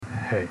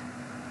Hey,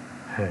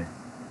 hey,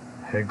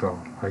 hey girl,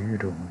 how you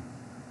doing?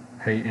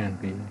 Hey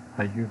NB,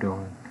 how you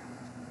doing?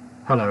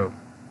 Hello,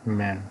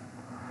 men.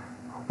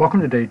 Welcome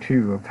to day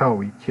 2 of Hell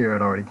Week here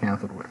at Already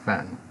Cancelled with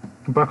Fenn.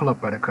 Buckle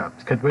up,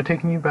 buttercups, because we're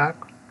taking you back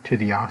to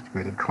the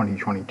Oscars of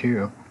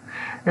 2022.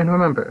 And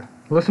remember,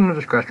 listener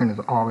discretion is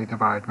always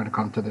advised when it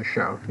comes to this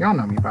show. Y'all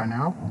know me by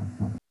now.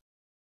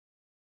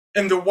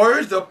 In the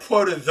words of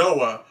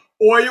Protozoa,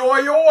 oi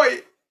oi oi!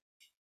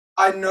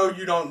 I know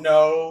you don't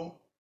know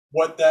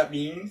what that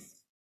means.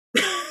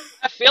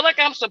 I feel like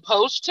I'm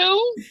supposed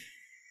to.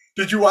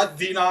 Did you watch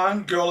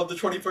Xenon, Girl of the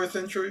 21st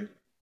Century?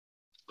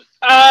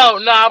 Oh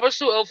no, I was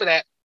too old for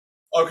that.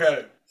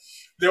 Okay.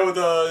 There was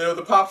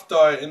a pop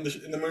star in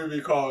the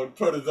movie called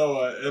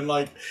Protozoa, and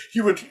like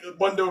he would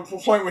one the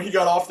point when he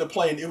got off the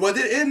plane. Was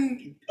it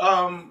in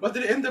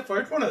the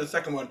first one or the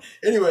second one?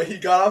 Anyway, he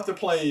got off the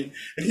plane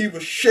and he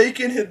was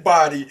shaking his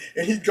body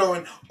and he's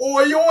going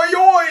oi oi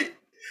oi,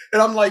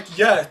 and I'm like,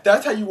 yes,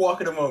 that's how you walk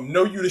in the room.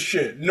 Know you the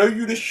shit. Know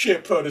you the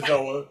shit,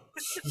 Protozoa.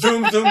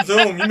 Zoom zoom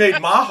zoom. You made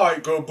my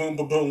heart go boom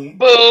boom boom.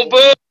 Boom,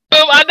 boom,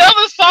 boom. I know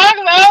the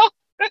song though.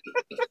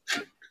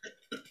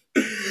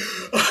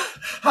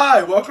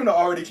 Hi, welcome to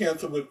Already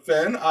Cancelled with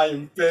Finn. I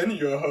am Finn,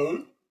 your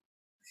host.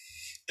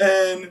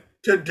 And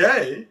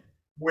today,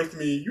 with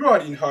me, you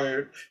already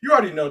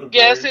know the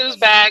Guess voice. who's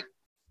back?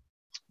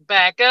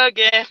 Back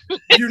again.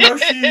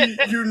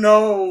 You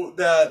know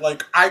that,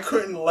 like, I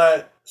couldn't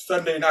let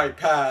Sunday night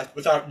pass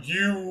without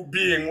you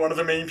being one of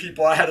the main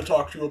people I had to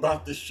talk to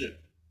about this shit.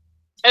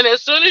 And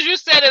as soon as you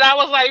said it, I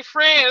was like,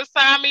 friends,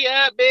 sign me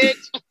up,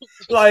 bitch.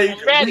 Like, I'm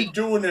we ready.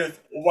 doing this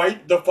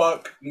right the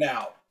fuck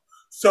now.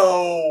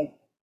 So,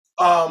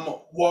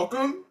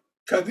 welcome,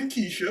 cousin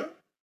Keisha.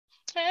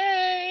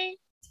 Hey.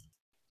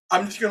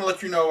 I'm just gonna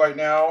let you know right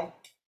now,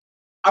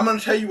 I'm gonna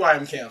tell you why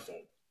I'm canceled.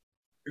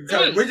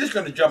 Because we're just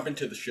gonna jump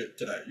into the shit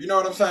today. You know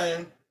what I'm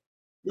saying?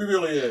 We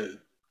really is.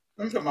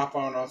 Let me put my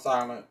phone on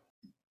silent.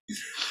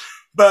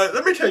 But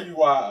let me tell you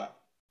why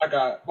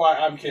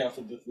I'm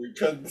canceled this week.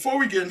 Because before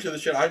we get into the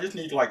shit, I just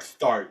need to like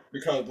start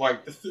because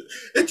like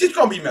it's just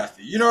gonna be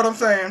messy. You know what I'm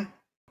saying?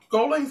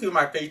 Scrolling through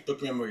my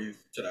Facebook memories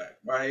today,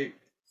 right?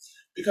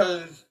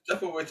 Because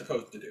that's what we're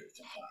supposed to do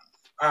sometimes.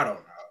 I don't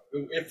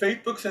know. If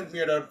Facebook sends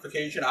me a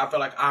notification, I feel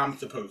like I'm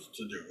supposed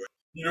to do it.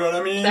 You know what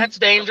I mean? That's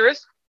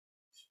dangerous.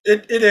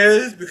 It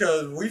is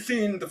because we've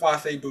seen the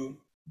Fase Boo.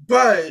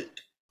 But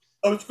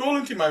I was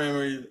scrolling through my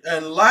memories,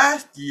 and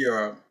last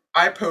year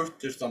I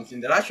posted something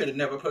that I should have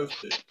never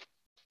posted.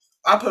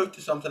 I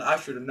posted something I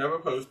should have never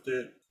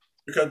posted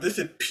because this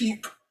is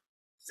peak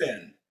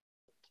sin.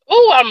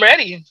 Ooh, I'm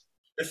ready.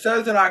 It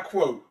says, and I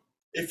quote,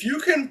 if you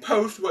can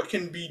post what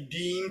can be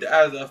deemed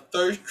as a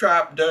thirst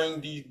trap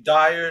during these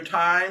dire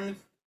times,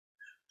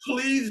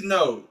 please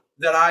note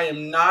that I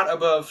am not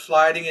above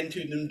sliding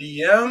into them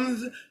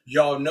DMs.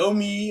 Y'all know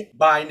me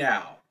by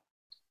now.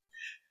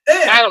 I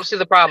And don't see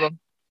the problem.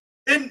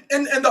 in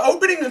the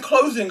opening and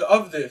closing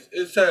of this,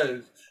 it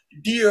says,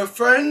 dear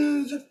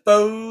friends,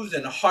 foes,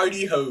 and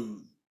hearty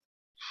hoes.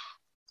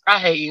 I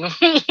hate you.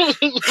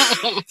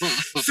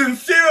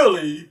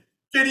 Sincerely,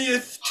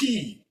 Phineas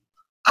T.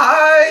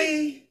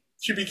 I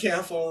should be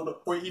canceled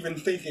for even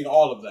thinking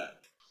all of that.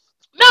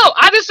 No,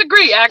 I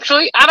disagree,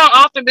 actually. I don't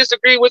often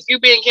disagree with you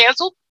being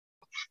canceled.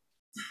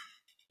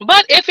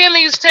 But if in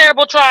these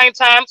terrible, trying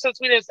times, since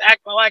we didn't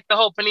act like the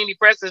whole Panini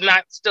Press is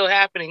not still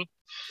happening,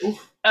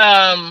 Oof,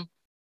 um,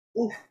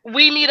 oof.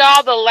 we need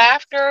all the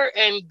laughter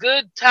and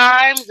good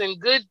times and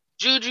good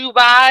juju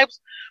vibes,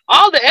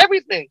 all the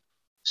everything.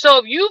 So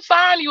if you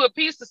find you a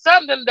piece of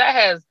something that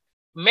has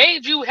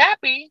made you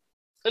happy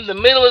in the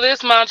middle of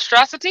this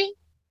monstrosity,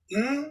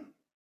 Mm,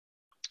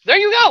 there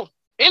you go.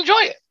 Enjoy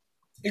it.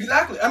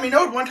 exactly. I mean,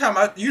 there was one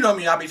time, you know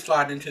me, I be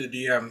sliding into the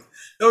DMs.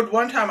 There was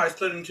one time I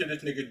slid into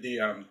this nigga's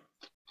DMs.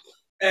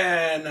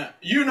 And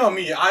you know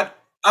me, I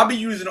be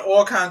using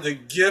all kinds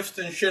of gifts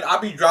and shit. I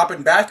be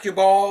dropping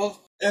basketballs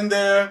in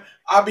there.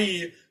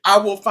 I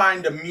will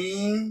find a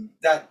meme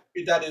that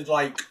is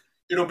like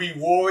it'll be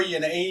Rory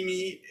and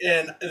Amy,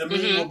 and the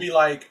meme will Hmm. be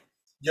like,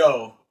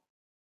 "Yo,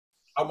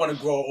 I want to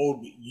grow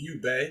old with you,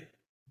 bae."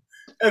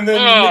 And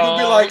then the nigga will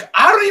be Oh, like,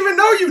 "I don't even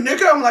know you,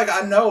 nigga." I'm like,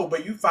 "I know,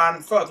 but you fine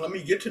as fuck. Let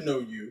me get to know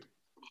you."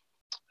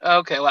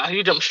 okay. Well,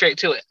 you jump straight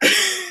to it.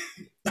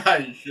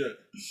 I should.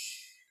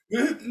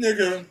 This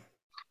nigga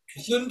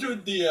slid into a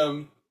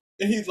DM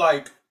and he's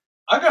like,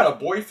 I got a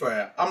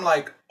boyfriend. I'm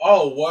like,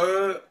 oh,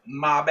 word,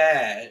 my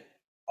bad.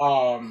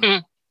 Um,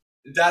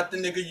 is that the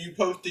nigga you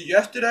posted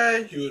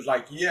yesterday? He was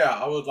like, yeah.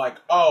 I was like,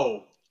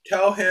 oh,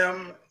 tell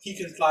him he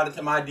can slide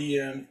into my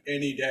DMs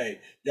any day.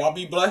 Y'all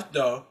be blessed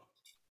though.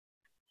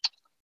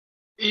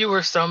 You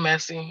were so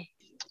messy.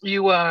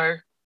 You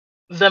are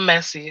the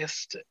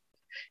messiest,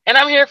 and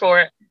I'm here for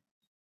it.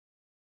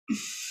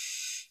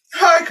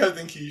 Hi,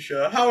 cousin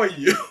Keisha. How are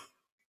you?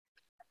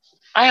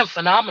 I am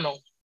phenomenal.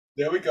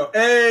 There we go.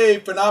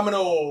 Hey,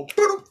 phenomenal.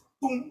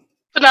 Boom.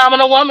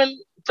 Phenomenal woman,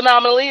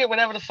 phenomenally, or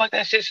whatever the fuck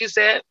that shit she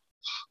said.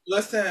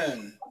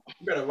 Listen,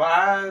 you better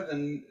rise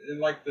and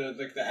like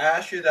the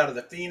ashes out of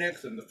the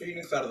phoenix and the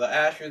phoenix out of the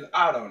ashes.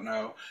 I don't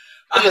know.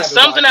 I It's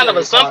haven't something watched out of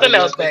a Harry Potter something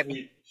else, yet this baby.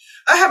 week.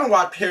 I haven't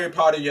watched Harry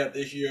Potter yet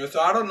this year,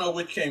 so I don't know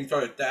which came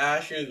first, the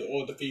Ashes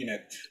or the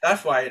Phoenix.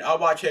 That's right, I'll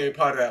watch Harry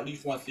Potter at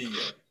least once a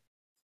year.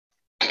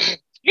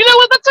 You know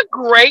what? That's a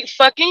great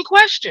fucking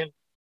question.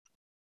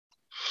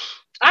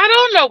 I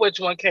don't know which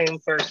one came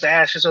first, the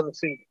Ashes or the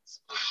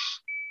Phoenix.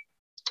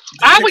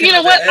 The chicken You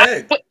know or what? the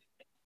egg?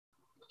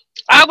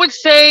 I would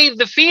say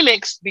the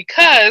Phoenix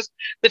because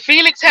the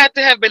Phoenix had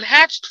to have been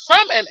hatched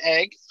from an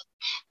egg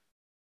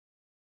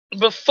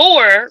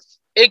before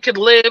it could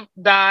live,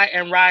 die,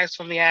 and rise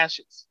from the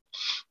ashes.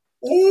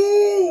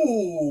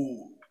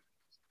 Ooh.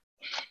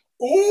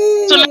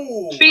 So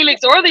Ooh. the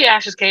Phoenix or the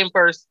ashes came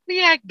first. The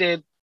egg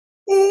did.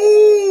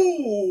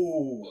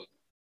 Ooh.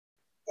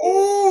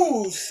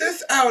 Ooh.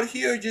 Sis out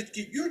here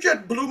you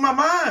just blew my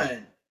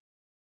mind.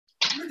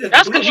 You just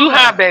That's blew because my you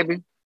high, mind.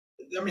 baby.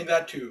 I mean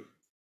that too.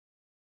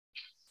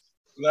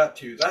 That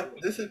too.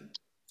 This is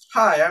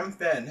Hi, I'm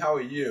Ben. How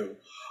are you?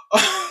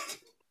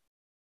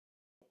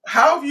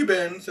 How have you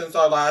been since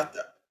our last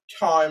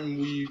time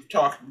we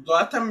talked? The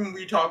last time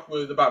we talked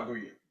was about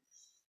grief.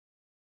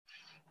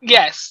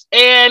 Yes.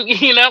 And,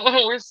 you know,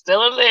 we're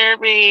still in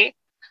therapy.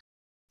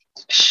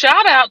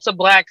 Shout out to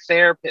Black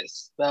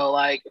therapists, though,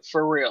 like,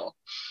 for real.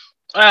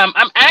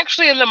 I'm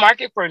actually in the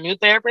market for a new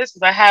therapist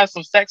because I have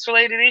some sex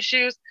related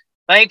issues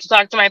I need to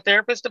talk to my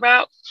therapist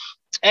about.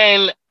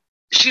 And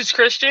she's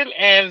Christian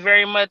and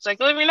very much like,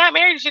 well, if you're not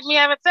married, you shouldn't be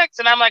having sex.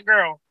 And I'm like,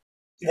 girl.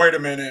 Wait a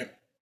minute.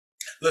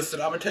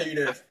 Listen, I'm gonna tell you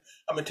this.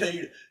 I'm gonna tell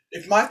you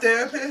if my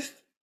therapist.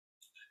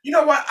 You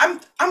know what?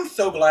 I'm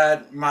so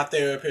glad my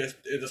therapist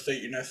is a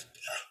Satanist.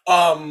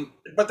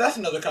 But that's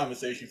another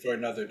conversation for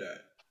another day.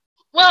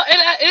 Well,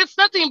 and it's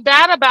nothing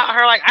bad about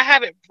her. Like I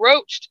haven't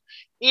broached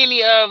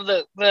any of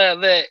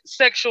the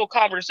sexual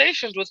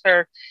conversations with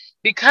her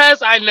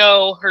because I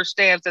know her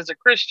stance as a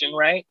Christian,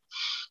 right?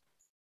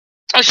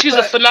 She's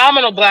a But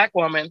phenomenal Black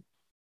woman,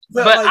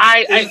 but but like,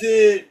 I is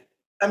it?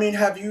 I mean,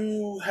 have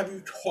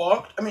you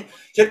talked? I mean,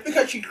 just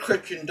because she's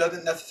Christian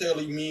doesn't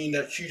necessarily mean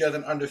that she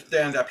doesn't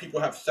understand that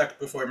people have sex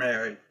before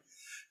marriage.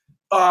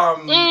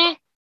 Um, mm,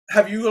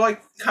 have you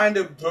like kind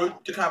of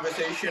broached the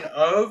conversation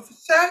of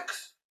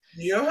sex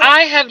near her?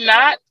 I have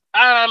not.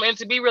 And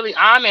to be really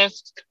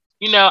honest,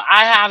 you know,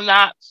 I have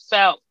not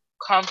felt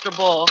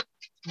comfortable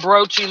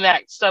broaching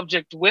that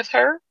subject with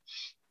her.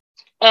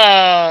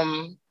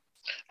 Um,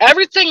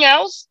 Everything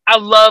else, I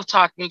love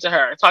talking to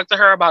her. I talk to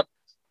her about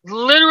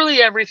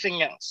literally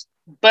everything else,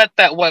 but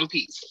that one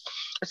piece.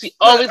 That's the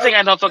only But thing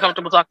I don't feel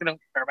comfortable talking to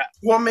her about.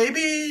 well,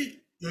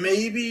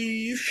 maybe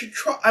you should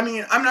try. I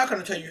mean, I'm not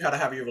going to tell you how to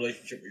have your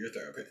relationship with your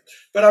therapist,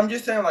 but I'm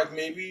just saying like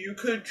maybe you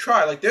could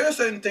try. Like there are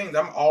certain things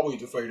I'm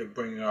always afraid of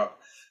bringing up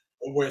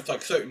with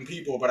like certain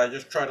people, but I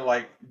just try to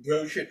like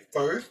broach it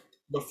first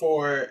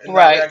before, and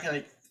that way Right. I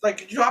can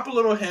like drop a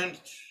little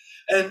hint,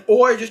 and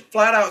or just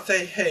flat out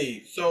say,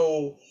 hey,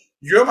 so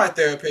you're my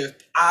therapist,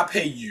 I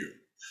pay you.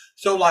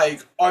 So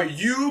like, are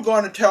you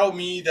going to tell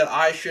me that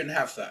I shouldn't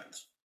have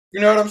sex?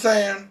 You know what I'm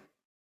saying?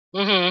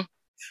 Mm-hmm.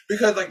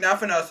 Because like now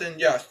for nothing,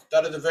 yes,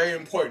 that is a very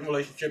important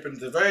relationship, and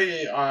it's a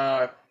very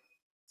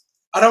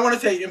I don't want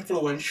to say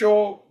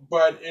influential,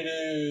 but it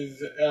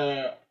is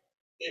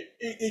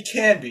it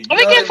can be. I You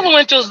know think what I mean?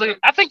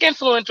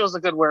 influential is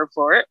a good word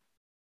for it.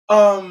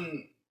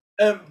 Um,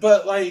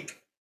 but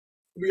like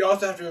we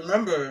also have to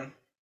remember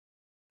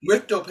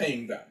we're still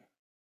paying them.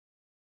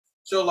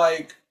 So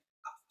like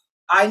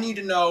I need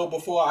to know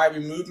before I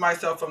remove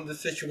myself from the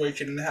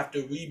situation and have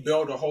to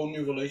rebuild a whole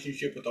new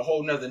relationship with a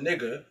whole nother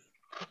nigga.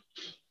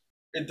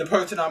 Is the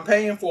person I'm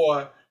paying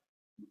for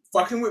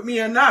fucking with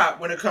me or not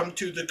when it comes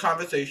to the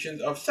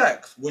conversations of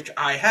sex, which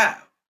I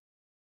have.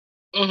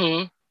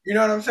 Mm-hmm. You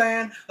know what I'm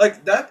saying?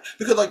 Like that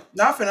because like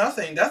not for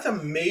nothing, that's a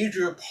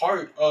major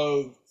part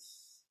of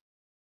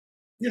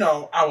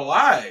our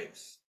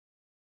lives.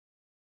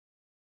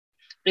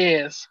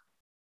 Yes.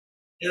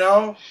 You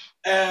know,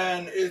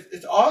 and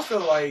it's also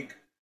like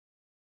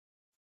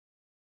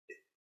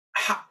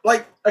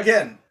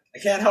again, I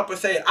can't help but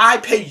say it. I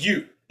pay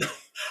you.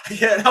 I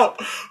can't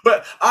help,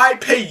 but I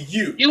pay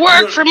you. You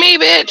work for me,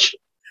 bitch.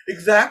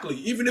 Exactly.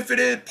 Even if it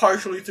is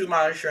partially through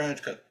my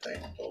insurance, because thank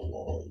the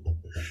Lord.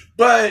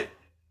 But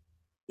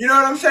you know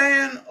what I'm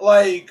saying?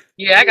 Like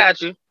Yeah, I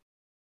got you.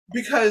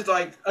 because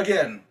like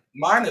again,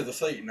 mine is a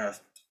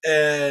Satanist,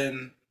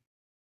 and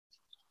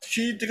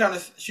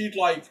she's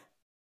like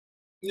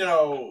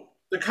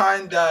the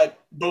kind that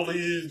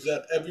believes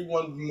that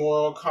everyone's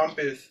moral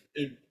compass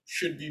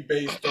should be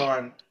based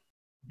on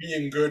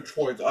being good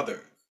towards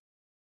others,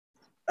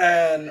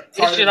 and It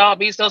part should of all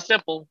be so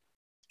simple.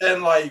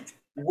 and like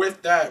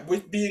with that,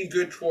 with being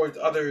good towards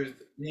others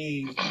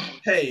means,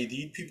 hey,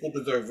 these people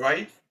deserve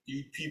rights,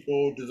 these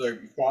people deserve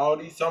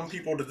equality, some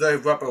people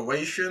deserve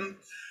reparations.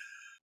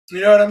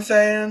 You know what I'm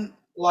saying?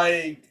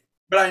 Like,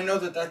 but I know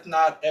that that's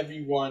not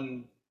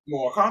everyone's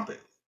moral compass.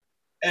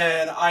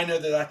 And I know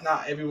that that's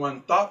not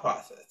everyone's thought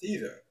process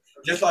either.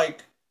 Just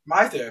like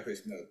my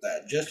therapist knows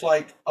that. Just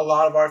like a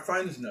lot of our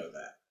friends know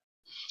that.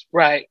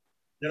 Right.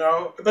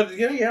 But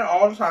again,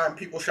 all the time,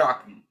 people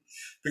shock me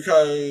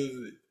because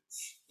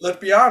let's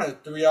be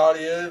honest. The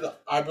reality is,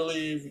 I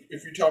believe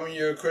if you tell me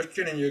you're a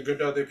Christian and you're good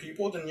to other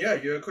people, then yeah,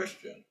 you're a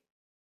Christian.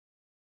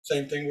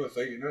 Same thing with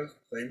Satanists.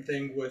 Same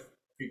thing with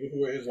people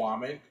who are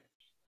Islamic. You know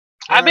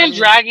I've what I been mean?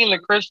 dragging the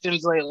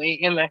Christians lately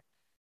in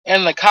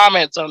the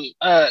comments on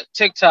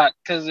TikTok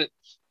because it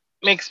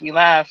makes me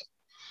laugh.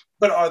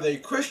 But are they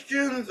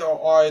Christians or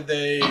are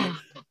they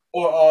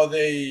Well,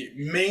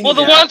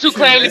 the ones who maniacs who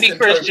claim to be misinterpret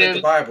the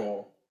Christian,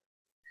 Bible?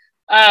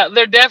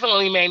 they're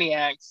definitely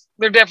maniacs.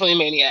 They're definitely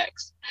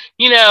maniacs.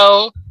 You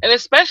know, and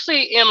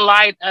especially in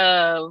light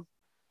of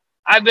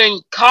I've been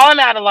calling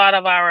out a lot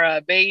of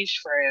our beige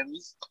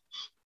friends.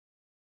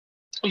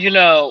 You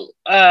know,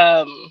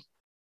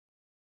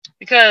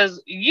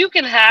 because you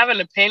can have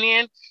an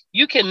opinion,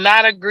 you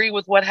cannot agree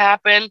with what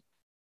happened.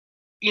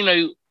 You know,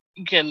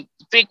 you can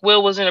think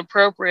Will was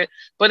inappropriate,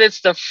 but it's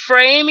the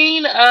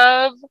framing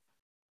of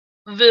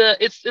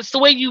it's the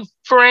way you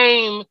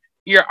frame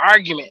your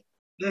argument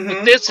with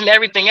Mm-hmm. this and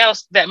everything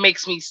else that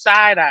makes me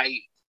side eye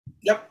you.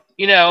 Yep.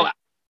 You know,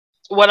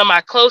 one of my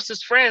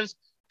closest friends,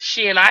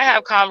 she and I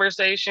have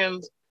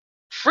conversations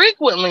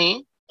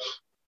frequently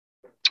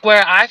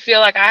where I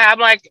feel like I'm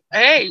like,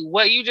 hey,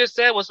 what you just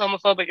said was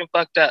homophobic and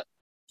fucked up.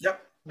 Yep.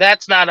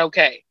 That's not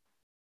okay.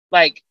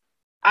 Like,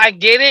 I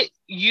get it.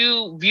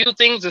 You view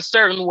things a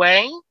certain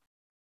way,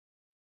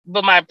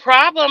 but my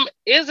problem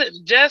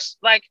isn't just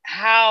like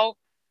how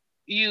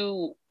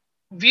you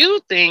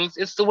view things,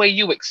 it's the way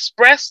you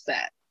express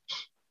that.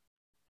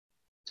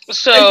 And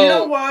you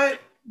know So, what?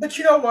 But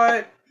you know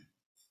what?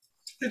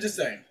 Here's the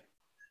thing.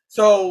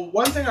 So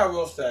one thing I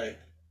will say,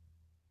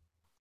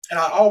 and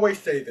I always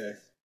say this,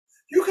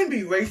 you can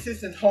be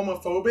racist and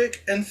homophobic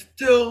and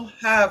still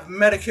have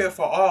Medicare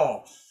for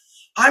all.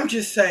 I'm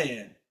just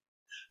saying.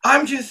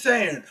 I'm just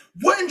saying.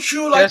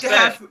 just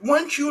that.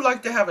 Wouldn't you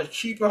like to have a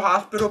cheaper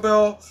hospital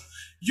bill?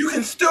 You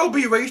can still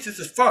be racist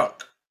as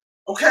fuck.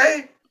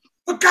 Okay?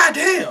 But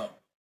goddamn.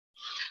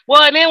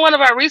 Well, and in one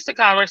of our recent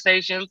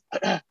conversations,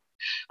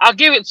 I'll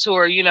give it to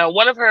her. You know,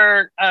 one of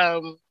her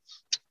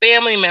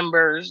family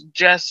members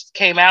just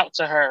came out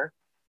to her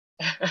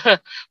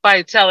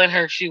by telling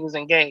her she was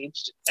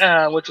engaged,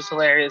 which was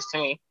hilarious to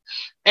me.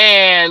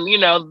 And, you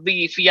know,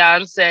 the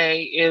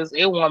fiance is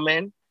a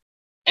woman,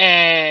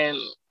 and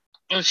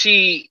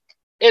she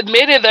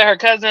admitted that her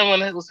cousin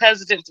was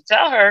hesitant to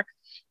tell her,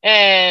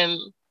 and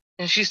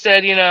she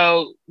said, you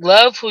know,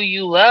 love who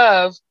you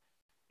love.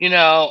 You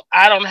know,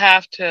 I don't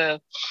have to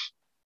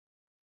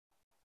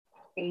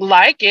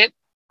like it.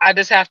 I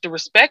just have to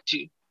respect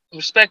you,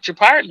 respect your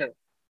partner.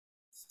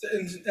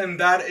 And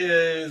that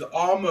is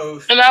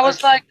almost And I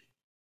was like,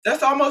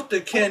 that's almost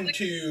akin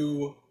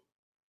to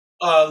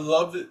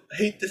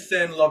hate the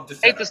sin, love the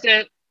hate to sinner. say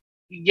it,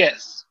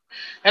 yes.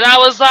 And I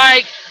was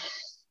like,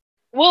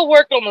 we'll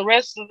work on the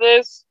rest of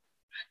this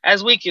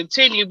as we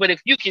continue. But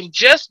if you can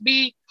just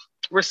be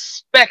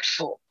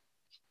respectful,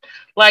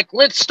 like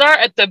let's start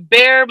at the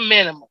bare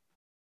minimum.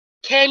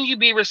 Can you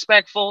be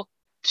respectful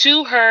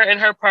to her and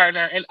her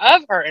partner and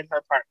of her and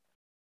her partner?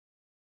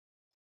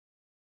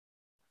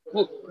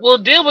 We'll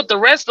deal with the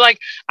rest. Like,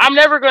 I'm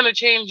never going to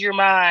change your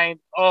mind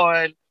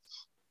on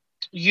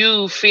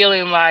you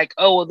feeling like,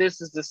 oh, well,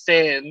 this is the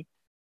sin.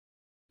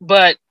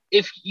 But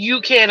if you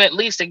can at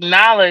least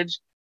acknowledge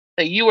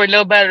that you are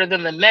no better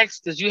than the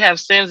next because you have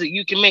sins that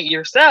you commit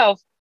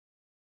yourself,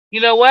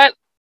 you know what?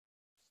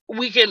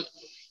 We can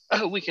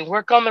we can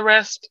work on the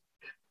rest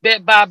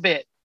bit by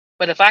bit.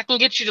 But if I can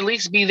get you to at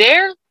least be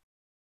there,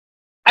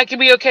 I can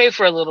be okay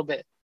for a little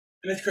bit.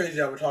 And it's crazy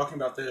that we're talking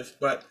about this,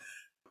 but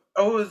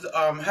I was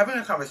having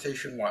a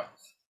conversation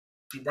once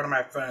with one of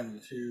my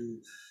friends who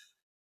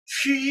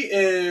she's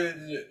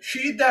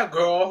that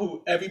girl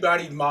who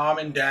everybody's mom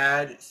and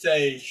dad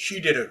say she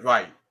did it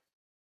right.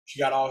 She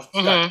got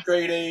Mm-hmm.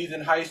 straight A's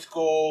in high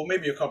school,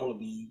 maybe a couple of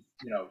B's.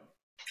 You know,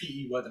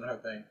 PE wasn't her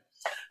thing.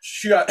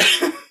 She got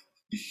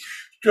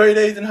straight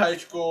A's in high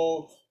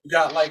school.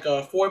 Got like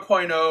a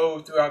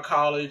 4.0 throughout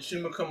college,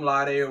 summa cum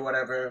laude or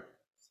whatever.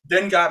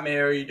 Then got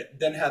married.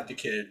 Then had the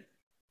kid.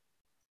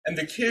 And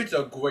the kids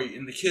are great,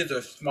 and the kids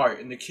are smart,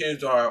 and the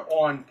kids are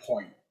on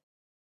point,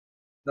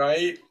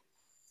 right?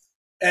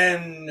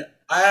 And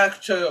I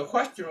asked her a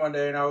question one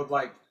day, and I was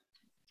like,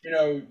 you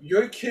know,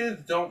 your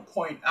kids don't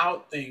point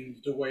out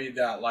things the way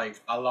that like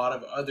a lot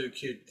of other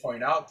kids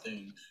point out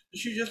things. And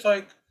she's just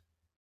like,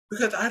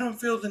 because I don't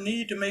feel the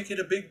need to make it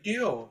a big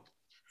deal.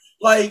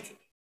 Like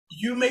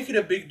you make it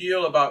a big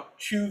deal about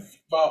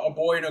a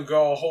boy and a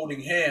girl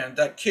holding hands,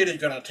 that kid is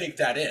gonna take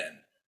that in.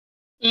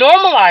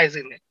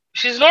 Normalizing it.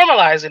 She's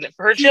normalizing it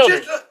for her She's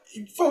children.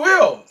 just for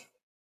real.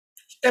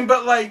 And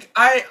but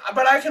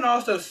I can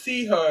also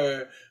see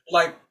her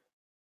like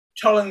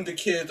telling the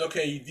kids,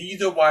 okay,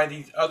 these are why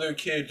these other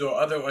kids or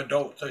other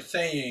adults are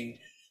saying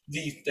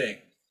these things,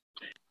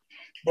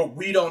 but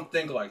we don't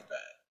think like that.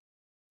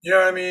 You know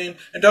what I mean?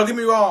 And don't get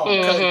me wrong,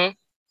 Mm-hmm.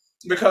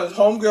 because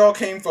homegirl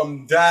came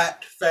from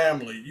that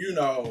family, you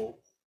know,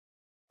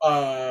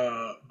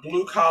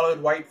 blue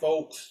collared white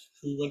folks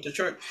who went to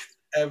church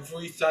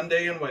every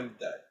Sunday and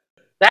Wednesday,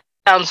 That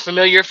sounds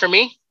familiar for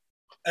me.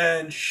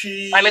 and Minus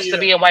she the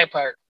being white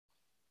part.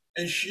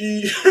 And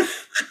she,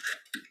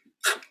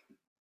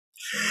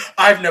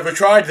 I've never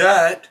tried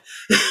that.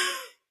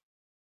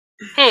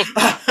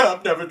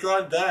 I've never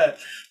tried that.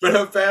 But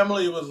her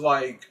family was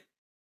like,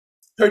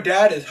 her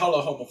dad is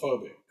hella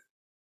homophobic.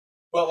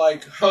 But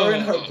like her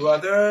and her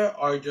brother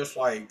are just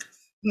like,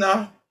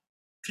 nah,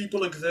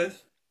 people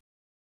exist.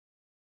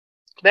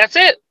 That's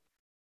it.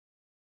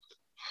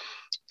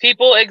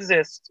 People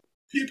exist.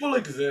 People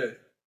exist.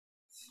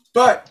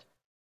 But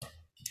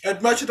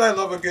as much as I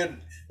love a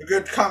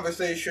good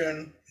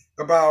conversation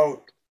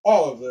about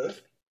all of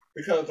this,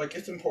 because like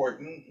it's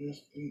important, and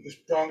it's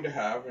strong to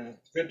have, and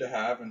it's good to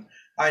have, and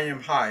I am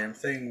high. I'm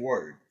saying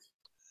words,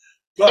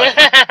 but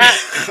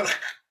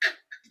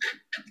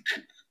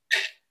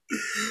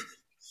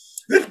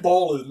this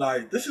bowl is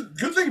nice. This is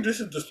good thing. This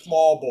is the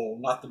small bowl,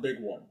 not the big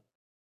one.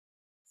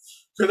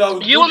 Because I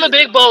was You and the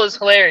big bowl is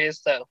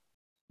hilarious, though.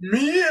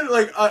 Me,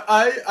 like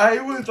I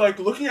was like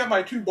looking at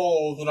my two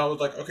bowls and I was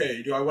like,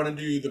 okay, do I want to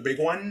do the big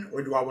one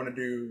or do I want to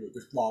do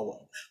the small one?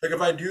 Like if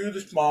I do the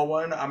small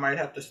one, I might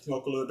have to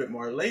smoke a little bit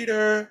more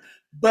later,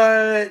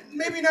 but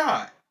maybe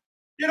not.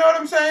 You know what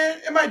I'm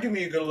saying? It might do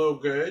me a little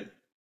good,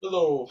 a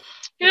little.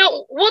 You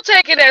know, we'll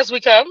take it as we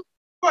come.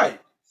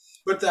 Right.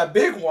 But that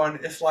big one,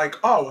 it's like,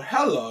 oh,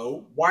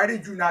 hello. Why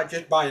did you not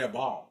just buy a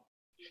bomb?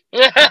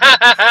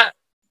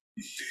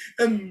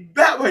 And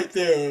that right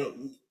there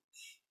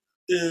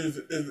is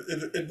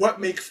what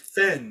makes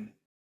Finn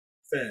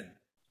Finn.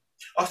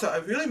 Also, I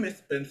really miss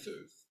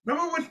Spencer's.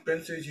 Remember when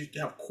Spencer's used to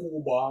have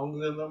cool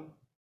bongs in them?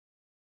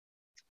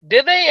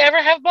 Did they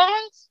ever have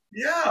bongs?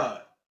 Yeah,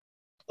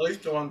 at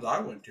least the ones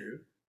I went to.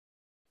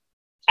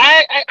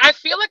 I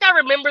feel like I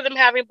remember them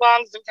having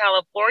bongs in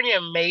California,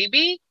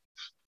 maybe,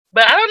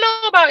 but I don't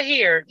know about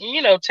here.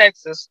 You know,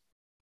 Texas.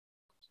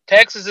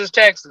 Texas is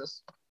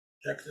Texas.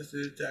 Texas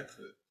is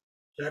Texas.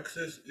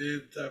 Texas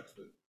is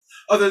Texas.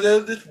 Although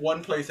there's this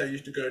one place I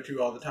used to go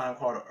to all the time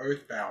called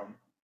Earthbound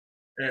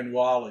in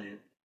Raleigh.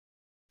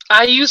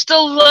 I used to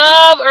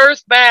love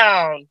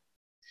Earthbound.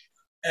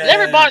 And,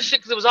 Never bought shit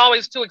because it was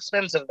always too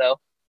expensive, though.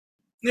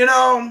 You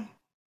know,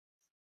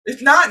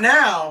 it's not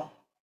now.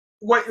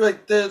 What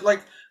like the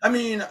like? I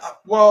mean,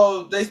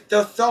 well,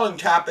 they're selling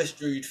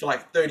tapestries for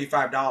like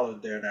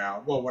 $35 there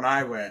now. Well, when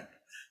I went,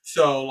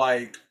 so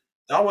like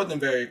that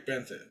wasn't very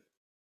expensive.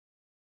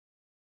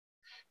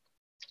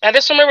 I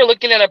just remember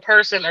looking at a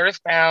purse in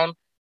Earthbound,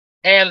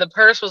 and the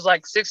purse was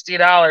like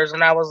 $60,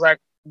 and I was like,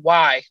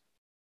 why?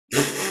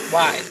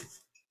 Why?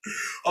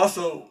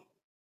 Also,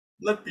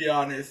 let's be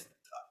honest.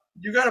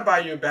 You gotta buy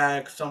your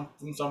bag from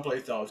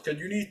someplace else because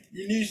you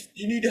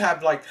need to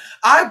have like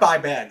I buy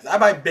bags. I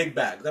buy big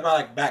bags. I buy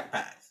like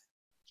backpacks.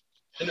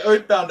 And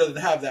Earthbound doesn't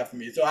have that for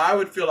me, so I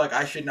would feel like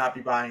I should not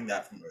be buying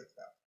that from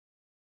Earthbound.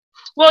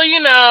 Well,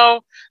 you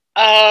know,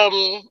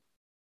 I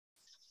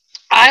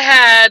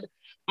had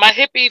my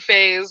hippie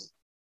phase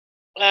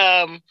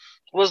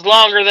was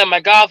longer than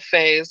my goth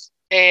phase,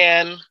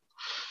 and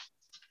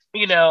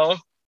you know,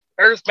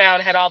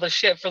 Earthbound had all the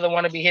shit for the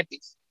wannabe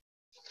hippies.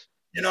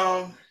 You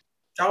know,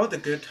 that was a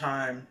good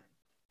time.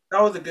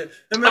 That was a good.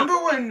 Remember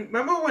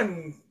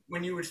when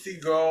you would see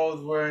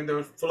girls wearing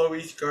those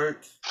flowy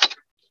skirts,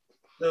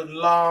 those The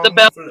long.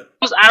 bell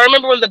I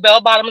remember when the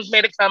bell bottoms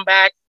made a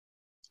comeback.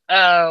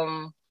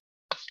 Um,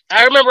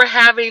 I remember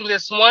having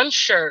this one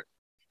shirt.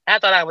 I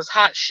thought I was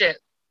hot shit.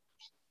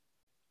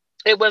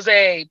 It was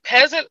a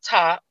peasant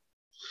top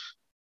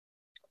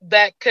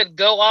that could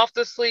go off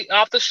the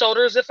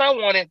shoulders if I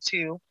wanted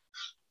to,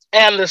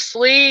 and the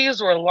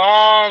sleeves were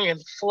long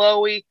and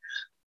flowy.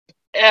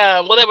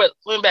 Let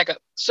me back up.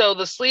 So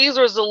the sleeves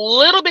was a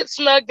little bit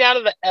snug down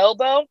to the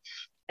elbow,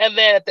 and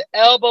then at the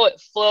elbow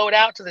it flowed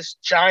out to this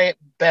giant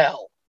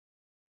bell.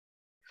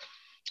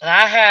 And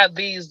I had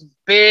these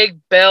big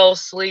bell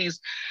sleeves,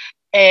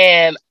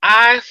 and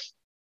I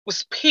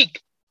was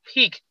peak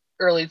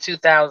early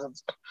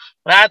 2000s.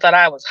 And I thought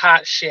I was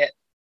hot shit.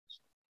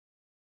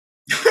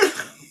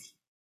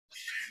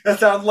 That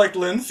sounds like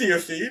Lindsay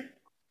CFC.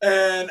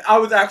 And I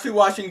was actually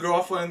watching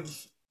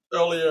Girlfriends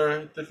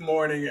earlier this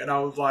morning, and I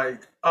was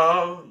like,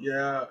 oh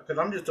yeah, because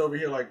I'm just over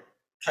here like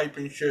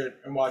typing shit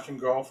and watching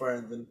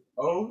Girlfriends, and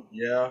oh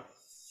yeah,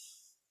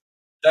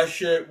 that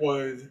shit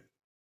was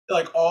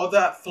like all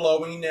that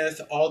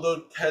flowiness, all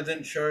those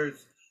peasant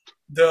shirts.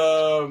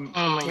 Oh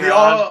my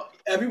God.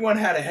 Everyone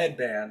had a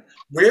headband.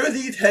 Where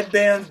these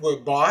headbands were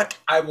bought,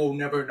 I will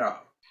never know.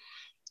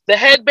 The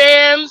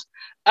headbands,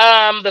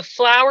 the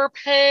flower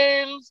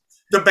pins,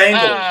 The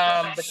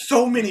bangles,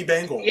 so many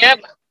bangles.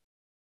 Yep,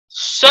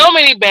 so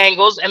many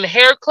bangles and the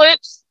hair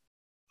clips,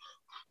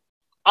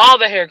 all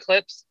the hair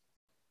clips.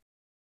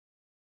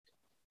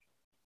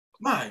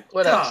 My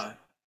What God. else?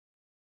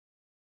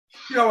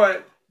 You know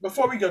what?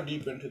 Before we go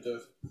deep into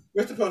this,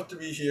 we're supposed to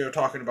be here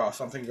talking about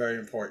something very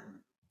important.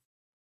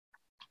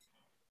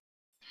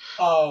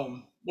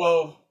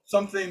 Well,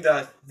 something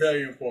that's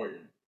very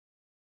important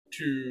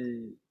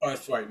to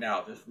us right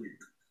now this week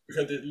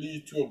because it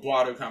leads to a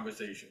broader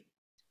conversation.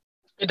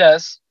 It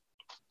does.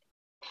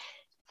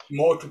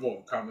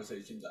 Multiple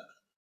conversations.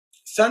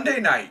 Sunday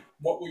night,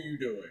 what were you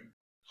doing?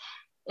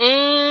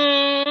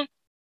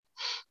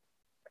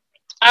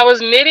 I was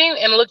knitting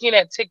and looking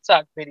at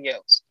TikTok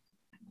videos.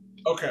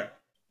 Okay.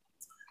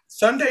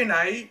 Sunday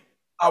night,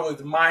 I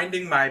was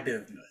minding my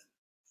business,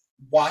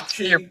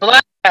 watching your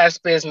black ass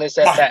business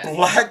at my that.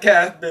 black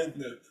ass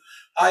business.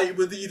 I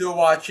was either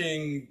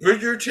watching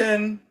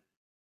Bridgerton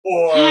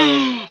or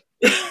I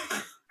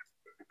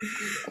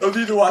was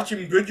either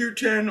watching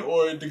Bridgerton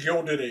or The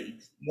Gilded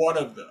Age. One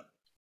of them.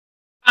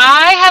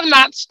 I have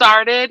not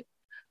started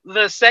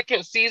the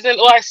second season.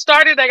 Well, I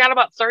got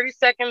about 30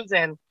 seconds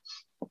in,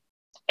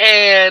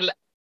 and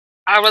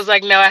I was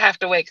like, no, I have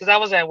to wait because I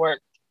was at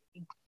work.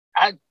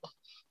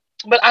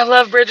 But I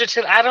love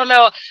Bridgerton. I don't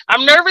know.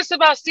 I'm nervous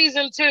about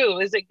season 2.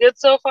 Is it good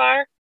so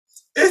far?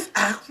 It's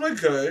actually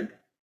good.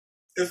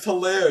 It's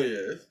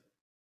hilarious.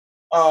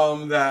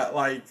 That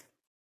like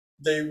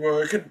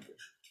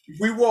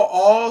we were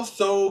all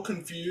so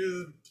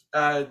confused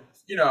at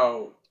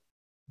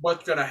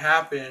what's gonna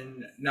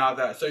happen now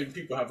that certain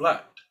people have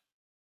left.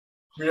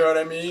 You know what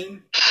I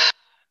mean?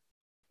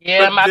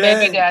 Yeah, my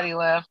baby daddy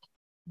left.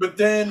 But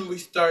then we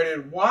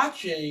started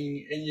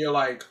watching, and you're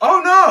like,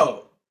 oh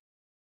no,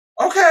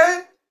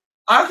 okay,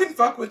 I can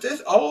fuck with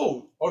this.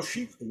 Who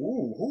this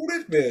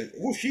bitch?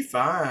 Ooh, she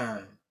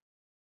fine.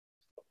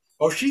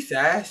 Oh, she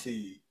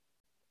sassy.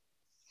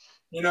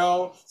 You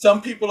know,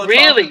 some people are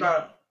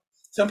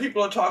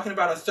talking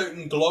about a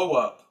certain glow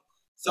up.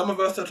 Some of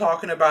us are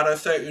talking about a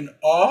certain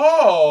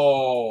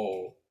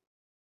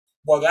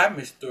that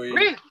mystery.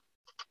 Really?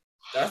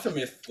 That's a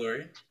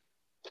mystery.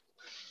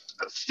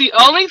 It's the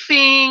only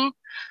thing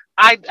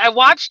I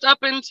watched up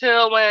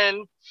until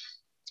when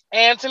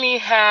Anthony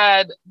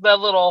had the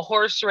little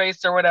horse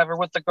race or whatever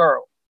with the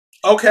girl.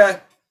 Okay.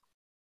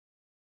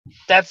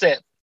 That's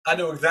it. I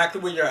know exactly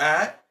where you're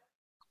at.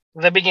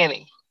 The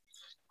beginning.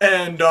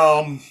 And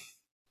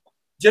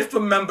just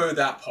remember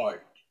that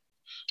part.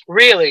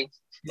 Really?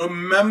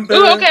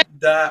 Remember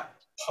that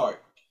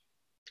part.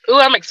 Ooh,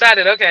 I'm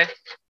excited. Okay.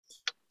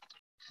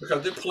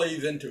 Because it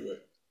plays into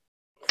it.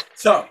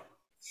 So,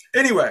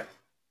 anyway,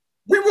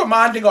 we were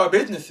minding our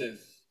businesses.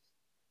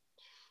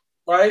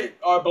 Right?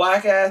 Our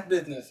black ass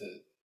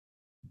businesses.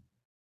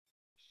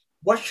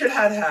 What should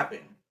have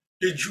happened?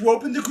 Did you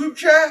open the group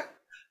chat?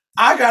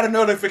 I got a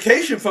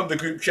notification from the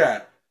group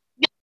chat.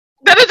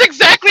 That is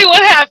exactly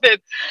what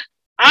happened.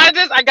 I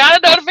got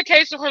a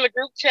notification from the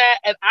group chat,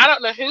 and I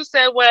don't know who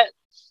said what.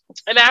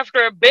 And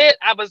after a bit,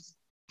 I was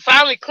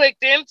finally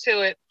clicked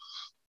into it.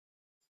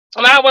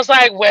 And I was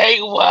like,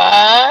 wait,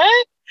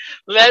 what?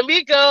 Let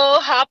me go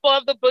hop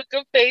on the Book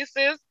of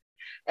Faces.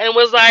 And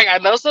was like, I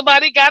know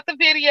somebody got the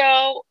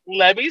video.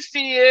 Let me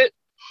see it.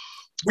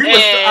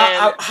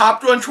 I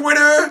hopped on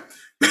Twitter.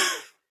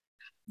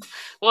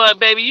 Well,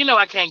 baby, you know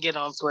I can't get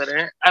on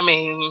Twitter. I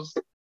mean,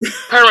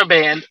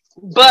 permaban.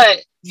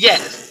 But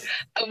yes.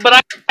 But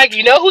I like,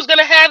 you know who's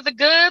gonna have the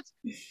goods?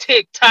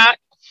 TikTok.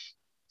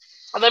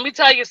 Let me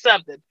tell you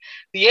something.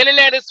 The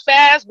internet is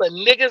fast, but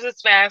niggas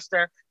is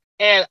faster.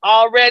 And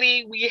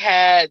already we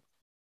had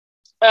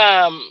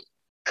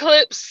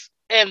clips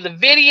and the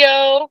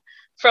video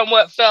from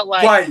what felt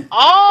like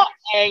all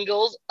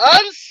angles,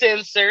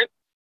 uncensored.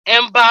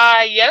 And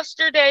by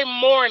yesterday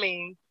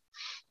morning,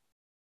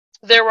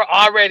 there were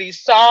already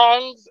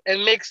songs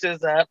and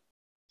mixes up.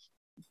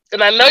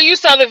 And I know you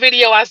saw the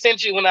video I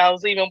sent you when I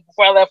was leaving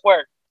before I left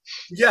work.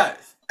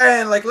 Yes.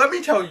 And let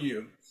me tell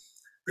you,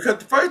 because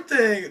the first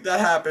thing that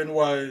happened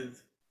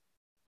was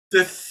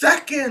the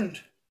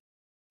second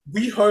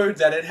we heard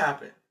that it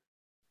happened.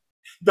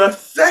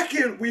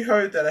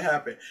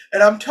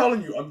 And I'm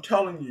telling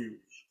you,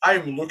 I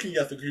am looking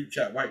at the group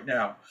chat right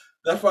now.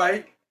 That's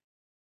right.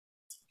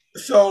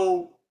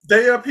 So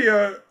they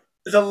appear,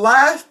 the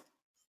last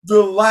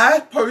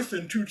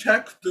person to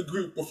text the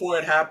group before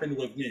it happened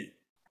was me.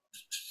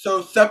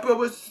 So Sepra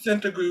was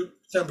sent a group.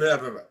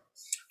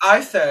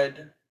 I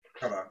said,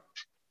 hold on,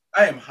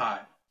 I am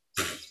high.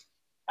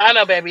 I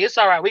know, baby. It's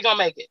all right. We're going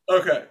to make it.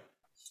 Okay.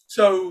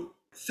 So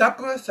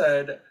Sepra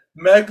said,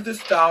 Meg Thee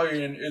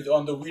Stallion is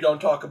on the We Don't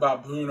Talk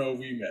About Bruno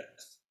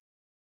remix.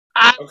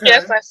 Okay.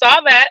 Yes, I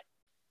saw that.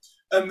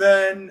 And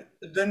then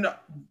that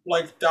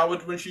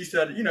was when she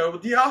said,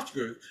 the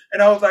Oscars.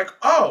 And I was like,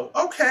 oh,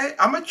 okay,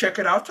 I'm going to check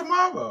it out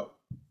tomorrow.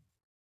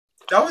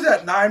 That was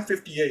at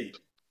 9:58.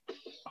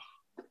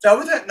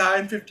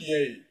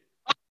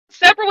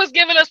 Sepra was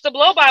giving us the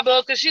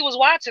blow-by-blow because she was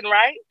watching,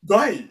 right?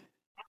 Right.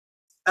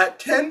 At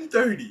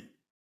 10:30,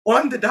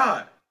 on the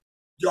dot,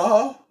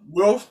 y'all,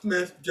 Will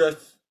Smith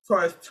just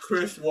pressed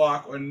Chris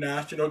Rock on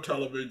national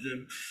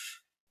television.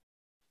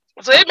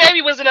 So it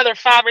maybe was another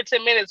 5 or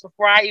 10 minutes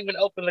before I even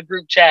opened the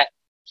group chat.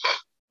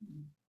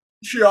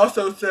 She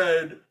also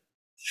said,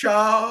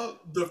 child,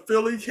 the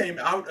Philly came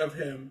out of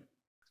him.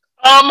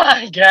 Oh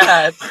my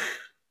God.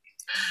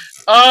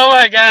 Oh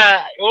my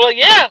God. Well,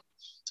 yeah.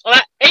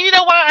 And you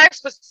know why I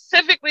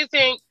specifically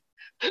think,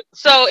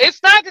 so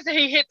it's not that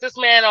he hit this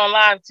man on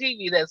live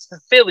TV that's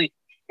Philly.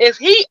 Is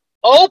he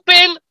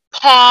open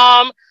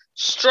palm,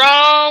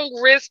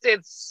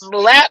 strong-wristed,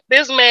 slapped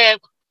this man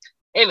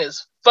in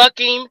his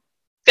fucking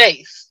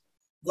face.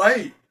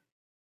 Right.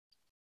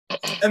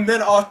 And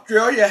then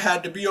Australia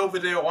had to be over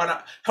there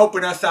on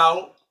helping us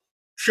out,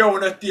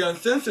 showing us the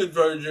uncensored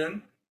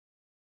version.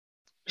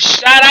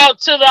 Shout out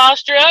to the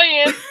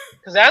Australians,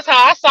 because that's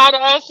how I saw the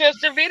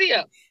uncensored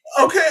video.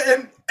 Okay,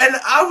 and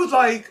I was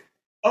like,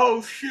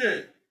 oh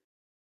shit.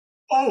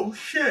 Oh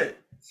shit.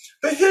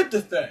 But here's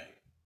the thing.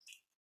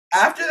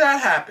 After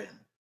that happened,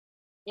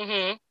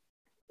 Mm-hmm.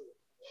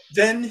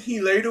 then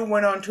he later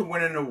went on to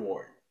win an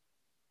award.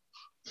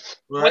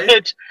 Right?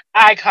 Which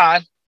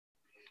icon.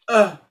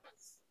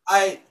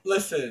 I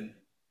listen.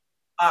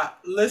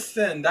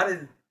 Listen, that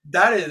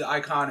is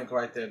iconic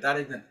right there. That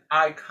is an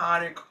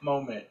iconic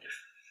moment.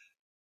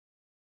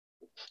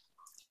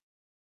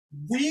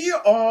 We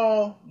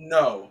all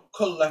know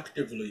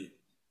collectively,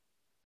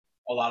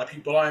 a lot of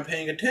people aren't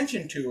paying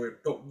attention to it,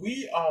 but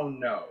we all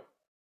know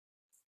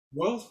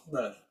Will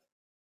Smith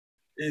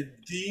is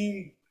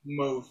the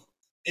most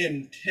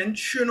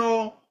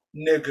intentional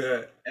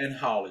nigga in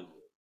Hollywood.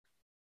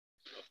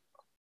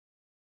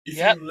 If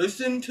Yep. you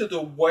listen to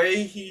the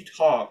way he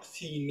talks,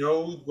 he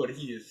knows what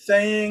he is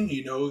saying,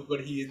 he knows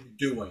what he is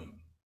doing.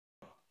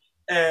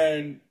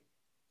 And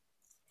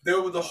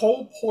there was a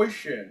whole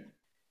portion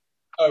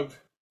of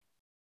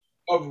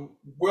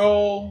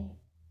Will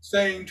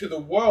saying to the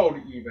world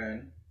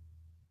even,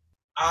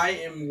 I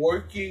am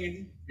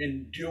working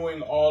and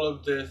doing all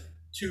of this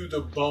to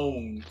the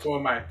bone for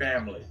my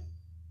family.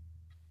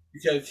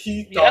 Because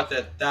he thought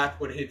that that's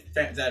what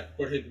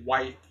his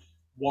wife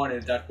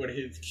wanted, that's what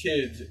his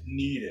kids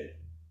needed.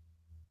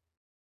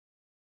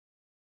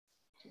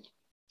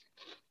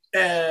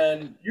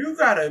 And you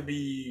gotta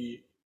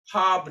be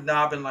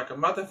hobnobbing like a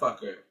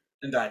motherfucker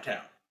in that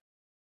town.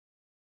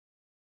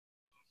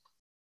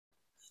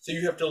 So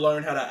you have to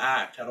learn how to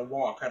act, how to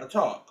walk, how to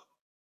talk.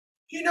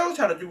 He knows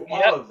how to do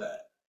all of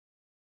that.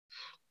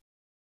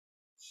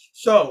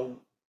 So,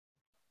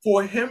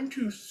 for him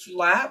to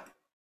slap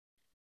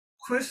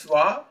Chris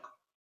Rock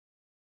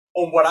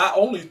on what I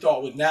only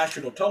thought was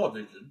national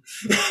television.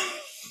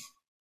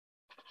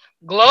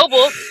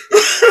 Global.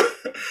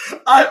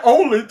 I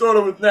only thought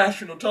it was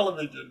national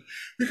television.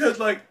 Because,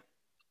 like,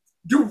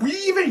 do we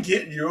even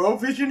get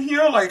Eurovision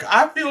here? Like,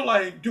 I feel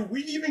like, do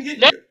we even get...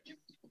 Nope.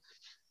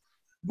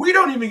 We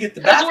don't even get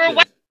the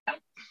BAFTA.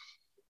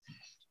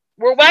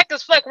 We're whack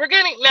as fuck. We're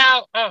getting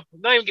now. Don't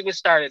even get me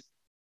started.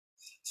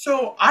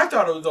 So I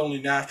thought it was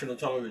only national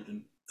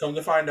television. Come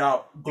to find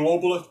out,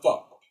 global as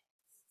fuck.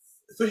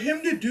 For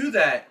him to do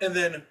that and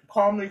then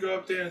calmly go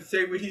up there and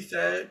say what he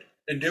said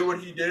and did what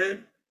he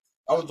did,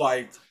 I was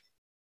like,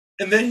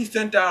 and then he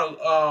sent out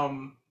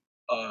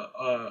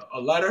a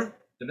letter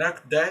the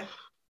next day.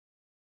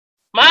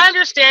 My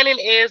understanding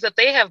is that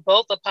they have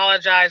both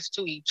apologized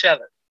to each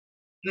other.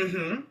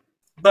 Mm-hmm.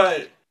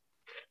 But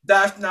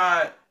that's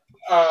not.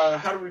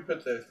 How do we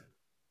put this?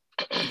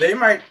 They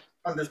might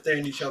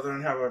understand each other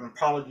and have an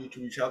apology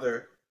to each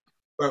other,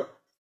 but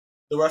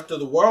the rest of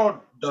the world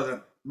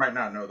might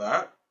not know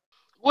that.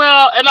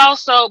 Well, and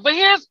also, but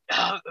here's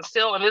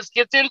still, and this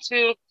gets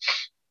into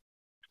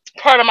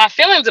part of my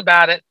feelings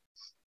about it.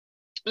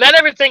 Not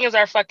everything is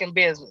our fucking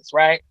business,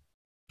 right?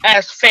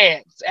 As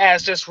fans,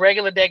 as just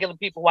regular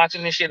people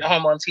watching this shit at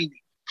home on TV.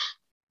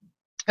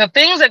 The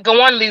things that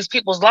go on in these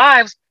people's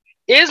lives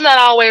is not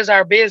always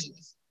our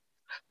business.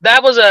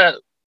 That was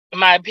in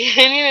my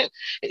opinion,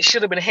 it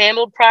should have been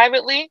handled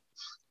privately.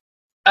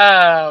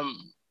 I'm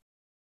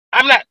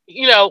not,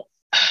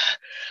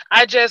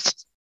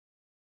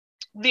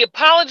 the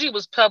apology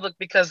was public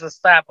because the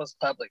slap was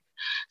public.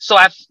 So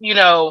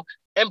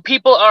and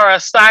people are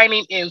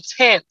assigning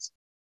intent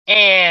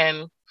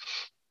and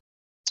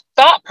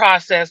thought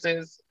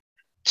processes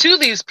to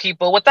these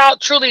people without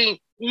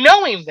truly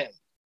knowing them.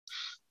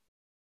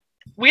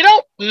 We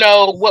don't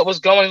know what was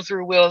going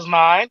through Will's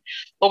mind,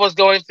 what was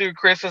going through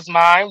Chris's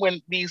mind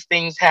when these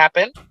things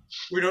happened.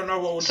 We don't know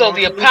what was going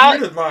through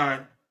Lupita's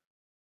mind.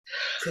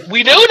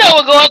 We do know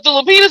what was going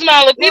through Lupita's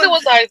mind. Lupita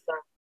was like,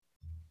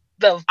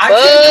 I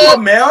came to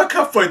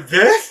America for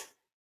this?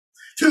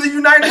 To the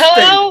United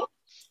States?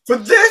 For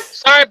this?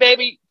 Sorry,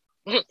 baby.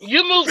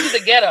 You moved to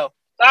the ghetto.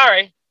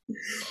 Sorry.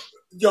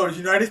 Yo, the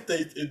United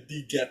States is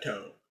the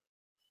ghetto.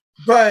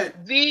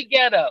 But... The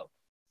ghetto.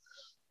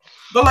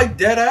 But like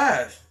dead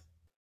ass.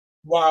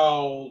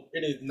 While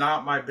it is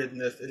not my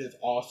business, it is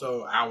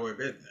also our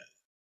business.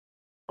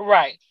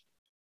 Right.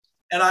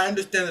 And I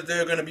understand that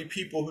there are going to be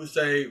people who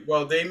say,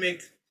 well, they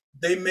make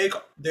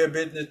their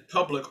business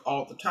public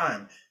all the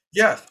time.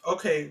 Yes,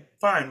 okay,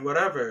 fine,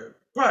 whatever.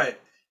 But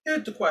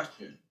here's the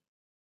question.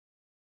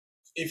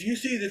 If you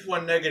see this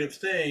one negative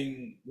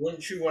thing,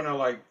 wouldn't you want to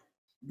like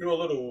do a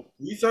little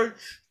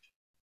research?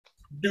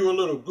 Do a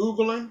little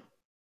Googling?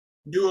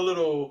 Do a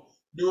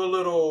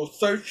little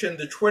search in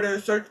the Twitter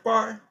search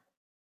bar?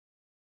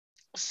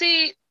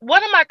 See,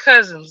 one of my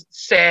cousins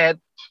said,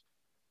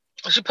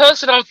 she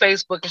posted on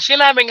Facebook, and she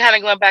and I have been kind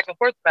of going back and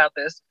forth about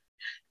this.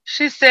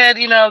 She said,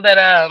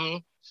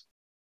 that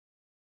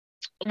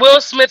Will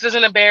Smith is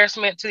an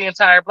embarrassment to the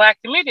entire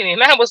Black community.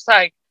 And I was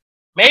like,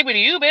 maybe to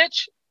you,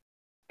 bitch.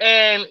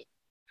 And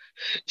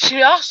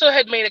she also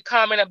had made a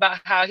comment about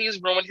how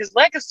he's ruined his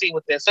legacy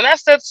with this. And I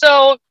said,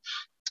 so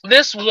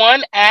this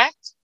one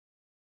act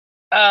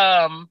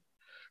um,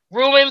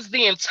 ruins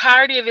the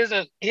entirety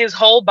of his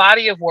whole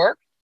body of work,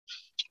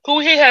 who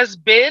he has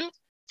been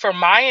for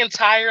my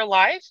entire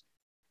life.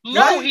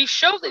 No, Right. he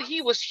showed that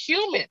he was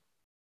human.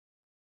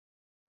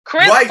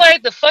 Chris Right.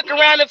 played the fuck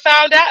around and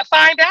find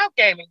out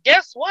game, and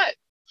guess what?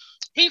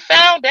 He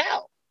found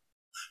out.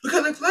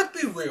 Because let's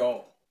be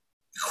real,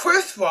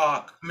 Chris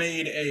Rock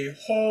made a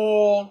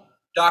whole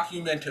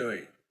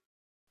documentary,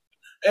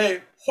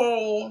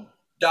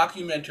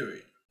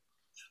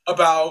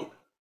 about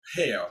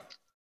hair,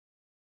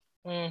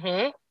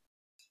 Mm-hmm.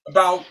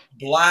 about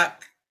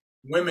black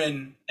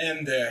women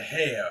and their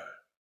hair.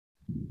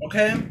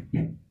 Okay?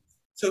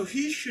 So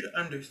he should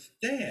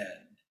understand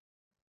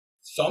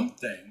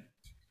something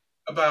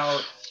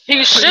about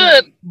He should,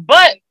 putting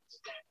but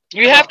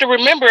you have about to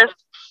remember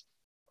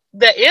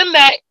that in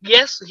that,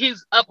 yes,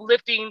 he's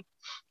uplifting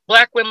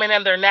black women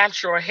and their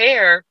natural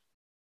hair,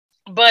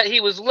 but he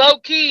was low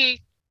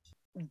key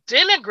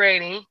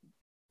denigrating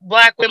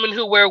black women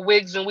who wear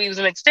wigs and weaves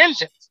and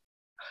extensions.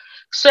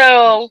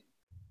 So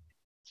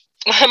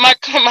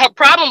my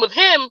problem with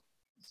him,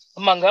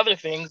 among other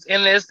things,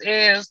 in this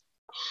is,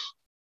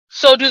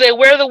 so do they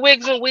wear the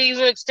wigs and weaves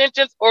and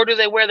extensions, or do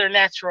they wear their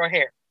natural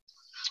hair?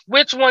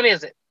 Which one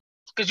is it?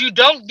 Because you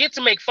don't get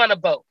to make fun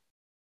of both.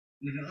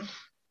 mm-hmm.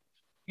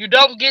 You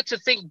don't get to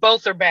think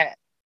both are bad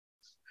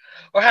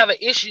or have an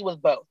issue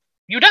with both.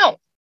 You don't.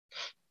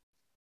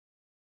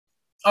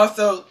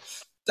 Also,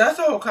 that's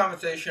the whole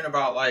conversation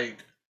about like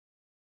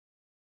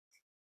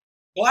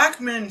black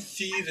men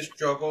see the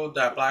struggle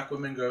that black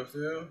women go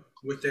through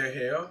with their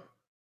hair.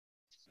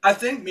 I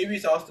think maybe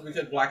it's also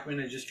because black men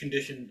are just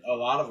conditioned, a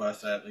lot of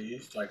us at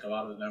least, like a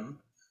lot of them,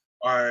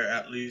 are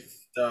at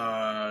least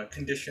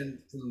conditioned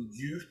from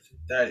youth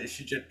that it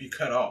should just be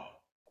cut off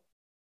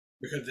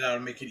because that'll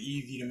make it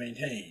easy to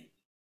maintain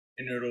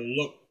and it'll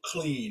look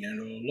clean and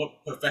it'll look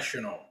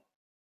professional.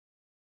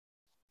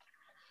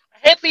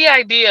 I hate the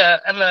idea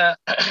and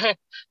the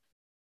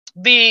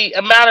the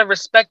amount of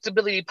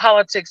respectability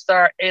politics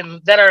that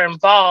are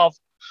involved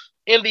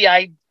in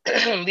the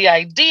the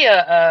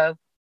idea of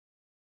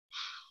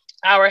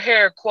our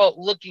hair, quote,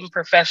 looking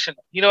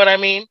professional. You know what I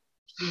mean?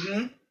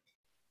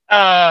 Mm-hmm.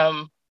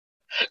 Um,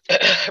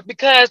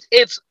 because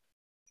it's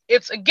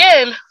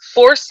again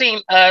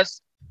forcing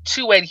us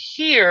to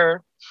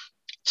adhere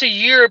to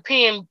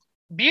European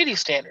beauty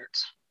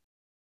standards.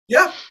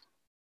 Yeah.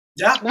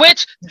 Yeah.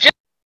 Which just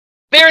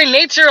very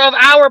nature of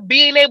our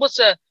being able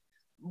to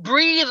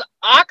breathe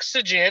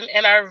oxygen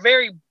and our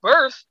very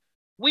birth,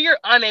 we are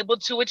unable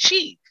to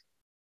achieve.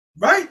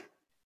 Right.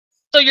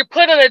 So you're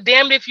put in a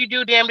damned if you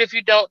do, damned if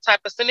you don't type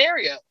of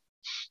scenario.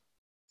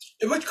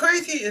 What's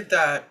crazy is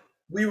that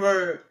we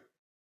were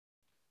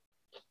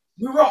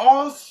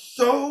all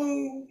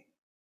so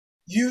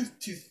used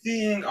to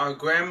seeing our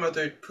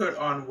grandmother put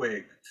on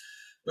wigs.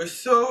 We're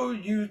so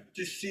used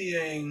to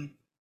seeing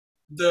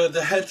the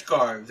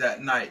headscarves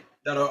at night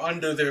that are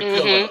under their Mm-hmm.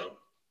 pillow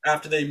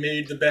after they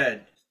made the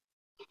bed.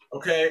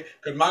 Okay?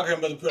 Because my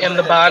grandmother put And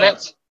her the headscarf,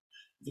 bonnets.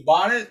 the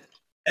bonnet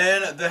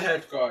and the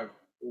headscarf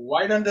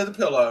right under the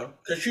pillow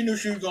because she knew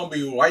she was going to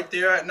be right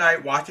there at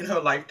night watching her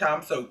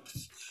Lifetime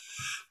soaps.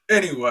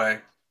 Anyway,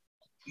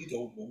 he's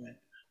old woman.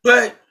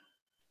 But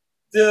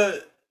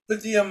the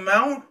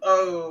amount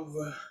of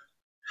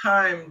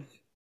times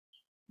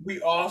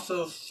we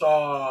also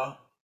saw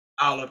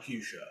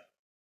alopecia.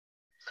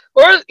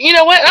 Or you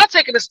know what? I'll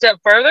take it a step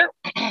further.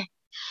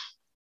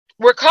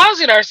 We're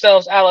causing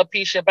ourselves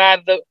alopecia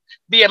by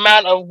the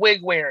amount of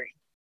wig wearing.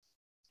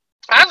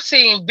 I've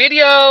seen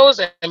videos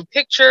and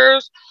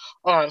pictures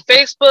on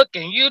Facebook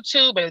and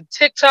YouTube and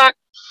TikTok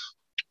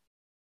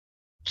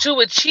to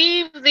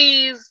achieve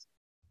these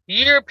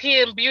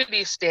European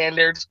beauty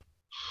standards.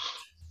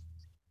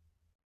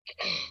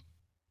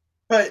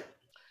 But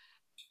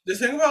the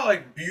thing about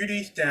like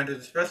beauty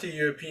standards, especially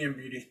European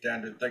beauty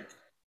standards, like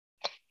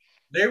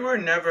they were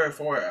never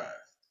for us.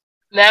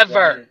 Never.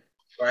 Right?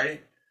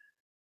 Right?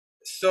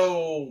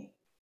 So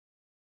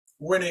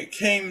when it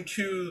came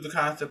to the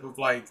concept of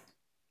like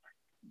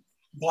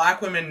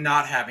black women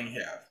not having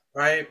hair,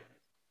 right?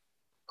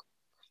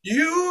 Do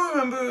you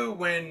remember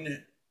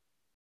when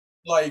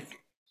like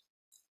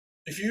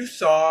if you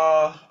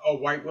saw a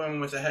white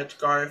woman with a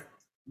headscarf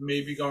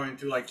maybe going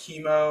through like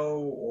chemo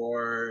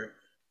or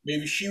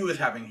maybe she was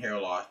having hair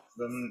loss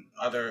from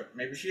other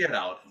maybe she had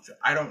alopecia.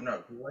 I don't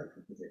know. Do white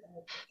people get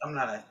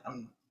alopecia?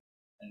 I'm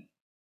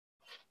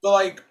but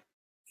like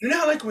you know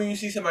how like when you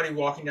see somebody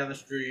walking down the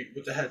street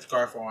with a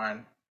headscarf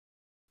on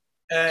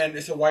and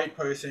it's a white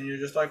person, you're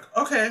just like,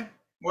 okay,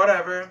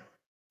 whatever.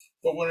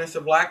 But when it's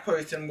a black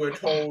person, we're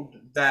told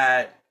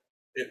that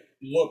it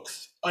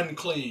looks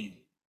unclean.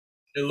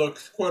 It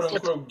looks quote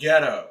unquote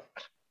ghetto.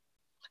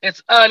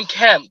 It's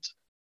unkempt.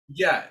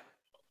 Yeah.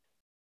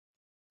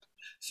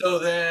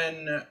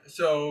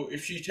 So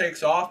if she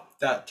takes off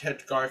that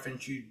headscarf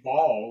and she's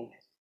bald,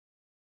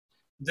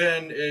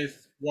 then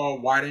it's well,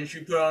 why didn't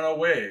you put on a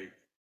wig?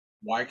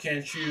 Why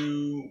can't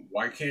you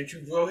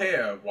grow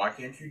hair? Why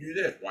can't you do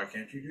this? Why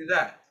can't you do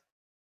that?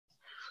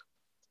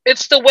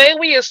 It's the way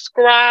we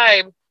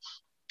ascribe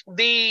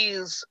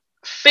these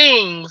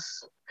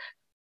things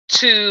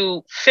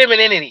to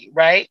femininity,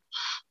 right?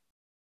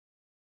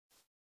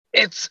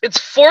 It's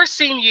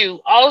forcing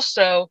you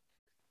also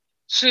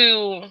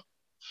to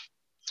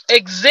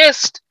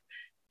exist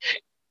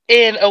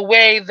in a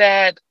way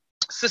that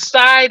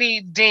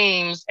society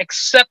deems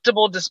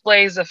acceptable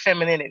displays of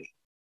femininity.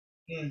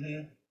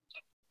 Mm-hmm.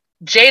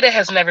 Jada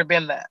has never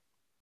been that.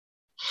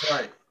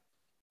 Right.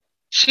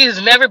 She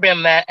has never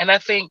been that, and I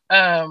think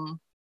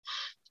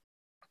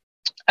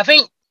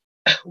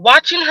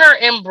watching her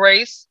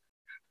embrace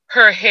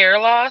her hair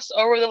loss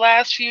over the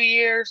last few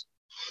years,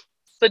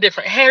 the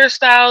different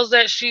hairstyles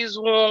that she's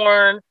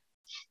worn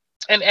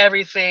and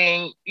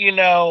everything,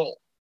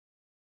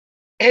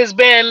 has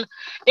been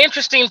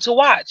interesting to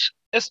watch,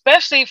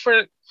 especially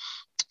for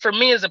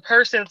me as a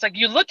person. It's like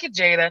you look at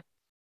Jada,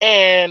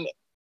 and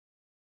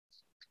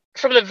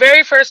from the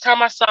very first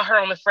time I saw her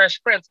on the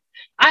Fresh Prince,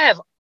 I have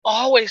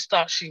always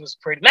thought she was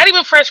pretty. Not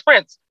even Fresh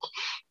Prince.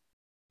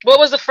 What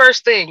was the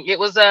first thing? It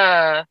was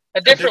a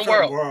A different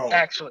different world, world.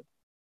 actually.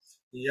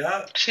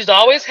 Yeah. She's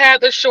always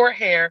had the short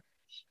hair,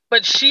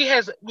 but she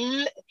has.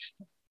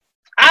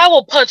 I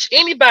will punch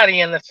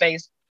anybody in the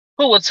face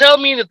who will tell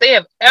me that they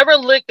have ever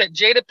looked at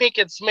Jada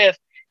Pinkett Smith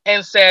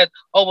and said,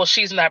 "Oh, well,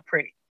 she's not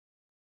pretty."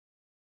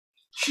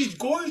 She's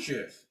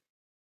gorgeous.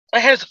 It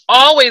has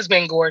always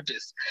been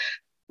gorgeous.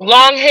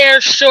 Long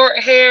hair, short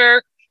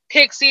hair,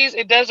 pixies,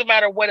 it doesn't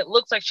matter what it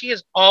looks like. She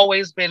has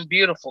always been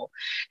beautiful.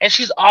 And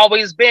she's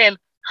always been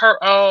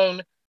her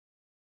own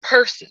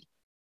person.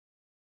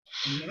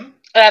 Mm-hmm. And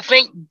I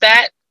think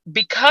that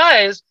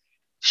because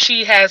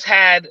she has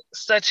had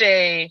such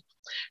a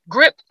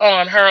grip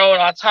on her own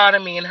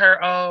autonomy and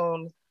her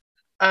own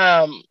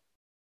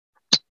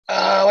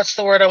what's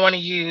the word I want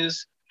to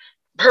use?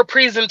 Her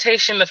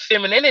presentation of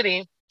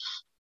femininity,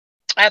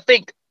 I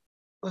think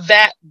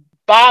that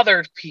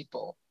bothered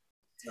people.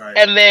 Right.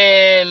 And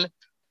then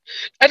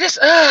I just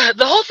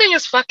the whole thing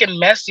is fucking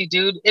messy,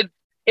 dude.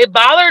 It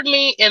bothered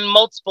me in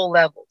multiple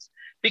levels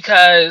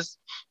because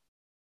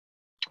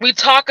we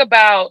talk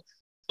about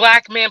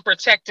black men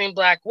protecting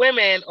black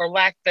women or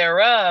lack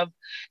thereof,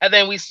 and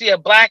then we see a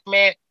black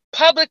man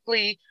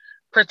publicly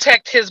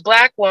protect his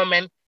black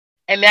woman,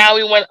 and now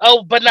we went,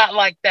 oh, but not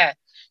like that.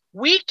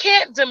 We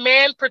can't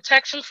demand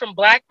protection from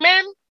black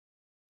men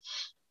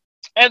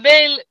and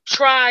then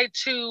try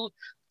to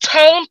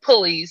tone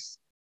police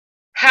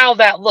how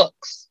that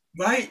looks.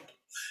 Right.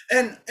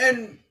 And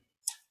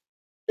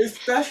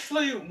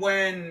especially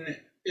when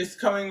it's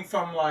coming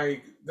from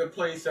like the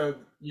place of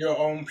your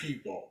own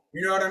people.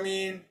 You know what I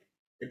mean?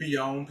 It be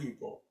your own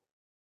people.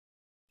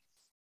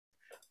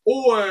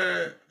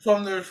 Or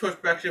from the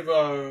perspective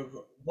of,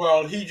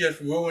 well, he just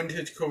ruined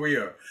his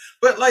career.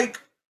 But like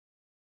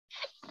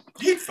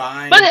he's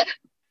fine. But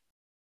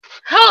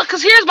hell,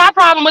 because here's my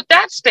problem with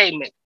that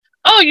statement.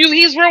 Oh,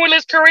 he's ruined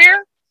his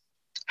career?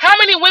 How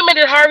many women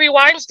did Harvey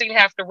Weinstein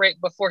have to rape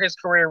before his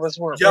career was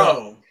ruined?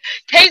 Yo.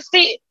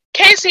 Casey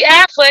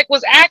Affleck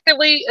was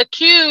actively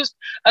accused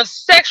of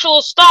sexual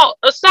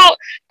assault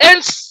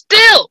and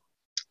still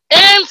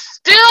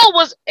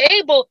was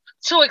able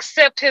to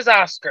accept his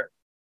Oscar.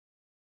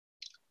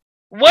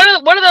 What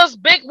are those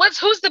big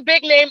who's the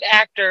big named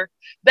actor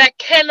that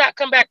cannot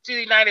come back to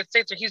the United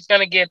States or he's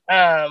gonna get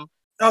the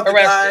arrested?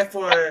 guy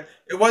for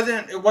it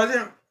wasn't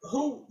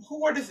who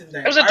what is his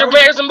name? It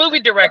was a movie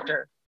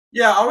director.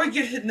 Yeah, I always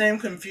get his name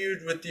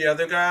confused with the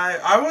other guy.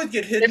 I always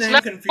get his name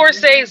confused. It's not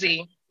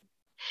Scorsese.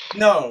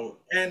 No,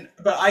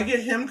 but I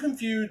get him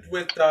confused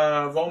with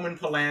Roman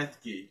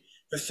Polanski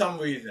for some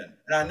reason,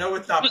 and I know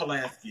it's not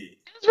Polanski.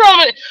 It's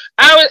Roman.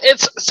 I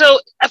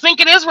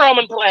think it is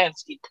Roman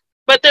Polanski.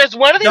 But there's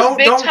one of these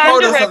big time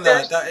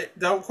directors.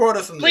 Don't quote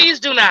us on that. Please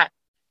do not.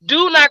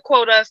 Do not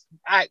quote us.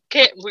 I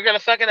can't. We're gonna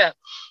fuck it up.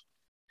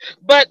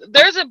 But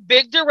there's a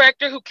big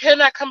director who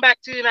cannot come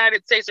back to the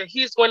United States or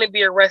he's going to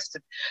be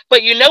arrested.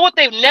 But you know what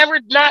they've never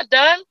not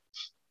done?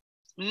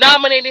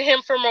 Nominated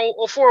him for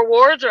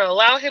awards or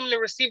allow him to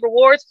receive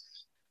awards.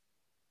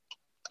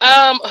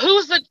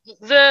 Who's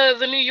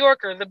the New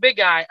Yorker, the big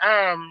guy?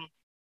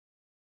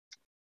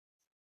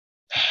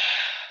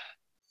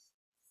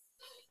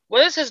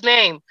 What is his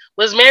name?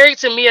 Was married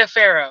to Mia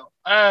Farrow.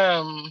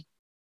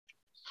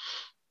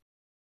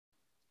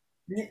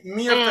 You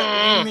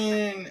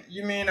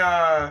mean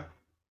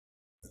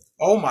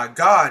oh my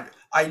God,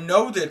 I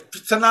know that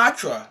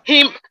Sinatra.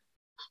 He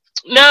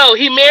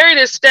married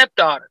his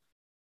stepdaughter.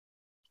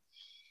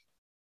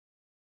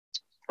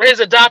 Or his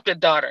adopted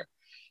daughter.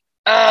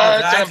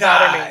 That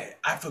guy.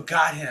 I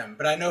forgot him,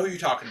 but I know who you're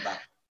talking about.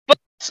 But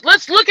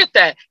let's look at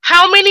that.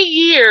 How many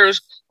years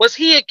was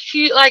he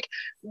accused? Like,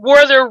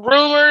 were there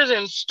rumors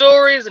and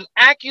stories and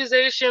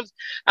accusations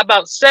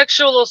about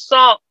sexual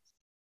assault?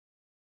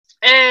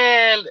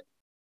 And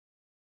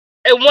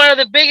one of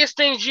the biggest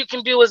things you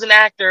can do as an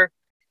actor,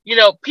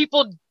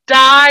 people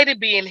die to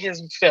be in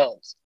his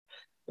films.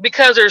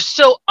 because they're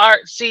so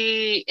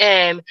artsy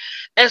and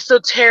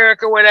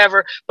esoteric or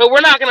whatever. But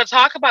we're not going to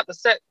talk about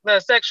the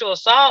sexual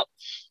assault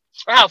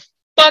or how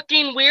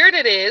fucking weird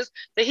it is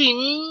that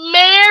he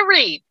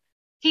married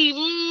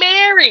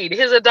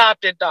his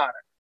adopted daughter.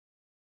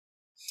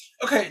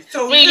 Okay,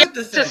 so I mean, here's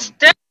the it's a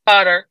thing.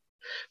 stepdaughter,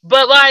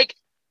 but like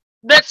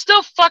that's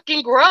still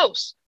fucking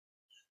gross.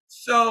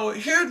 So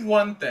here's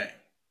one thing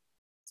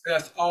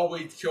that's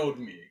always killed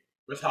me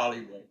with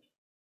Hollywood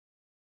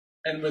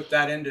and with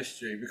that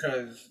industry,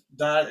 because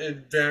that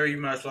is very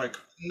much like,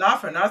 not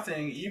for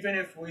nothing, even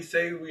if we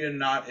say we are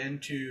not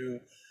into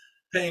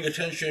paying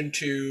attention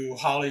to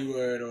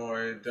Hollywood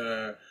or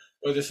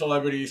the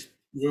celebrities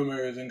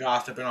rumors and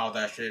gossip and all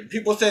that shit.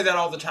 People say that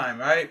all the time,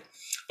 right?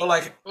 But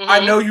like, I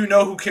know you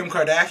know who Kim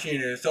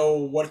Kardashian is, so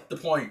what's the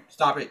point?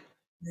 Stop it.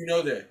 You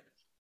know that,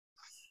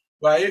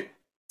 right?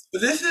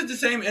 But this is the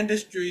same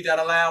industry that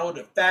allowed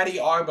Fatty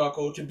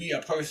Arbuckle to be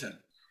a person.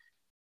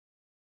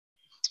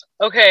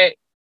 Okay,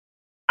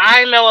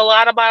 I know a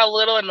lot about a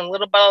little and a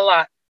little about a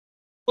lot.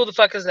 Who the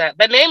fuck is that?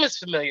 That name is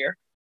familiar.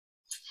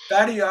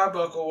 Fatty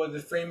Arbuckle was a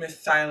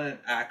famous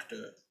silent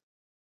actor.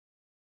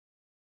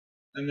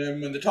 And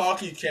then when the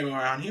talkies came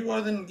around, he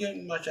wasn't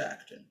getting much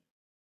acting.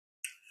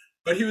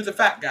 But he was a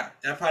fat guy.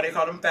 That's why they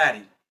called him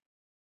Fatty.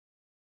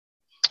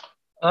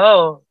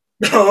 Oh.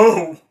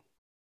 Oh.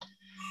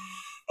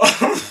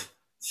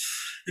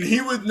 And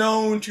he was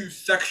known to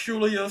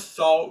sexually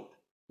assault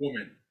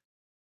women.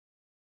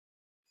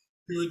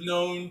 He was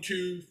known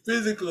to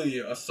physically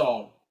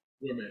assault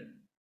women.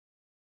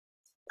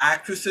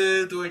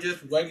 Actresses were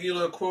just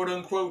regular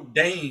quote-unquote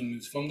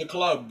dames from the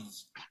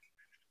clubs.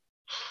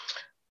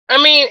 I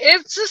mean,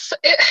 it's just,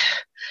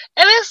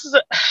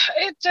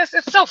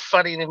 it's so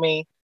funny to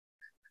me.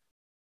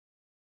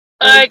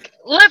 Like,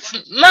 let's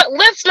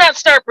not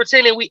start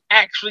pretending we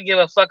actually give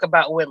a fuck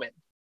about women.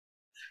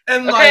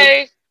 And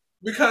okay? Like,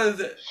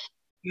 because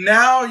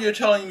now you're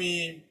telling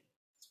me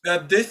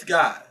that this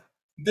guy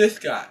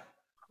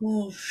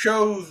who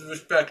shows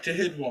respect to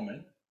his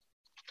woman,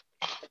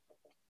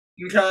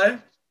 okay,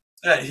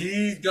 that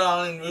he's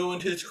gone and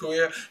ruined his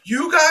career.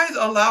 You guys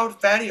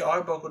allowed Fatty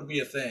Arbuckle to be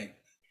a thing.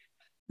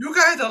 You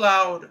guys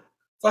allowed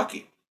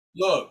fucking,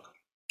 look,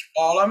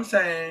 all I'm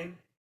saying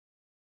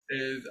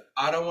is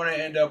I don't want to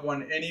end up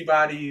on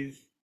anybody's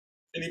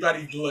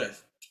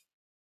list.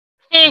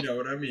 You know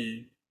what I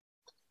mean?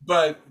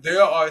 But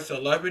there are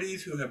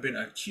celebrities who have been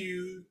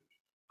accused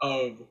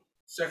of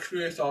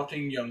sexually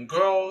assaulting young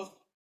girls.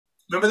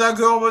 Remember that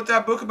girl with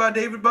that book about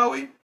David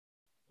Bowie?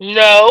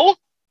 No.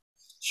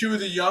 She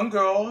was a young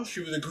girl. She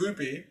was a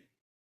groupie.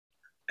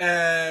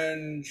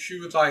 And she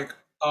was like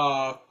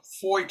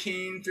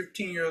 14,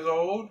 15 years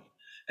old.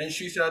 And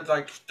she said,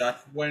 like,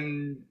 that's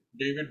when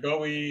David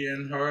Bowie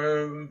and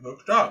her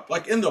hooked up.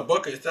 Like, in the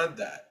book, it said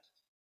that.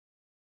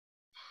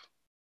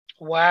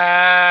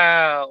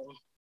 Wow.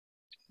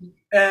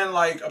 And,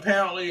 like,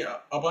 apparently a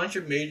bunch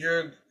of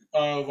major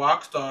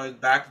rock stars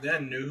back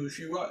then knew who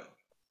she was.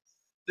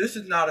 This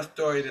is not a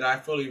story that I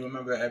fully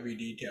remember every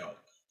detail.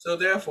 So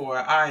therefore,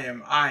 I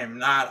am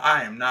not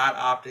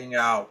opting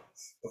out.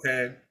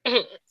 Okay?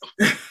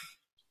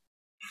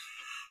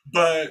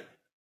 But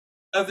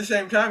at the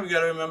same time, you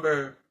gotta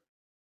remember,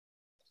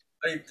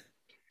 like,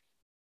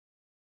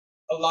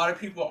 a lot of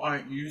people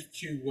aren't used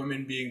to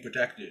women being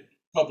protected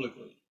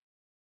publicly.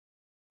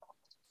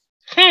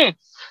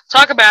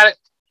 Talk about it.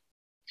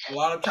 A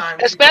lot of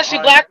times, especially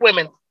black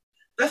women.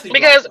 Especially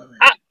because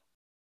black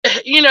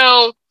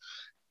women.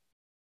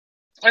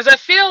 As I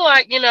feel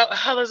like,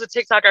 there's a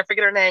TikTok, I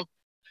forget her name.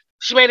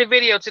 She made a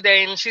video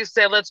today and she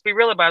said, let's be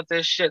real about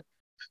this shit.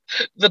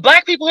 The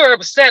black people who are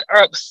upset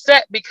aren't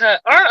upset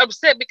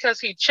because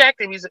he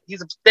checked him.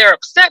 They're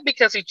upset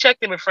because he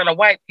checked him in front of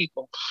white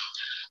people.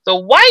 The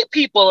white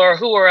people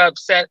who are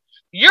upset.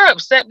 You're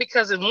upset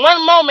because in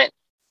one moment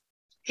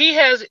he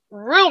has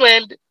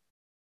ruined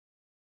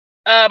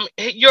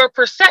your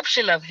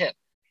perception of him.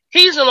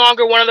 He's no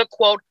longer one of the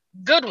quote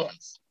good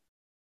ones.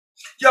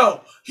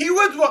 Yo, he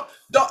was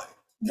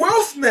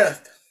Will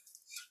Smith.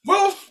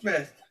 Will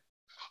Smith.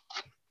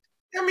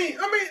 I mean.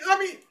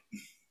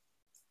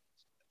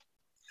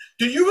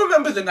 Do you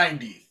remember the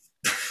 90s?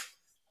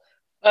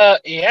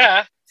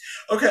 Yeah.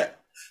 Okay,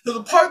 so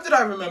the part that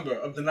I remember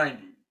of the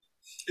 90s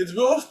is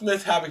Will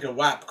Smith having a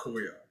rap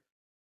career.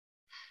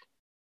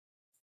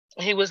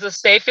 He was the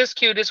safest,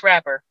 cutest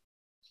rapper.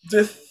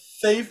 The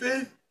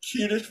safest,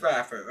 cutest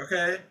rapper,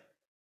 okay?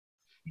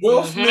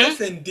 Will Smith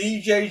and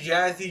DJ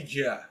Jazzy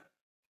Jeff.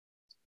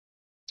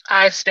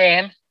 I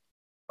stand.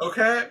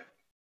 Okay?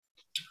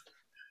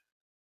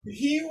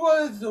 He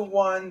was the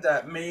one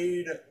that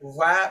made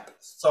rap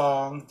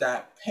songs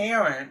that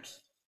parents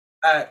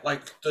at,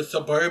 like, the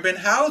suburban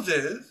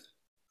houses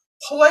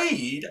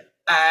played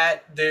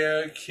at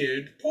their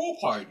kid pool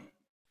party.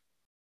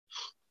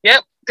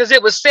 Yep, because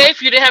it was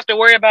safe. You didn't have to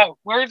worry about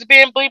words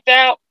being bleeped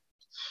out.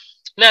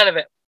 None of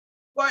it.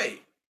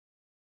 Right.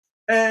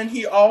 And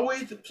he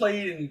always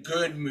played in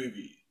good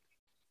movies.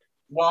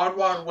 Wild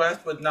Wild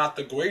West was not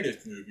the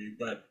greatest movie,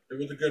 but it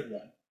was a good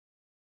one.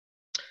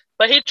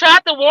 But he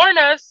tried to warn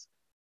us.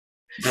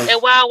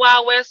 And Wild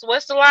Wild West,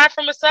 what's the line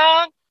from the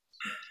song?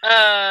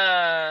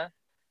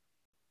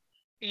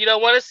 You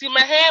don't want to see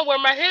my hand where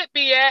my hip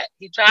be at.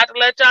 He tried to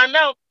let y'all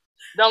know.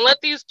 Don't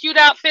let these cute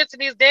outfits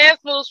and these dance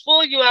moves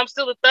fool you. I'm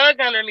still a thug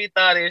underneath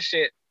all this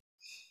shit.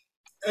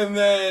 And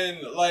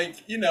then, like,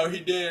 he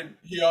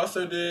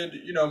also did,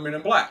 Men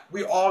in Black.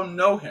 We all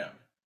know him,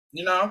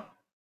 you know?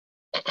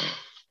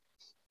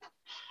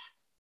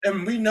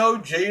 And we know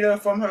Jada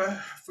from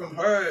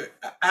her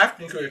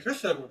acting career.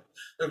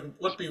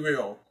 Let's be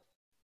real.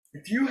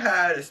 If you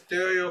had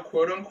a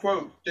quote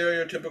unquote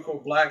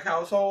stereotypical black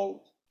household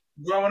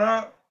growing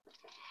up,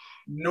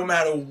 no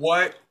matter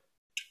what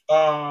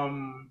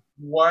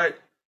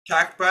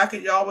tax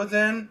bracket y'all was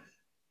in,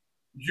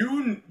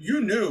 you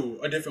knew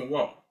a different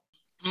world.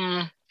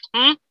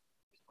 Mm-hmm.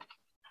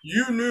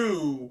 You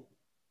knew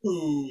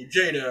who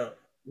Jada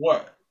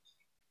was.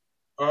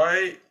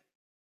 Alright?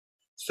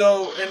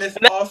 So, and it's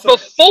also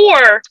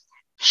before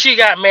she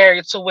got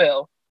married to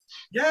Will.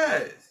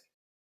 Yes.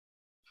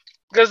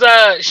 Because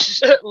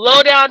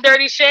Low Down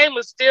Dirty Shame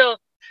was still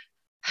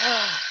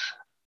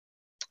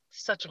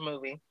such a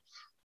movie.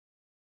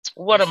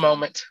 What a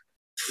moment.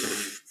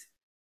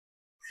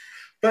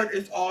 But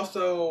it's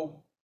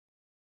also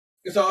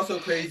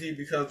crazy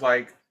because,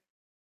 like,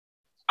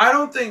 I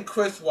don't think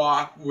Chris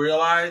Rock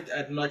realized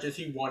as much as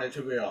he wanted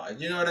to realize.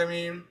 You know what I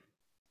mean?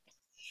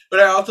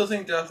 But I also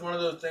think that's one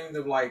of those things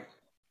of, like,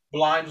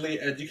 blindly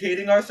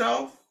educating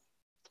ourselves.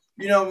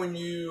 You know, when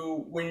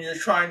you're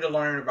trying to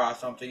learn about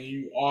something,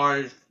 you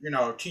are,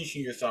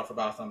 teaching yourself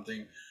about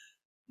something,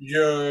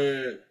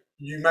 you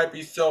might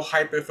be so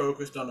hyper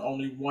focused on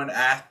only one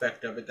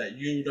aspect of it that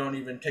you don't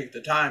even take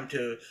the time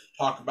to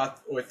talk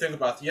about or think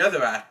about the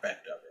other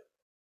aspect of it.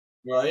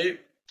 Right?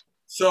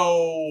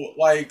 So,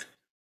 like,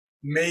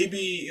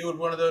 maybe it was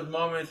one of those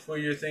moments where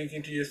you're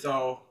thinking to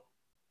yourself,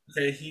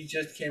 okay, he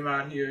just came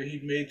out here, he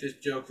made this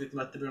joke, this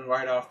must have been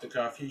right off the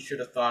cuff. He should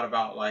have thought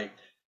about, like,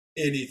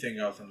 anything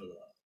else in the world.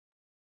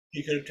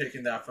 He could have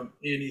taken that from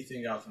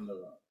anything else in the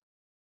world.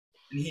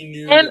 And he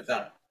knew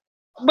that.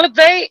 But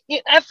I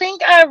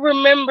think I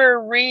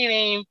remember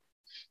reading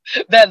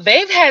that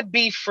they've had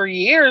beef for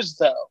years,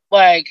 though.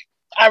 Like,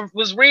 I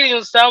was reading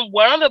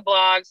one of the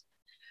blogs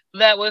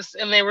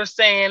and they were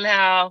saying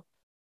how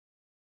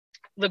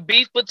the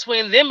beef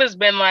between them has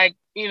been like,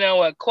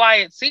 a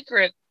quiet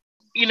secret,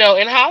 in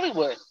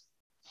Hollywood.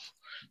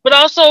 But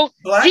also,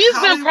 he's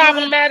been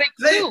problematic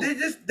too.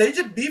 They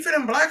just beef it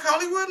in Black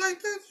Hollywood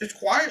like this, just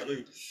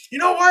quietly. You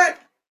know what?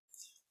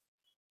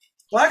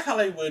 Black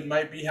Hollywood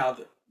might be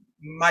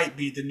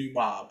the new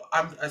mob.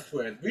 I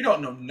swear, we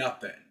don't know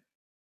nothing.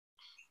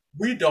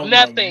 We don't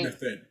know nothing.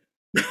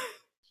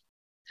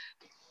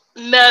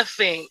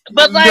 Nothing.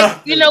 But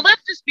nothing.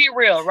 Let's just be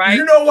real, right?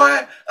 You know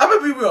what? I'm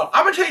gonna be real.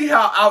 I'm gonna tell you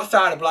how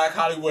outside of Black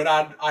Hollywood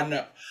I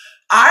know.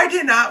 I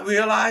did not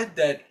realize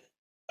that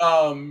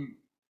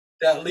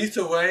that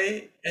Lisa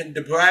Ray and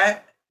Da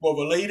Brat were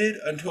related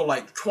until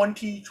like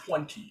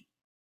 2020.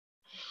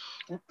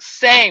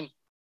 Same.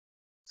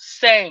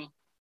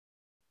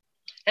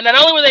 And not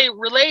only were they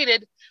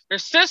related, they're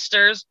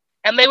sisters,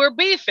 and they were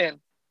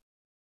beefing.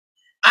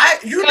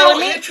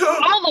 It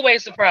took all the way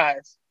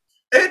surprised.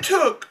 It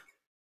took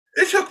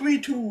me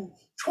to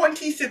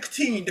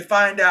 2016 to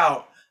find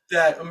out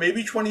that, or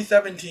maybe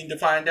 2017 to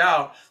find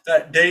out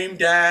that Dame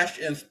Dash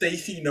and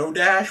Stacey No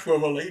Dash were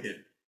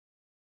related.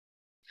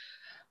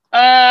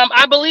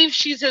 I believe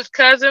she's his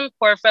cousin,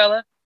 poor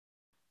fella.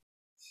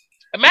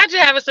 Imagine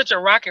having such a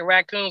rocket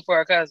raccoon for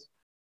a cousin.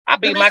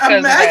 I'd be my cousin.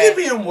 Imagine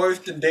being worse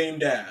than Dame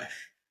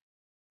Dash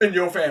in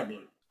your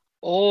family.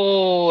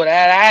 Oh,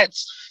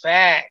 that's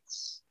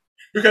facts.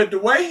 Because the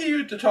way he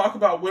used to talk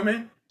about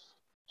women.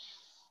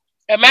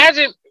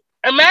 Imagine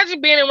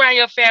being around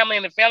your family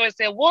and the family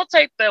saying, "We'll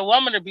take the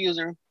woman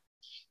abuser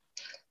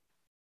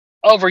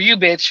over you,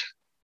 bitch."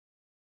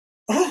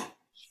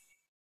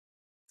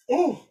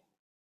 Oh.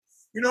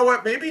 You know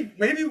what? Maybe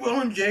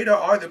Will and Jada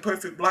are the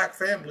perfect black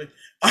family.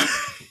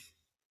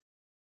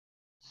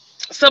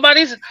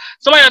 Somebody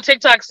on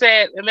TikTok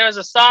said, and there's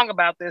a song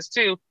about this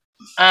too,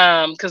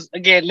 because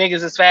again,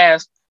 niggas is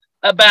fast,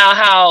 about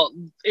how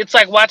it's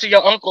like watching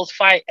your uncles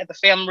fight at the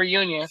family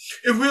reunion.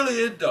 It really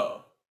is,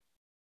 though.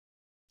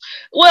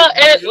 Well,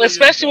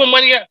 especially when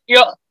one of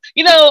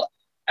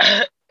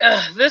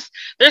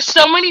there's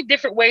so many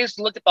different ways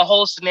to look at the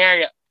whole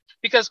scenario,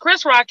 because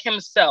Chris Rock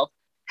himself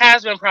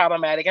has been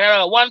problematic. And I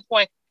know at one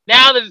point,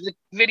 now the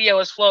video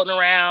is floating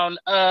around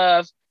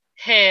of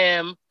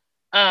him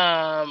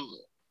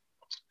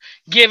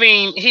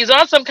he's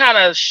on some kind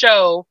of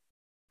show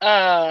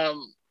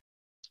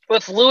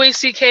with Louis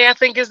C.K., I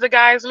think is the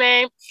guy's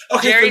name.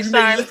 Okay, Jerry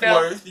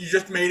Seinfeld. You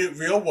just made it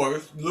real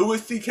worse.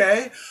 Louis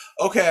C.K.?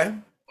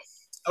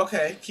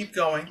 Okay, keep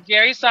going.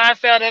 Jerry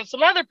Seinfeld and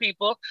some other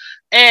people.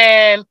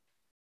 And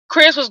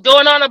Chris was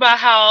going on about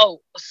how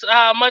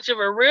much of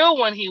a real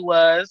one he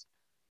was,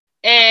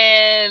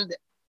 and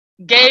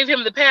gave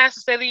him the pass to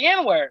say the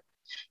N-word.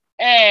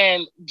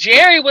 And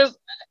Jerry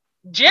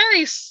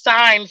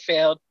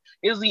Seinfeld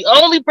is the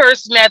only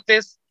person at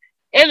this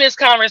in this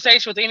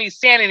conversation with any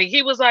sanity.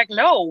 He was like,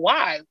 no,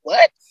 why?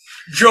 What?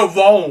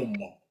 Jerome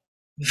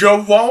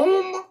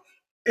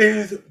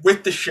is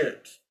with the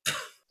shit.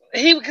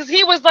 Because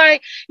he was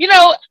like, you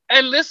know,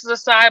 and this is a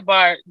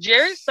sidebar.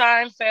 Jerry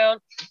Seinfeld,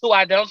 who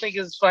I don't think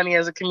is funny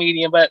as a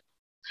comedian, but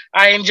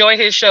I enjoy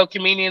his show,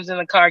 Comedians in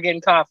the Car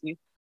Getting Coffee.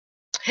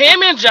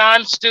 Him and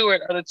Jon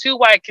Stewart are the two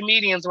white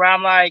comedians where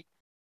I'm like,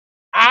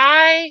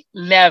 I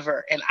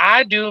never, and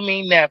I do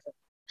mean never,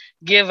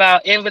 give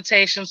out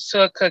invitations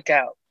to a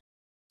cookout.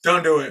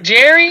 Don't do it.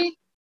 Jerry,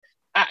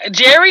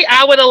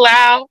 I would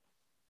allow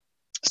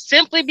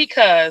simply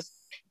because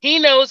he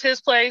knows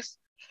his place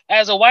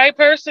as a white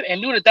person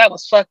and knew that that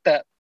was fucked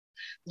up.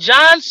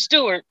 Jon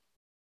Stewart,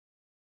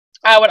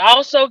 I would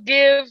also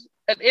give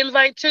an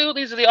invite to.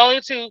 These are the only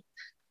two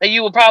that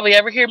you will probably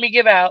ever hear me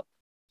give out.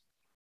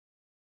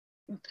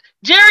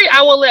 Jerry,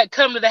 I will let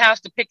come to the house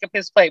to pick up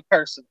his plate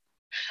personally.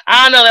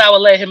 I don't know that I would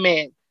let him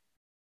in.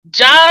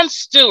 Jon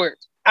Stewart,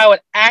 I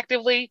would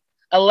actively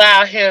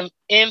allow him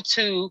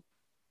into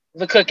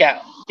the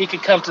cookout. He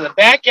could come to the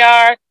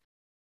backyard.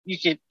 You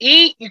can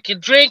eat, you can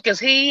drink, because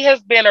he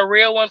has been a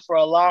real one for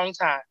a long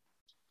time.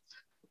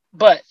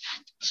 But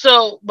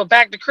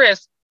back to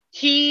Chris,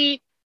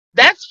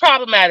 that's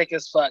problematic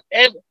as fuck.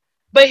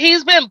 But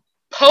he's been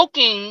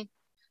poking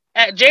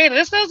at Jada.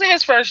 This wasn't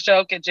his first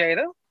joke at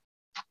Jada.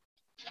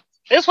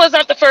 This was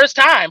not the first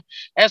time.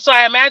 And so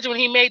I imagine when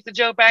he made the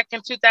joke back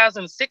in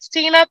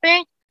 2016, I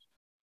think,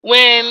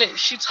 when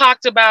she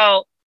talked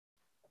about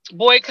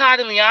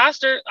boycotting the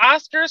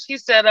Oscars, he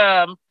said,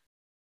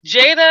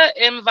 Jada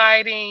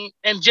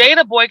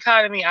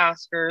boycotting the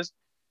Oscars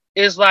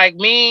is like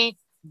me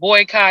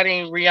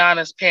boycotting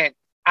Rihanna's panties.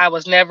 I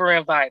was never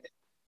invited.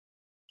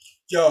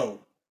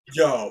 Yo.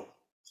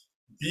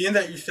 Being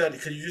that you said,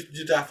 because you just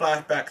did that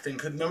flashback thing,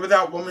 because remember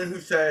that woman who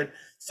said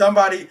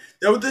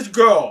there was this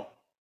girl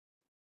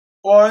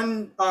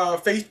on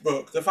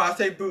Facebook, the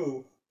Fase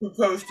Boo, who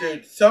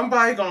posted,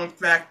 somebody gonna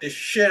smack the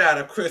shit out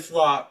of Chris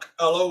Rock,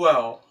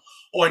 LOL,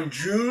 on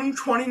June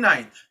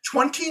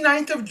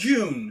 29th of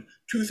June,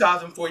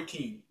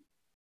 2014.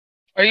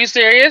 Are you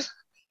serious?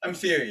 I'm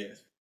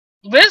serious.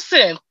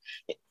 Listen,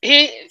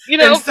 and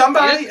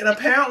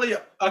apparently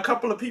a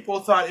couple of people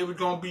thought it was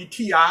gonna be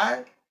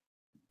T.I.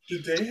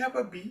 Did they have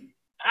a beat?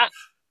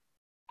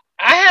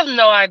 I have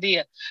no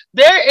idea.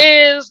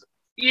 There is,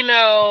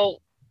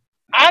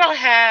 I don't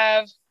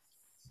have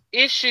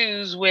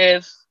issues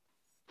with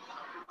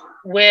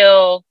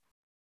Will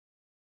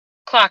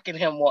clocking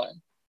him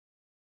one.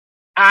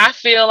 I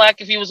feel like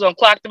if he was going to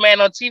clock the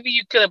man on TV,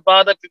 you could have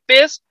balled up your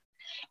fist.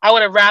 I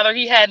would have rather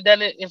he hadn't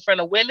done it in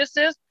front of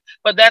witnesses,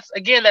 but that's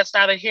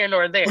neither here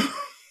nor there.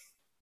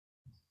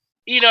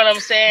 You know what I'm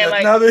saying?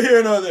 That's neither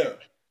here nor there.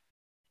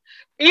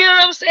 You know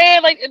what I'm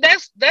saying? Like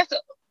that's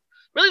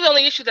really the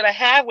only issue that I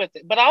have with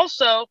it. But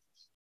also,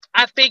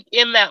 I think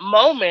in that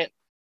moment,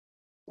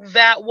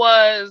 that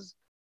was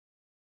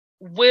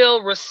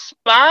Will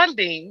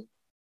responding.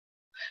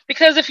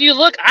 Because if you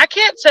look, I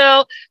can't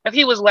tell if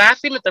he was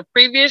laughing at the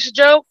previous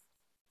joke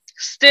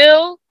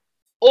still,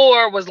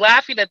 or was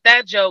laughing at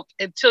that joke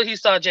until he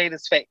saw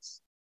Jada's face.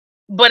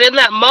 But in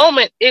that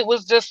moment, it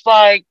was just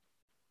like,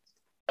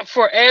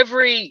 for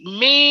every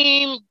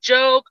meme,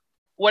 joke,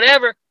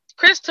 whatever,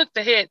 Chris took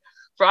the hit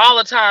for all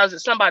the times that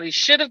somebody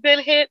should have been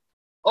hit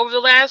over the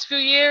last few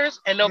years,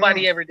 and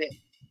nobody ever did.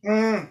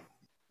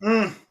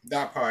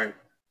 That part.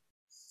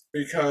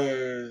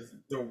 Because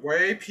the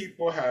way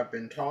people have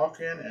been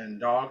talking and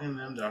dogging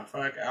them the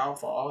fuck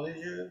out for all these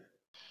years.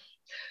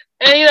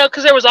 And,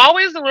 because there was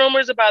always the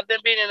rumors about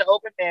them being in an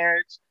open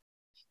marriage.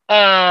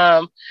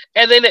 And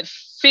then it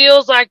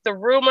feels like the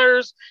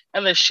rumors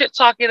and the shit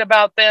talking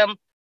about them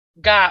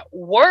got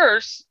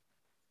worse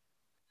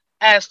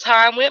as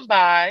time went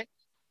by,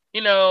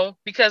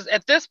 because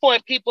at this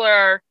point people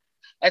are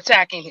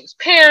attacking his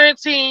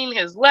parenting,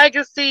 his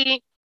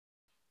legacy,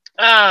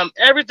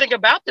 everything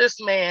about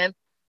this man.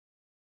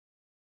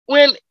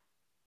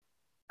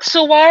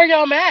 So why are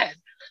y'all mad?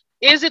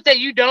 Is it that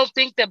you don't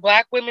think that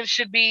Black women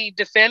should be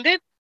defended,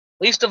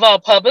 least of all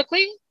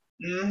publicly?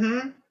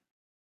 Mm-hmm.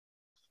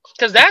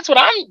 Because that's what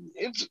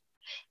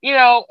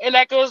and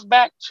that goes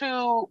back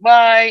to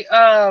my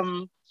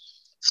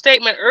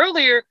statement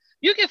earlier.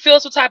 You can feel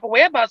some type of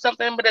way about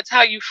something, but it's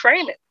how you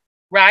frame it,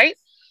 right?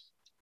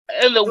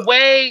 And the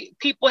way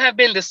people have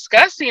been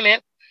discussing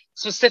it,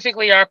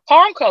 specifically our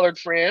palm-colored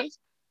friends,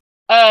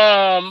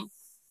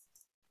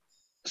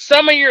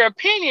 some of your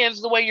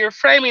opinions, the way you're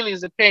framing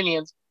these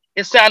opinions,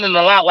 is sounding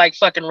a lot like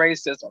fucking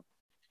racism.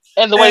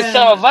 And the way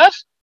some of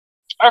us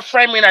are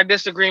framing our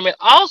disagreement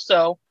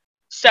also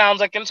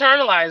sounds like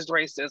internalized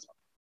racism.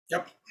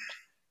 Yep.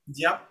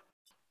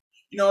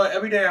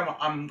 Every day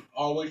I'm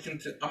always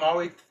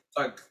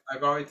like,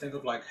 I've always think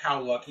of like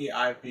how lucky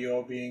I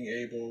feel being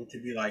able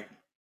to be like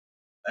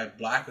as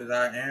Black as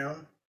I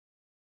am.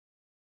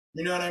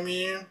 You know what I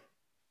mean?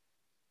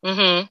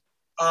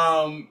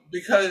 Mm-hmm.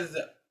 Because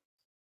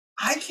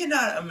I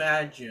cannot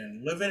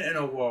imagine living in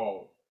a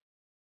world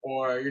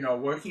or,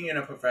 working in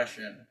a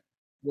profession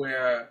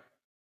where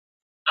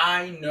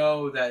I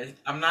know that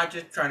I'm not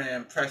just trying to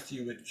impress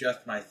you with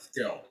just my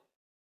skill.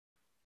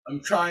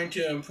 I'm trying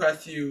to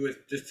impress you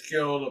with the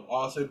skill of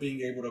also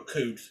being able to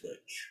code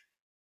switch.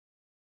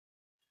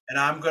 And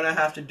I'm going to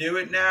have to do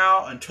it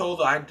now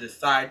until I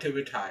decide to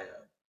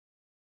retire.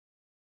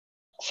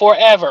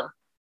 Forever.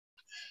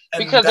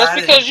 And Because just that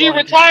is because you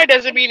going to retire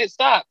doesn't mean it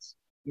stops.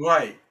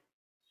 right.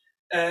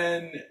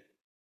 And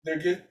there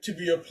gets to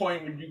be a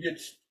point when you get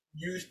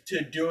used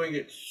to doing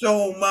it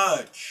so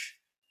much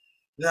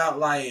that,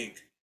 like,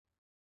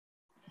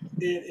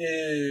 it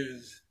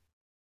is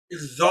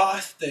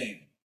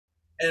exhausting.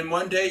 And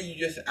one day you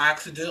just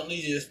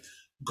accidentally just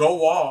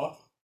go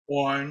off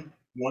on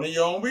one of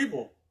your own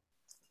people.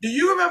 Do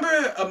you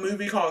remember a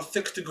movie called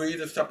 6 Degrees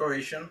of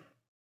Separation?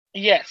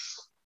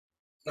 Yes.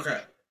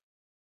 Okay.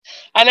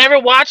 I never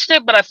watched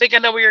it, but I think I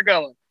know where you're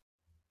going.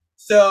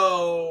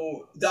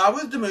 So that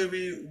was the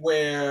movie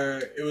where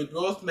it was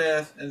Will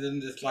Smith and then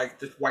this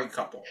white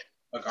couple,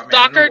 like a man and a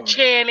Stockard woman.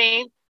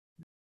 Channing,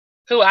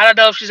 who I don't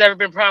know if she's ever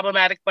been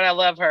problematic, but I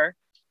love her.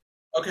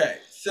 Okay,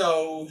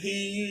 so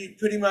they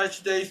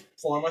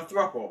form a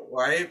throuple,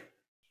 right?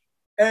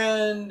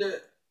 And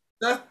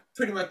that's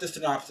pretty much the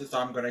synopsis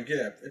I'm gonna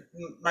give.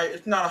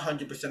 It's not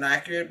 100%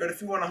 accurate, but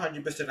if you want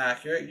 100%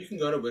 accurate, you can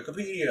go to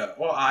Wikipedia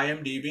or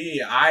IMDb.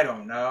 I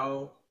don't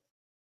know.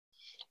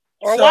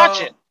 Or watch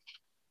it.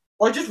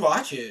 Or just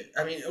watch it.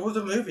 I mean, it was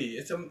a movie.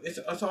 It's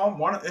on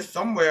one. It's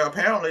somewhere.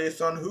 Apparently, it's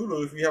on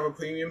Hulu if you have a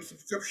premium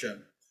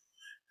subscription.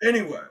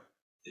 Anyway,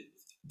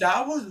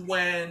 that was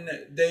when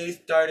they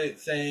started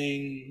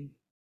saying,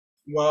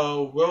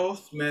 "Well, Will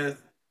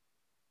Smith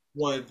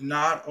was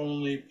not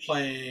only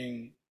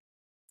playing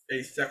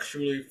a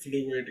sexually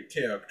fluid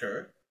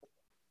character.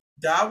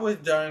 That was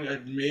during a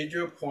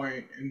major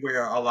point in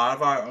where a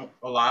lot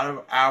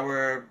of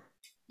our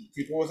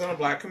people within the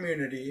black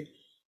community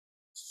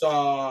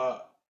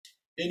saw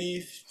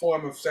any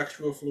form of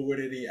sexual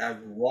fluidity as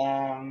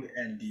wrong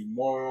and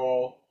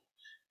immoral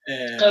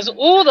Because, and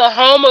the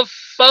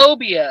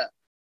homophobia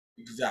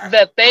exactly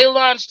that they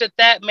launched at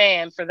that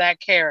man for that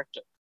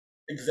character.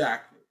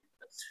 exactly.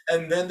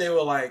 And then they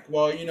were like,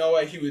 well, you know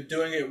what? He was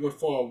doing it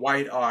for a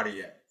white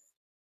audience.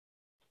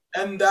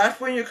 And that's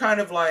when you're kind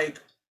of like,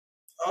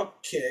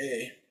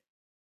 okay.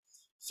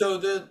 So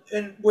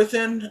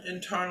within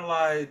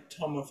internalized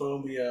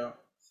homophobia,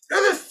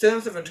 there's a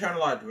sense of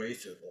internalized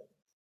racism.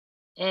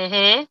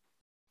 Mm-hmm.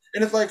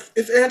 And it's like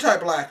it's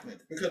anti-blackness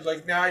because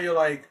like now you're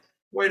like,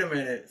 wait a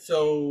minute,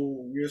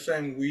 so you're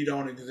saying we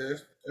don't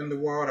exist in the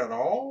world at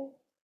all?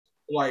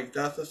 Like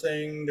that's the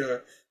thing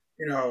to,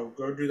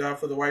 go do that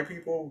for the white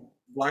people.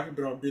 Black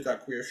people don't do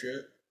that queer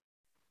shit.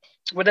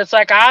 But it's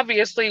like,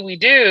 obviously we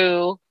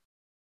do,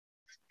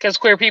 because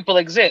queer people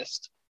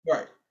exist.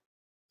 Right.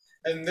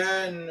 And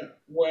then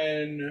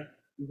when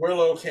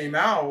Willow came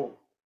out,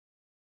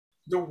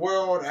 the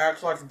world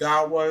acts like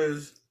that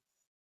was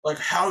like,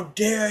 how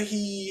dare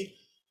he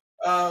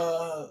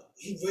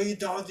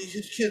raised all these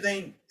his kids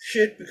ain't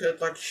shit because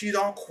like she's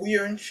all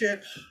queer and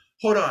shit.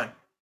 Hold on.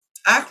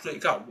 Actually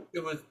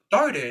it was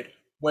started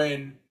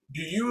when,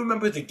 do you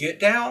remember the Get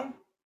Down?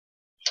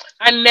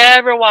 I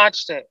never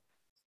watched it.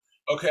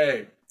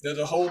 Okay, there's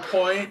a whole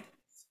point.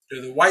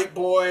 There's a white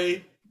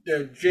boy,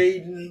 there's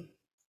Jaden.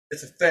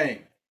 It's a thing.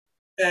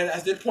 And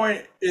at this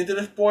point, is it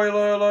a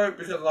spoiler alert?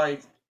 Because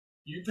like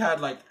you've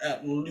had like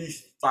at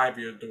least 5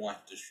 years to watch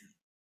this show.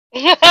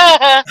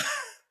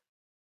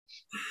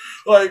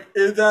 Like,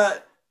 is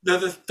that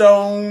there's a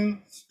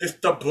stone? It's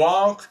the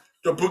Bronx,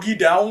 the Boogie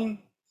Down.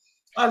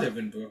 I live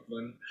in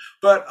Brooklyn,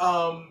 but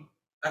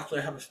actually,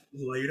 I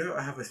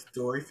have a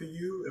story for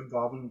you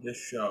involving this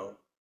show.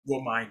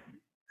 Remind me.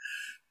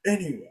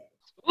 Anyway,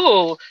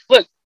 Ooh,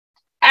 look,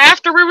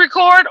 after we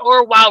record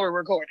or while we're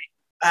recording?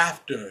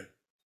 after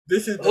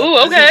this is this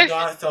is Okay.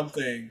 not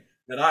something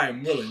that I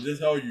am willing to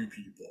tell you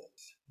people,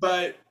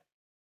 but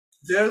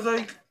there's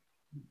like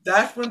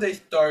that's when they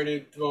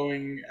started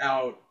throwing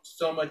out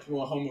so much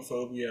more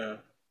homophobia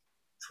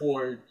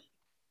towards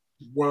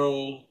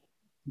Will,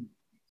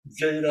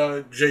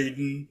 Jada,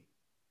 Jaden,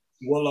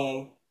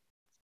 Willow.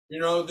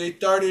 They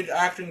started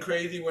acting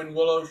crazy when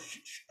Willow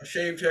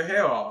shaved her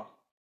hair off.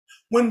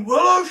 When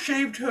Willow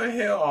shaved her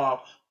hair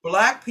off,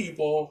 black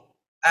people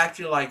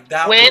acted like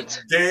that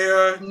was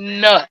their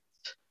nuts.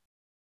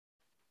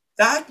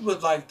 That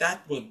was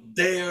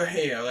their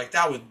hair, like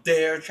that was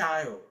their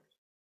child.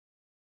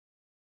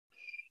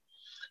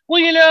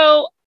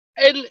 Well,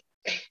 and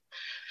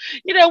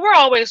we're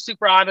always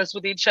super honest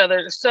with each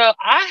other. So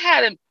I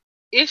had an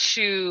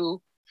issue,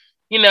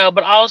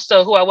 but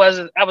also who I was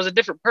a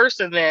different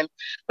person then.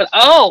 But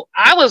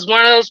I was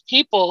one of those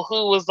people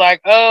who was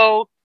like,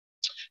 oh,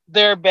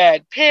 they're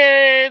bad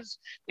parents.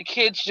 The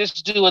kids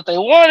just do what they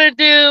want to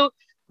do.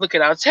 Look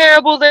at how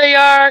terrible they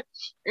are.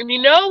 And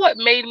you know what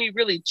made me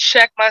really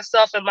check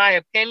myself in my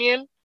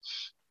opinion?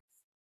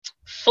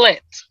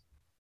 Flint.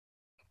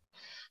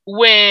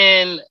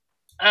 When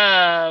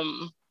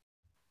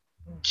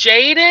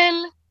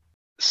Jaden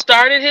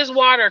started his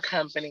water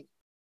company,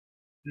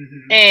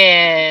 Mm-hmm.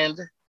 and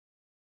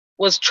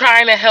was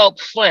trying to help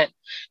Flint.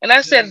 And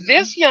I said,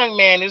 this young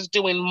man is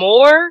doing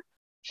more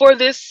for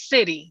this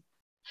city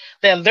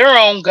than their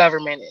own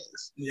government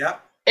is.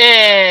 Yep.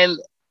 And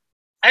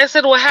I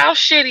said, well, how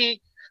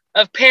shitty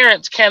of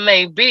parents can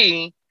they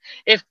be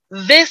if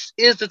this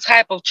is the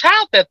type of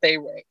child that they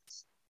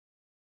raise?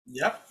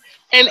 Yep.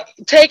 And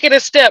take it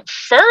a step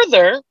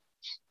further,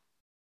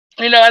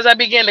 as I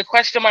began to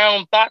question my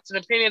own thoughts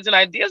and opinions and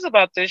ideas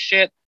about this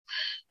shit,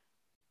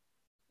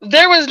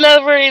 there was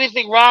never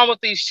anything wrong with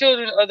these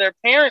children or their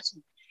parents.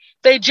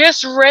 They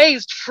just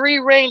raised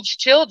free-range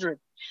children.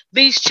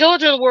 These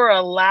children were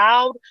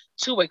allowed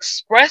to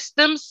express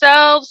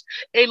themselves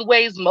in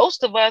ways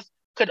most of us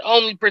could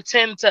only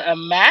pretend to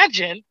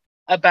imagine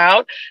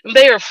about. And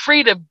they are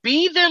free to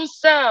be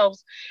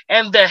themselves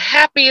and the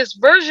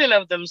happiest version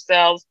of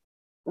themselves,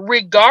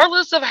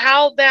 regardless of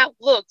how that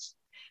looks,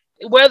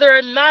 whether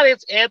or not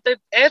it's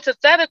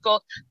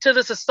antithetical to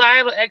the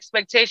societal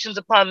expectations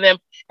upon them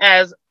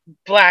as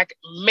Black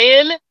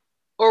men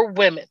or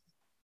women.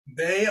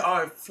 They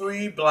are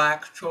free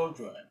Black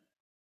children.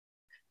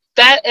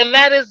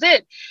 That is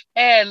it.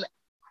 And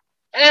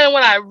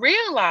what I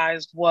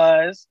realized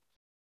was,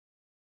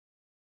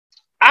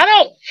 I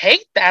don't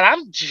hate that.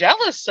 I'm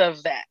jealous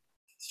of that.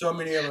 So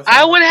many of us.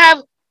 I would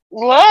have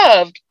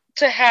loved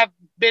to have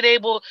been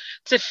able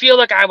to feel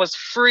like I was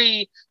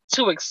free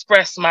to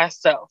express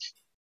myself.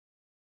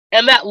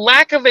 And that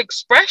lack of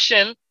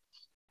expression,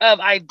 of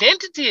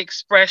identity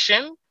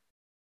expression,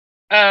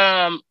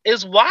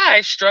 is why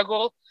I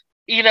struggle,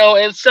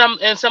 in some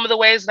of the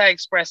ways that I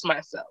express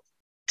myself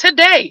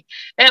today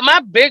at my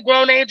big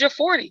grown age of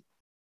 40.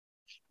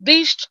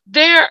 Did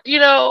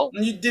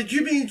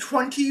you mean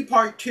 20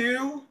 part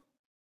 2?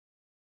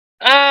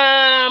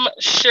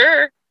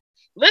 Sure.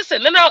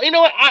 Listen, no, you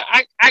know what?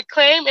 I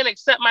claim and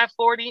accept my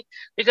 40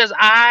 because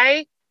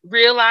I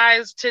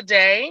realized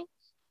today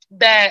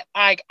that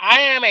I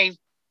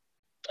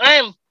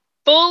am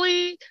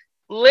fully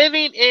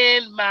living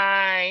in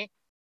my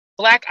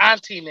Black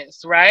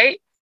auntie-ness, right?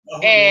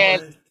 Oh,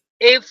 and Lord.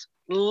 It's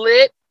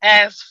lit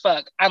as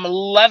fuck. I'm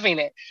loving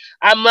it.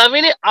 I'm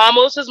loving it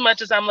almost as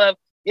much as I'm love,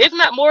 if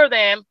not more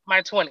than,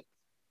 my 20.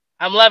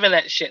 I'm loving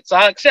that shit. So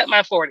I'll accept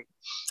my 40.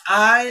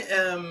 I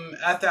am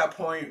at that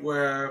point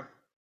where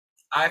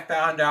I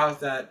found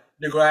out that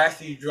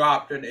Degrassi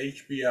dropped on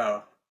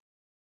HBO.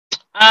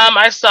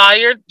 I saw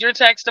your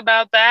text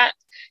about that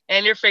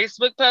and your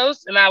Facebook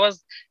post, and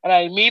I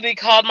immediately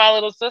called my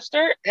little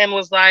sister and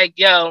was like,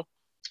 "Yo,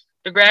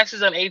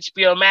 Degrassi's on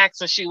HBO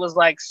Max," and she was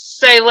like,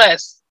 "Say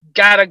less,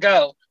 gotta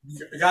go."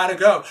 Gotta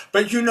go.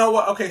 But you know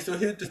what? Okay, so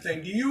here's the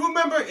thing. Do you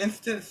remember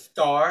Instant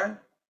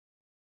Star?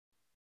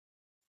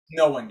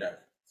 No one does.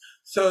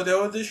 So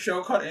there was this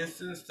show called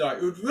Instant Star.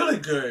 It was really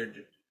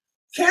good.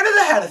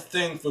 Canada had a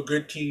thing for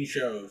good teen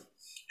shows.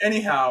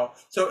 Anyhow,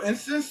 so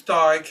Instant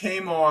Star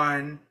came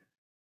on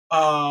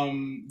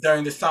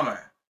during the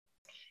summer.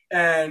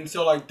 And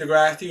so like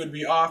Degrassi would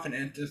be off and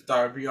Instant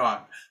Star would be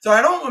on. So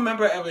I don't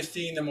remember ever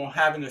seeing them or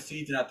having a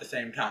season at the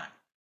same time.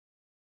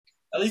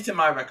 At least in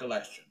my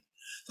recollection.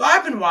 So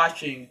I've been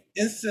watching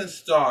Instant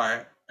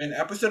Star, an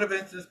episode of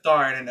Instant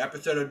Star and an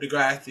episode of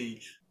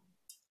Degrassi.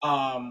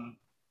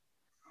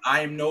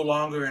 I am no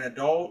longer an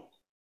adult.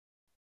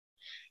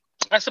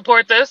 I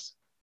support this.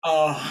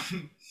 I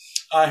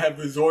have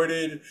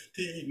resorted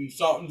to eating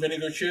salt and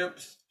vinegar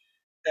chips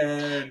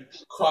and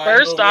crying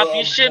First over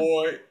off, a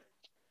boy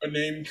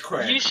named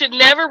Craig. You should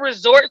never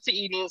resort to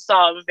eating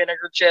salt and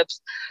vinegar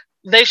chips.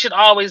 They should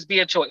always be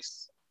a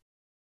choice.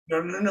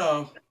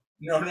 No.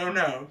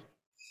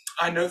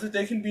 I know that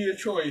they can be a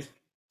choice,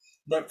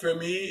 but for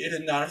me, it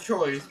is not a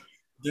choice.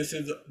 This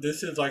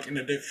is like an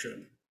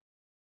addiction.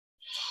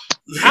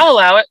 I'll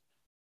allow it.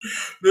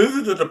 This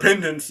is a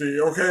dependency,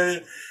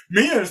 okay?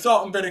 Me and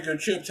salt and vinegar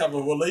chips have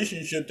a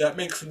relationship that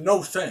makes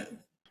no sense.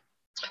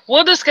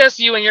 We'll discuss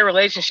you and your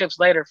relationships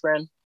later,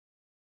 friend.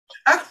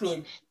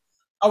 Actually,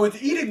 I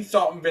was eating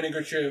salt and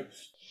vinegar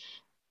chips.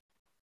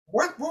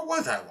 What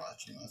was I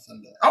watching on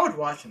Sunday? I was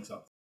watching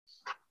something.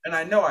 And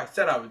I know I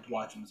said I was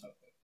watching something.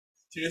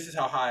 See, this is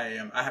how high I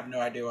am. I have no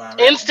idea where I'm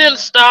at. Instant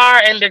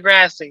Star and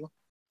Degrassi.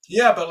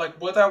 Yeah, but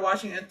like, was I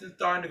watching Instant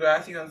Star and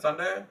Degrassi on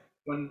Sunday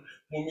when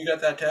we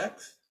got that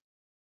text?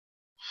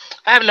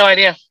 I have no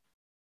idea.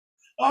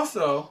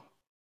 Also,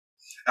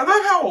 I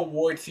love how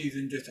award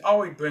season just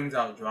always brings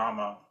out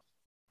drama.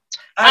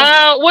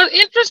 What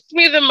interests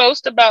me the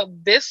most about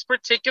this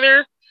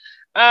particular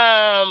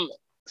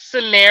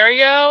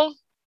scenario,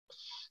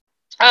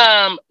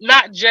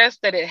 not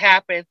just that it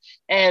happened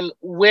and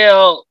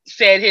Will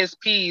said his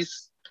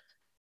piece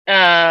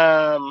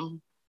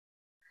and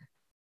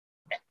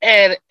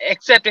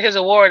accepted his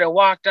award and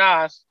walked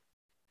off,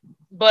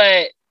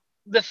 but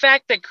the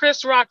fact that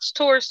Chris Rock's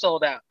tour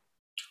sold out.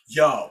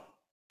 Yo,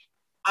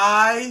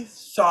 I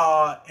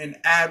saw an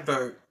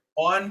advert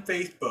on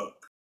Facebook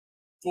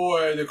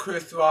for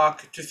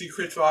to see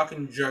Chris Rock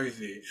in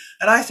Jersey.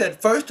 And I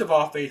said, first of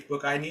all,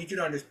 Facebook, I need you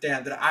to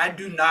understand that I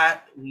do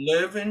not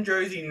live in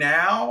Jersey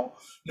now,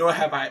 nor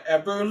have I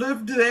ever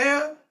lived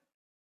there.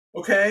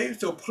 Okay?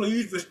 So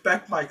please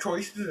respect my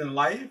choices in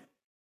life.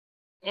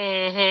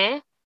 Mm-hmm.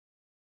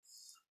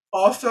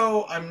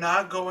 Also, I'm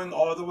not going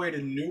all the way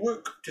to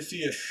Newark to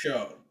see a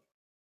show.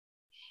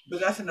 But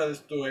that's another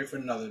story for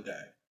another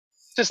day.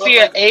 To But see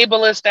an like,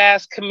 ableist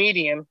ass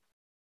comedian.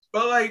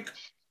 but like,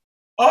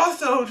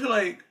 also to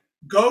like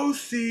go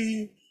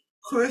see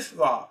Chris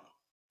Rock.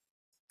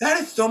 That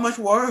is so much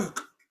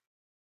work.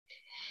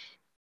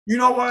 You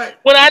know what?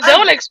 When I I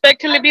don't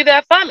expect him to be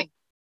that funny.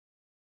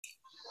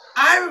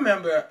 I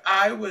remember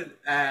I was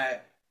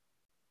at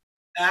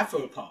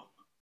Afropunk.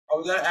 I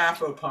was at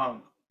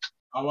Afropunk.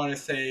 I want to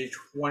say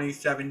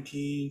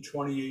 2017,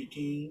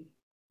 2018.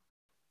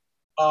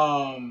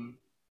 Um,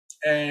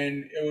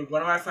 and it was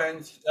one of my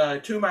friends.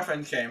 Two of my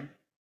friends came,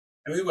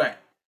 and we went.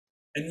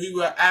 And we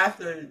were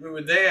after we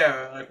were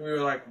there, like we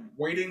were like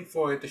waiting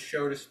for the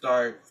show to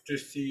start to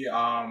see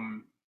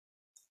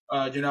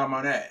Janelle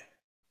Monáe.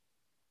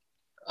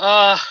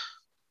 Uh,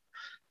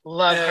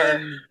 love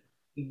her.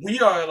 And we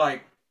are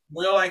like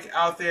we're like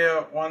out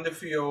there on the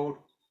field,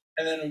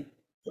 and then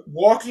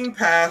walking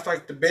past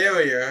like the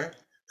barrier,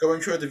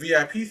 going toward the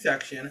VIP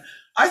section,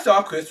 I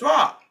saw Chris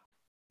Rock,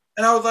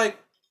 and I was like,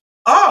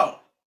 "Oh,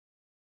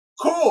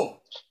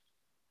 cool."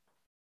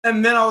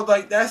 And then I was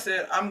like, "That's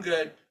it, I'm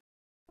good."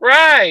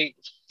 Right.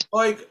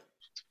 Like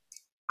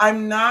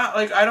I'm not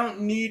like I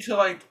don't need to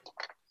like.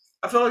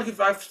 I feel like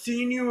if I've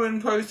seen you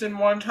in person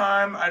one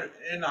time,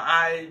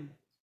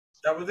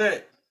 that was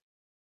it.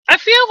 I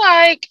feel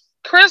like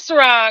Chris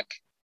Rock,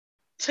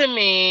 to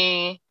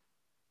me,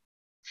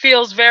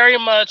 feels very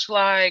much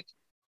like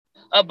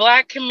a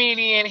black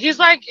comedian. He's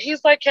like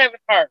Kevin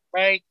Hart,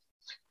 right?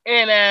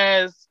 And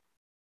as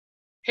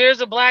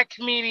here's a black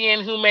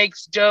comedian who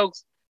makes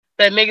jokes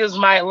that niggas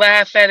might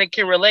laugh at and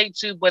can relate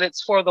to, but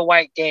it's for the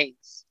white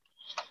gays.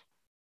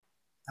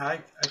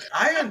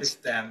 I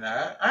understand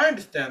that. I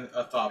understand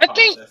a thought I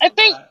think process I of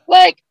think that.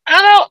 like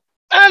I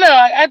don't know.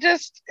 I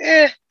just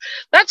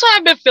that's how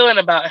I've been feeling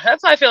about it.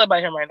 That's how I feel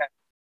about him right now.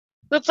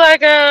 It's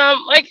like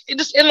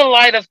just in the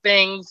light of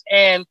things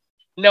and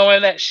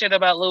knowing that shit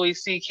about Louis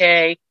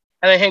C.K.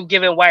 and then him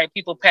giving white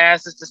people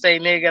passes to say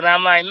nigga, and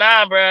I'm like,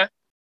 nah, bruh,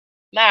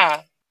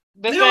 nah,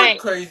 You this know what's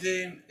ain't.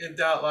 crazy is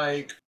that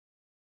like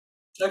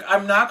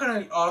I'm not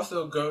gonna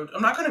also go.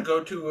 I'm not gonna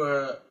go to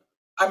a.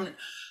 I'm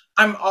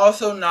I'm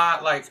also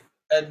not like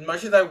as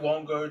much as I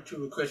won't go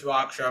to a Chris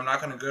Rock show. I'm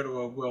not gonna go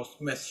to a Will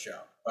Smith show,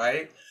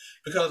 right?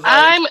 Because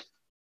I'm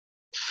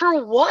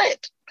for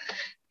what?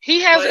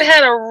 He hasn't like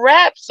had a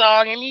rap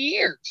song in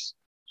years.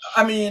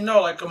 I mean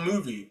no like a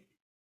movie.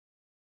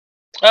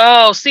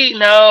 Oh, see,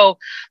 no,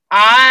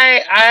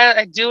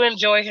 I do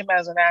enjoy him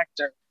as an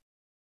actor.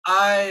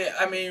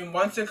 I mean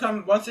once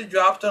it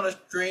drops on a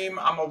stream,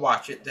 I'm gonna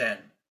watch it then,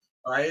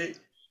 right?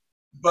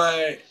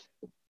 But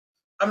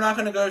I'm not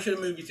gonna go to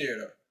the movie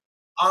theater.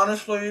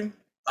 Honestly,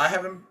 I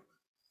haven't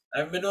I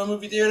haven't been to a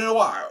movie theater in a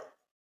while.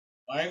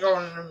 I ain't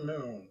going to the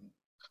moon.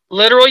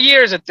 Literal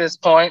years at this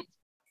point.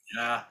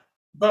 Yeah,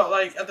 but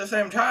like at the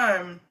same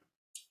time,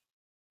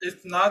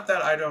 it's not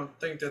that I don't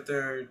think that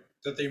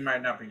they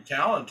might not be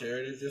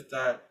talented. It's just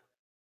that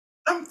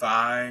I'm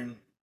fine.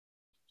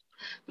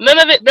 None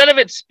of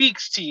it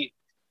speaks to you.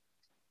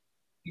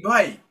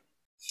 Right.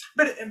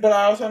 But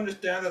I also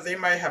understand that they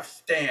might have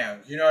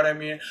stands. You know what I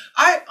mean?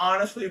 I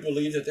honestly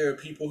believe that there are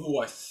people who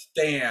are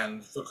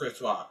stands for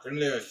Chris Rock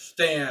and there are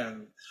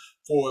stands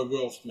for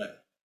Will Smith.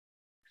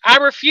 I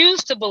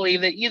refuse to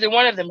believe that either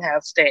one of them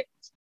have stands.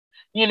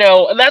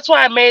 And that's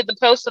why I made the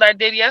post that I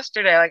did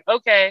yesterday. Like,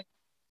 okay,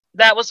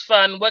 that was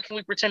fun. What can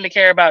we pretend to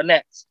care about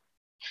next?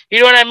 You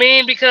know what I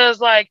mean?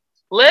 Because like,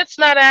 let's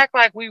not act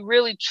like we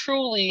really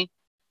truly,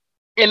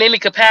 in any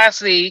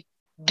capacity,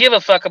 give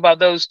a fuck about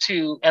those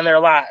two and their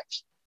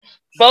lives.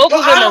 Both Well,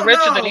 of I them are don't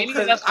richer than know any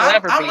of because us will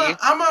ever be.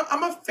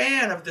 I'm a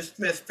fan of the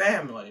Smith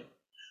family.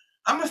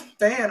 I'm a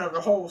fan of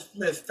the whole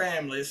Smith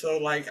family, so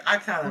like I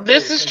kind of pay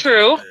This is attention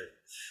to true. it.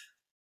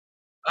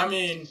 I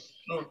mean,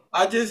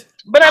 I just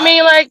But I I,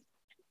 mean, like,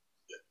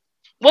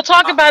 we'll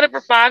talk I about it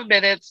for 5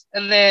 minutes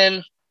and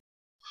then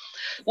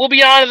we'll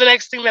be on to the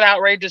next thing that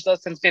outrages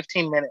us in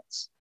 15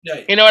 minutes.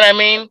 yeah, You know what I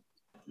mean?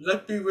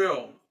 let's be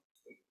real.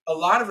 A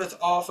lot of us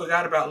all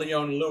forgot about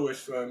Leona Lewis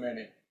for a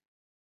minute,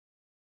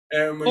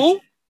 and when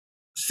Who?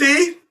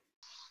 see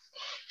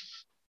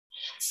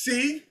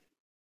see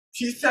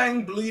she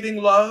sang "Bleeding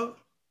Love."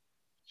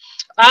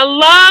 I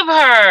love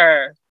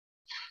her.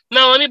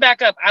 No, let me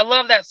back up. I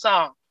love that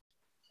song.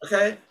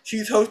 Okay,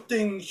 she's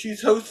hosting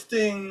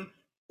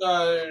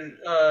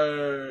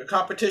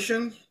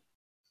competitions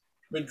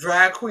with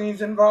drag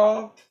queens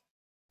involved.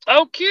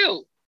 Oh,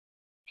 cute.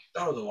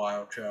 That was a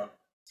wild show.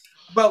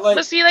 But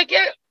But like see, like,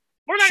 yeah,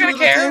 we're not she gonna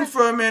was a thing care.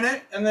 for a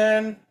minute, and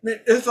then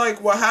it's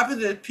like what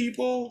happens is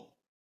people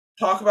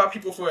talk about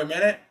people for a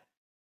minute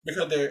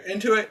because they're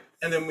into it,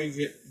 and then we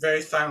get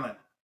very silent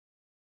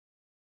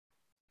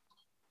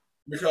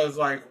because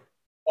like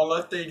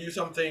unless they do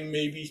something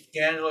maybe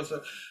scandalous.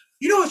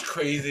 You know what's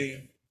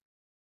crazy?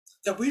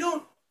 That we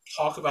don't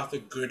talk about the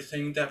good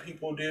things that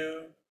people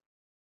do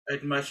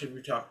as much as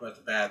we talk about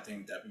the bad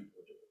things that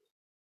people do.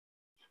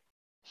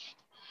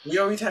 We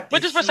always have to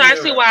Which is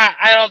precisely hear. why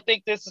I don't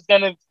think this is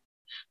gonna.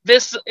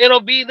 This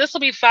will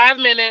be 5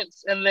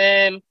 minutes, and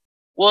then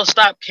we'll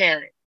stop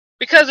caring.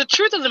 Because the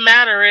truth of the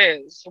matter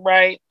is,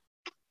 right?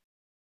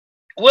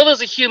 Will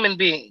is a human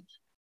being.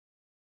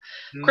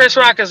 Chris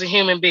Rock is a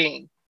human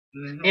being.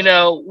 You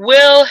know,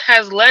 Will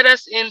has led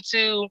us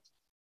into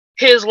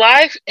his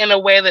life in a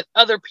way that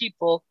other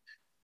people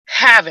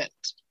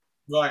haven't.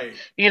 Right.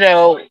 You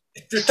know,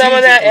 some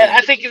of that.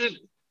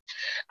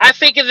 I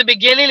think in the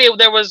beginning it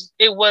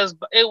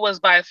was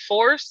by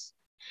force,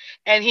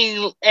 and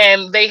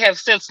they have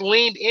since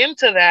leaned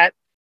into that,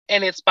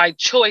 and it's by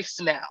choice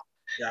now.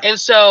 Yeah. And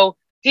so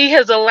he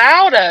has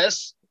allowed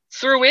us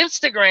through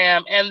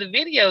Instagram and the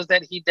videos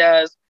that he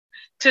does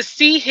to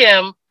see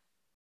him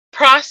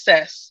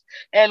process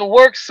and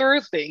work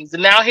through things.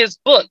 And now his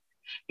book,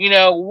 you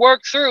know,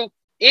 work through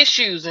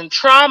issues and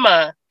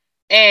trauma.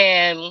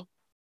 And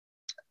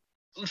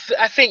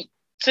I think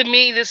to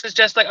me, this is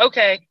just like,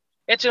 okay,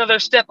 it's another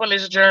step on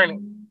this journey.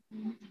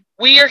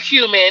 We are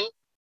human,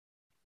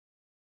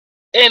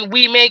 and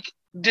we make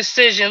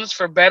decisions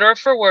for better or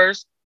for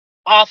worse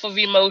off of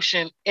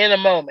emotion in a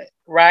moment,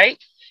 right?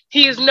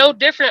 He is no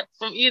different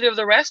from either of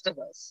the rest of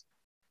us.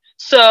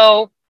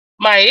 So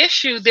my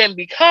issue then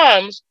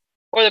becomes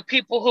for the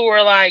people who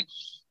are like,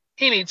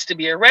 he needs to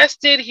be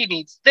arrested, he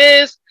needs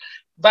this,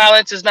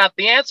 violence is not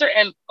the answer,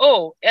 and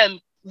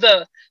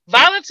the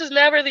violence is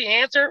never the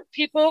answer.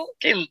 People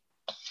can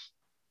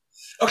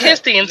kiss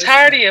the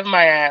entirety of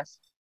my ass.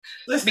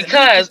 Listen,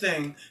 because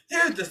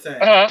here's the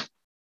thing.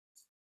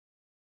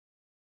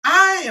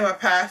 I am a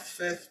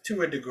pacifist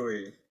to a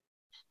degree.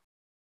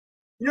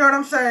 You know what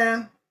I'm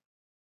saying?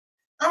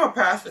 I'm a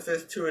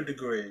pacifist to a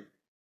degree.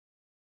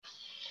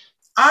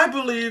 I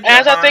believe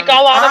that I think a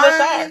lot of us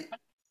are.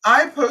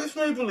 I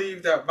personally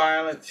believe that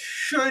violence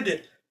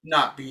should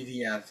not be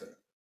the answer.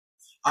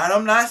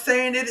 I'm not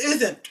saying it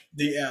isn't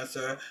the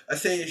answer. I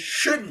say it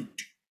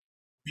shouldn't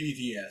be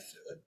the answer.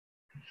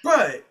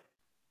 But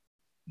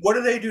what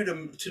do they do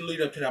to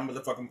lead up to that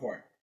motherfucking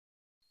point?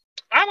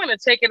 I'm going to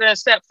take it a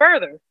step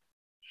further.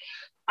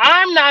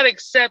 I'm not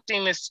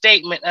accepting the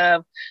statement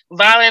of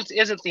violence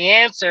isn't the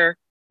answer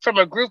from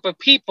a group of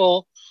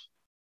people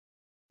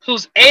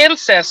whose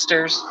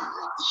ancestors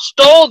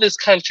stole this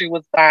country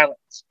with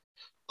violence,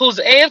 whose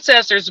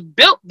ancestors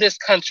built this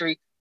country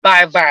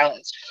by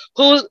violence,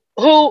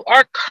 who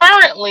are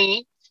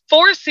currently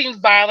forcing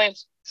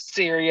violence,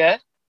 Syria,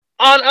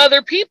 on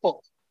other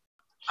people.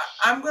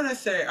 I'm going to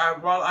say,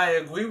 while I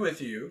agree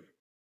with you,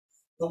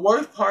 the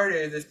worst part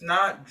is it's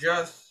not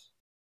just,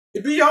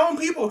 it be your own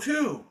people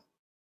too.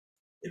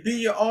 It be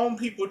your own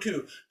people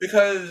too.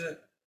 Because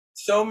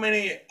so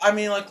many, I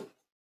mean, like,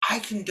 I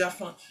can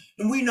definitely,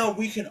 and we know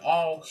we can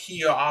all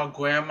hear our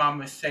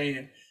grandmama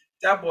saying,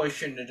 that boy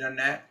shouldn't have done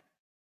that.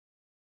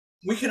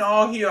 We can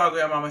all hear our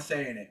grandmama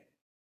saying it.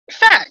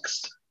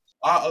 Facts.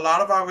 A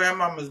lot of our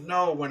grandmamas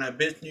know when a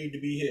bitch need to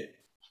be hit.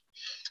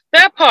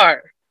 That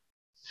part.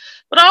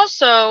 But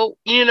also,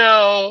 you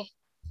know,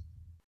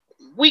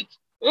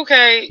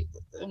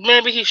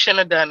 maybe he shouldn't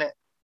have done it.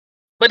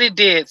 But he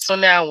did, so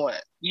now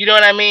what? You know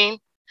what I mean?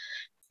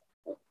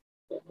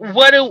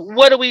 What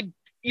do we,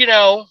 you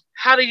know,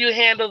 how do you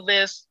handle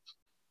this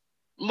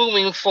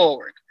moving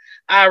forward?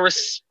 I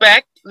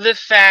respect the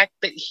fact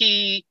that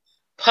he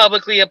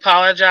publicly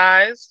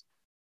apologized.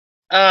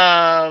 But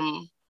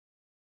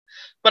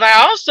I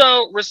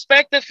also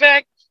respect the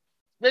fact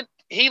that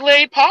he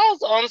laid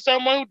pause on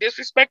someone who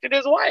disrespected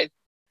his wife.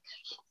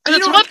 Because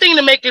it's one thing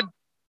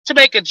to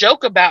make a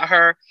joke about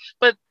her,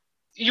 but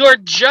your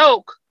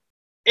joke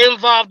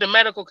involved a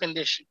medical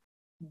condition.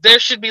 There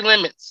should be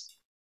limits.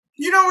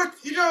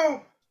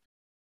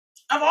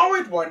 I've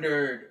always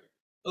wondered,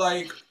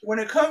 like, when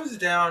it comes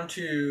down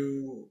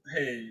to,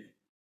 hey,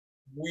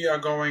 we are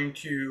going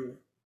to,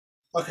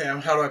 okay,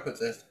 how do I put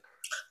this?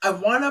 I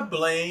want to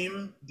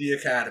blame the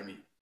Academy.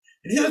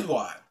 And here's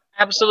why.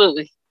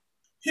 Absolutely.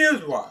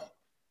 Here's why.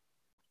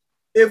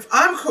 If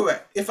I'm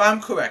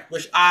correct,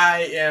 which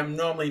I am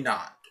normally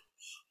not,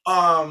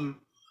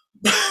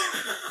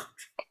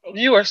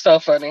 you are so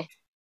funny.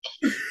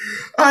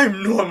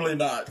 I'm normally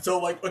not. So,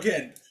 like,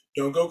 again,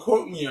 don't go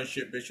quote me on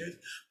shit, bitches.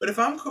 But if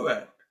I'm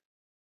correct,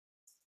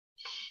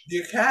 the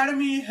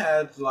Academy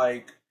has,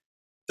 like,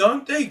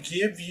 don't they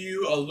give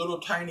you a little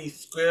tiny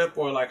script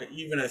or, like,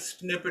 even a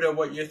snippet of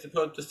what you're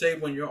supposed to say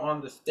when you're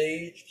on the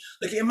stage?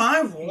 Like, am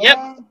I wrong?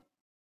 Yep.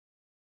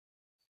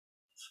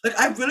 Like,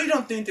 I really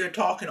don't think they're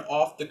talking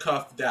off the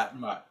cuff that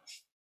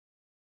much.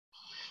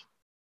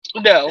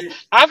 No.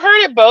 I've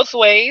heard it both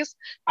ways.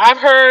 I've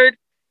heard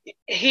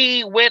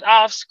he went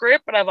off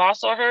script, but I've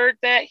also heard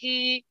that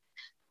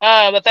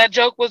that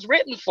joke was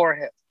written for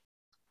him.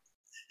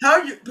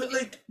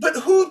 But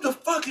who the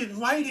fuck is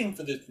writing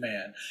for this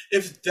man?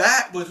 If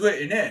that was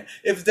written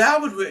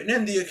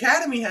in, the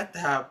Academy had to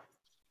have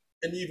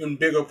an even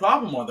bigger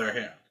problem on their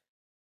hands.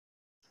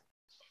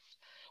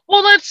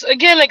 Well,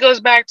 it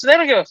goes back to they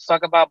don't give a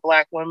fuck about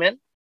black women.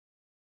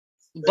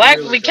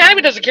 The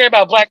Academy doesn't care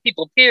about black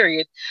people,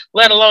 period,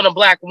 let alone a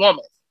black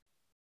woman.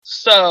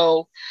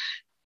 So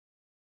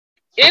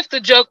if the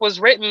joke was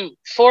written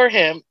for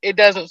him, it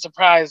doesn't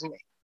surprise me.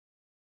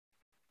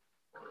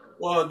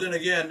 Well, then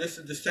again, this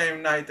is the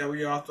same night that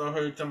we also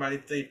heard somebody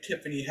say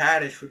Tiffany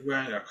Haddish was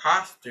wearing a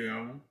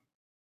costume.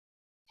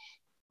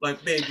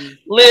 Like, baby.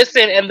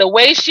 Listen, and the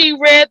way she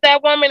read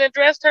that woman and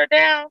dressed her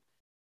down,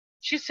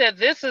 she said,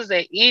 "This is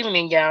an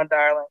evening gown,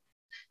 darling."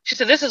 She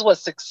said, "This is what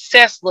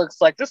success looks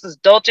like. This is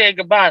Dolce and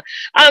Gabbana.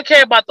 I don't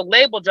care about the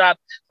label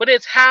drop, but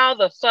it's how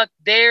the fuck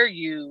dare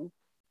you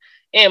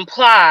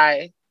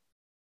imply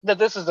that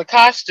this is a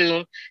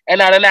costume and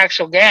not an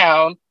actual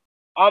gown,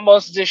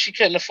 almost as if she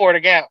couldn't afford a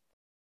gown."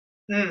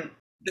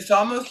 It's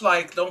almost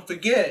like, don't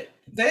forget,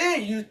 they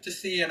ain't used to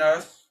seeing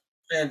us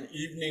in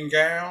evening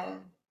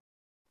gown.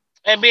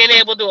 And being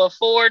able to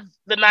afford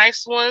the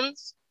nice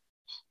ones.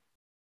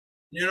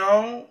 You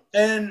know?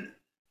 And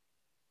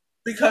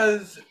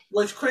because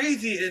what's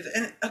crazy is,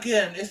 and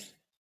again,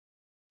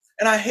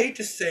 and I hate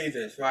to say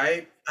this,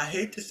 right? I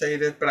hate to say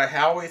this, but I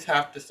always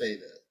have to say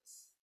this.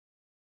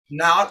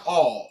 Not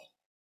all,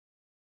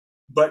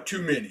 but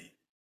too many.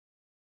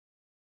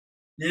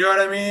 You know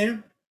what I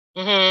mean?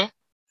 Mm-hmm.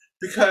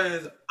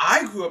 Because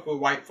I grew up with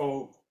white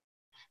folk.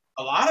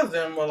 A lot of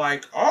them were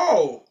like,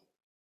 "Oh,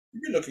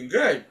 you're looking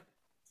good.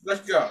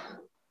 Let's go."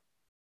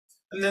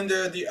 And then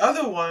there are the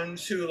other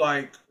ones who,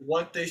 like,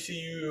 once they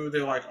see you,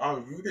 they're like,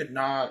 "Oh, you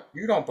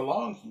don't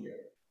belong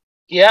here."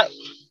 Yep.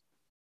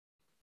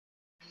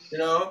 You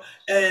know?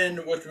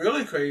 And what's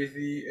really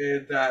crazy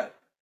is that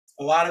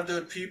a lot of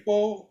those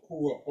people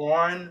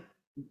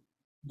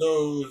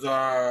those who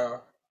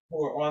are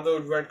on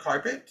those red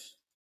carpets,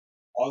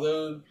 all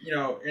those,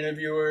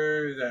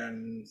 interviewers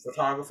and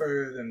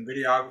photographers and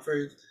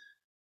videographers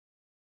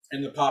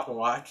and the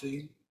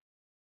paparazzi,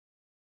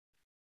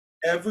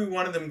 every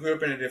one of them grew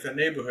up in a different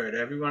neighborhood.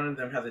 Every one of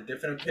them has a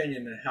different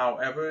opinion, and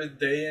however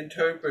they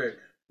interpret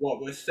what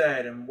was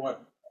said and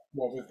what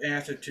was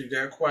answered to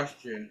their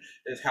question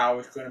is how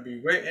it's going to be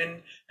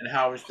written and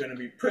how it's going to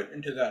be put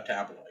into that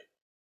tabloid.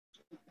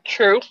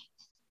 True.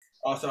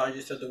 Also, I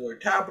just said the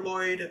word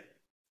tabloid.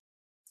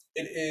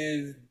 It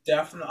is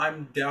definitely.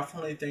 I'm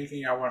definitely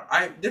thinking.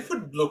 This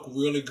would look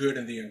really good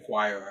in the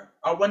Inquirer.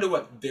 I wonder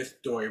what this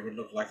story would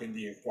look like in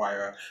the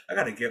Inquirer. I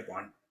gotta get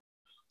one.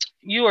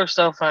 You are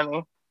so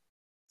funny.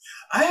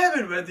 I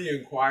haven't read the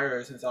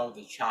Inquirer since I was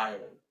a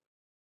child.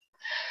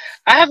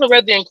 I haven't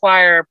read the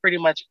Inquirer pretty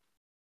much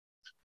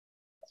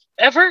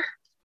ever.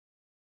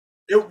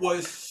 It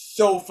was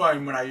so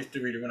fun when I used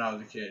to read it when I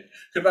was a kid.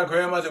 Because my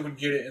grandmother would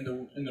get it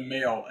in the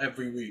mail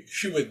every week.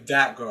 She was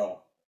that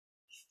girl.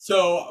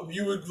 So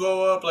you would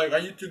grow up like I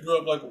used to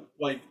grow up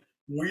like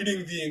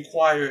reading the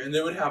Inquirer, and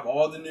they would have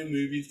all the new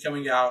movies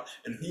coming out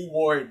and who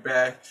wore it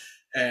best.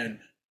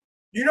 And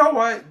you know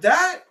what?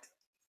 The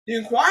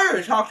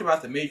Inquirer talked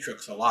about the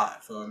Matrix a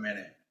lot for a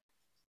minute.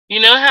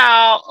 You know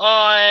how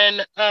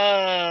on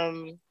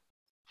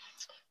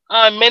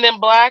Men in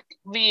Black,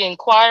 the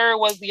Inquirer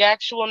was the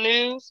actual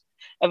news,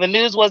 and the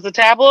news was the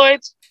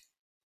tabloids.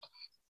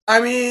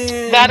 I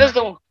mean, that is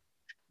the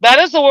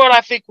world I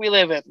think we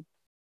live in.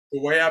 The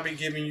way I be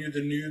giving you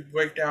the news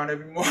breakdown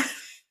every morning.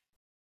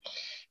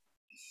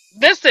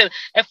 Listen,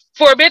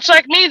 for a bitch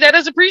like me, that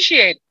is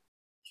appreciated.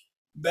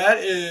 That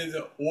is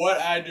what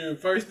I do.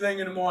 First thing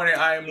in the morning,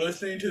 I am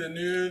listening to the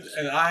news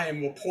and I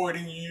am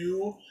reporting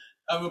you.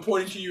 I'm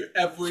reporting to you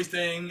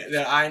everything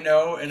that I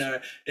know in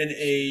a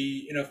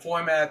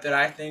format that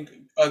I think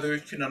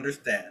others can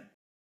understand.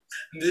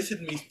 And this is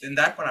me, and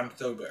that's when I'm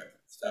sober.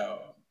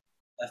 So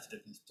that's a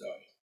different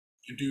story.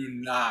 Do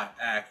not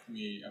ask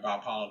me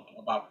about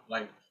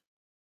like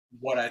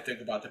what I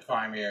think about the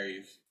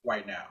primaries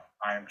right now.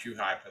 I am too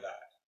high for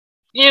that.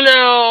 You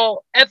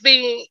know, at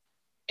the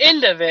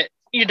end of it,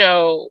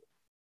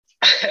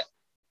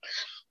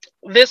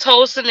 this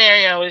whole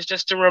scenario is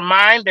just a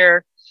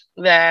reminder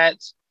that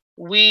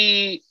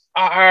we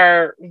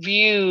are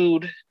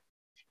viewed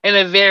in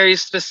a very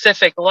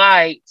specific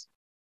light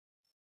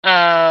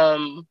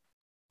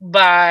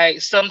by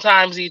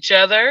sometimes each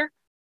other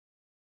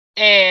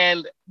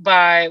and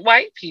by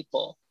white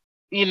people,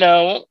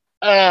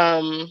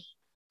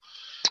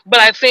 but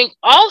I think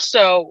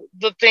also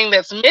the thing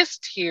that's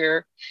missed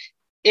here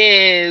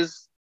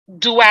is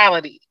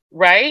duality,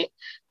 right?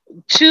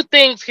 Two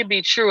things can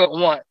be true at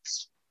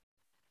once.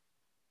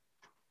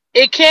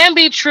 It can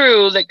be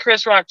true that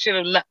Chris Rock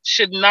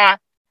should not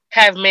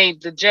have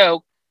made the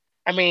joke.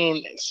 I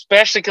mean,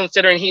 especially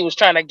considering he was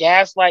trying to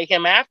gaslight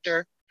him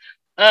after.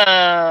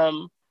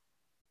 But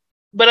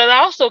it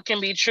also can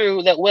be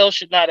true that Will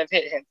should not have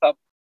hit him.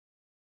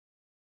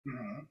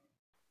 Mm-hmm.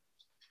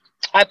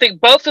 I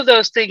think both of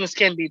those things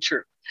can be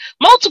true.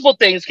 Multiple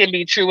things can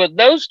be true, but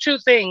those two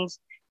things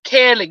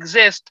can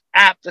exist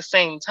at the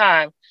same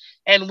time.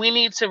 And we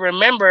need to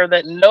remember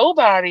that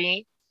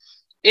nobody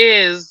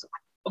is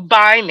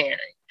binary.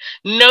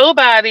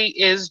 Nobody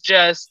is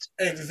just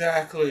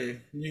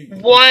exactly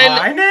one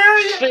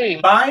binary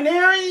thing.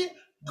 Binary.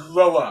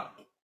 Grow up.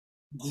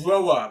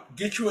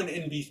 Get you an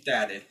NB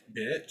status,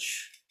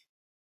 bitch.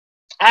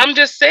 I'm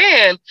just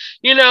saying,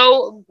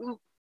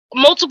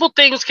 multiple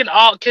things can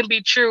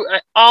be true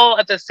all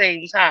at the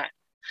same time,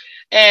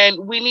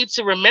 and we need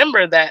to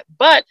remember that.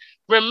 But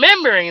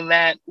remembering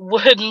that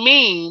would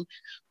mean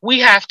we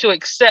have to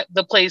accept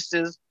the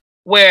places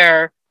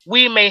where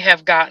we may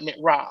have gotten it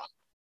wrong.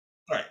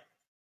 Right.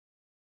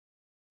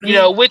 You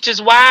know, which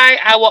is why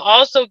I will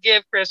also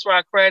give Chris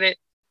Rock credit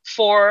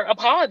for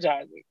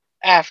apologizing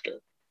after.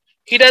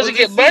 He doesn't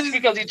get much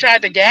because he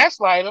tried to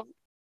gaslight him.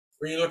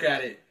 When you look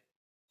at it,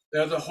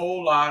 there's a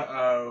whole lot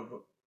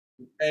of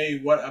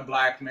what a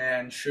black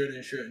man should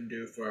and shouldn't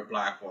do for a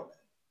black woman,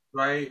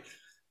 right?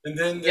 And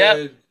then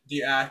there's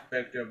the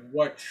aspect of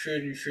what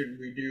should and shouldn't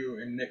we do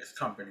in mixed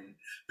company,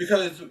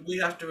 because we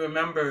have to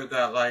remember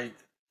that, like,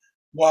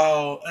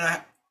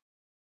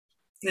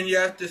 and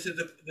yes, this is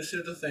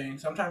the thing.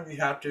 Sometimes you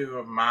have to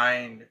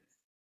remind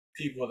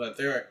people that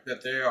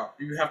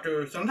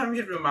sometimes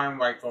you have to remind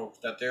white folks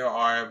that there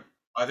are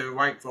other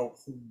white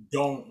folks who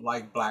don't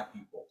like black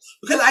people,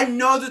 because I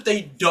know that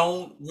they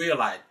don't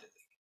realize it.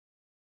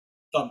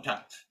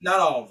 Sometimes, not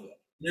all of them.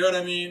 You know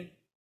what I mean?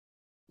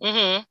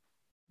 Mm-hmm.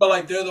 But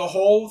like, there's a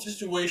whole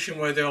situation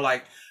where they're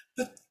like,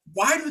 but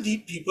why do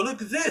these people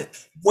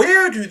exist?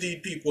 Where do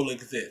these people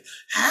exist?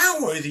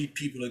 How are these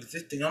people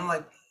existing? I'm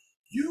like,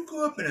 you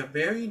grew up in a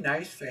very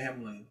nice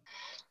family.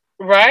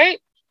 Right?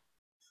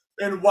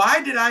 And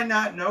why did I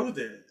not know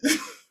this?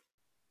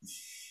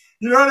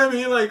 You know what I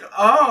mean? Like,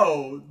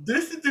 oh,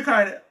 this is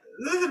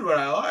what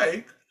I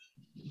like.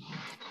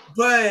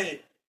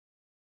 But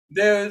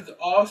there's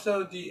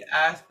also the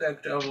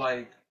aspect of,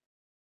 like,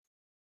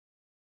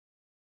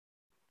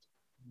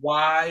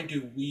 why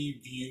do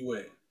we view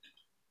it?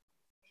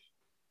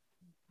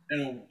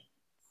 And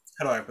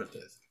how do I put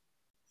this?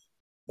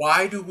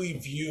 Why do we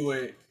view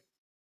it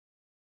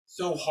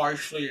so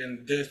harshly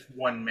in this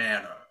one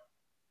manner?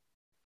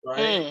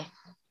 Right?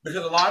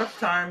 Because a lot of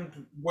times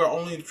we're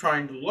only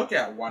trying to look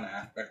at one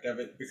aspect of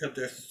it because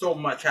there's so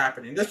much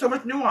happening. There's so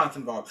much nuance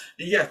involved.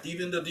 And yes,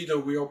 even though these are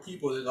real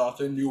people, there's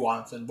also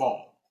nuance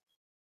involved.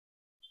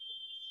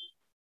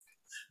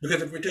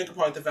 Because if we take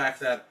apart the fact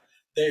that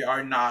they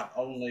are not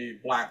only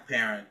black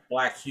parent,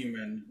 black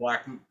human,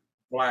 black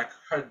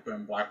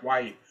husband, black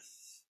wife,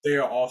 they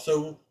are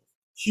also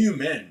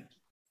human.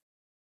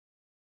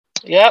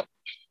 Yep.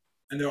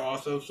 And they're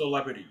also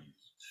celebrities.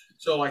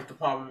 So, like, the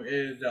problem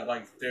is that,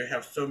 like, they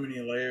have so many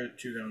layers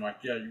to them. Like,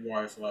 yeah, you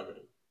are a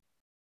celebrity.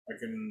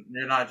 Like, and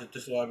you're not just a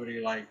celebrity,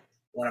 like,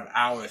 one of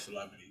our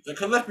celebrities.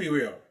 Because let's be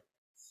real.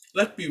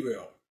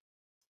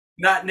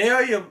 Not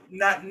nary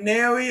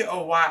a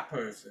white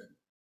person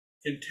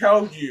can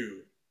tell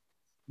you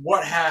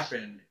what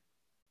happened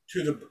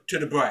to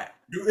the brat.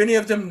 Do any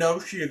of them know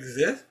she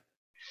exists?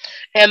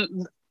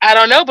 And I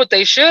don't know, but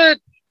they should.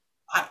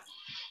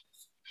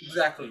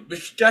 Exactly. But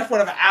that's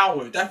one of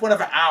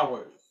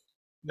ours.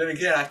 Then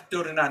again, I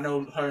still did not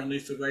know her and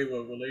Lisa Ray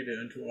were related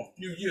until a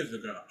few years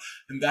ago.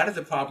 And that is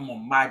a problem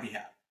on my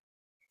behalf.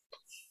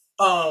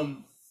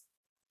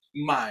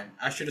 Mine.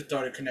 I should have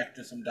started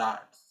connecting some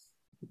dots.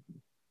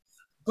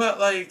 But,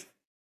 like,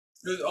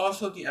 there's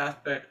also the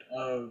aspect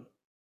of,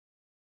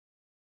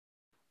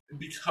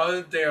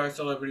 because they are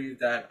celebrities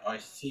that are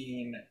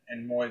seen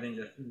in more than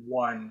just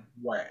one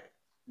way,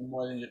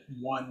 more than just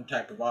one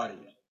type of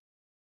audience,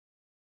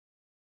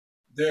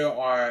 there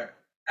are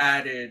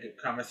added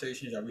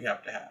conversations that we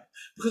have to have.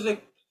 Because,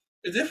 like,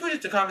 if this was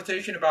just a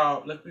conversation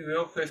about, let's be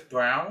real, Chris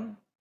Brown,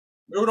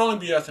 it would only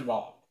be us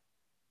involved.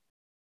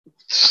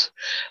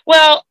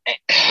 Well,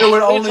 it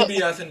would only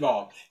be us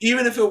involved.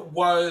 Even if it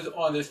was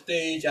on the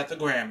stage at the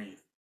Grammys,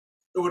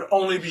 it would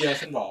only be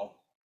us involved.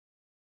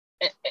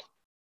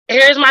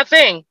 Here's my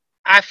thing.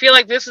 I feel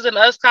like this is an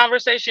us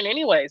conversation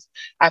anyways.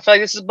 I feel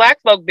like this is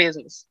black folk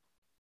business.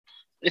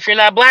 If you're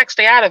not black,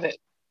 stay out of it.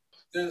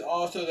 There's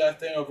also that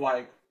thing of,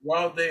 like,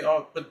 well,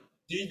 but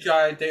these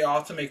guys, they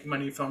also make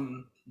money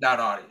from that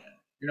audience.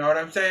 You know what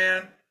I'm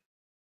saying?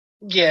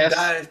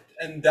 Yes.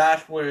 And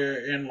that's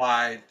wherein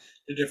lies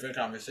the different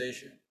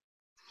conversation.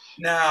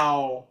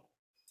 Now,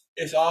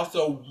 it's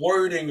also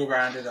wording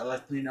around it that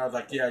lets me know,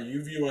 like, yeah,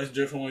 you view us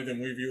differently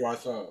than we view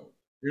ourselves.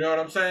 You know what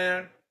I'm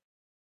saying?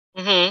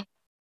 Mm-hmm.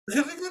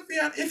 Because, like, let's be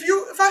honest,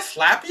 if I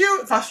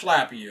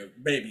slap you,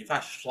 baby, if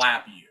I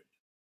slap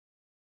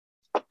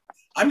you,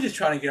 I'm just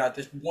trying to get out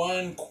this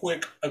one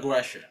quick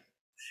aggression.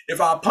 If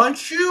I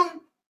punch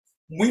you,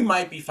 we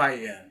might be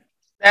fighting.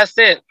 That's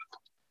it.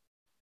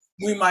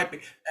 We might be.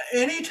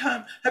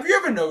 Anytime. Have you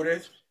ever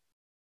noticed?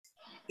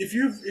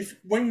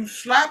 When you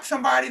slap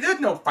somebody, there's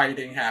no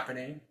fighting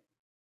happening.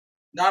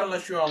 Not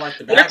unless you're on, like,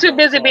 the bad girls club. They're too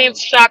busy being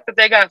shocked that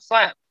they got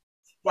slapped.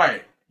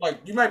 Right. Like,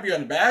 you might be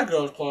on the bad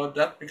girls club.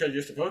 That's because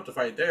you're supposed to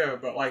fight there.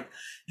 But, like,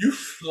 you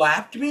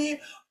slapped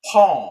me,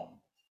 palm,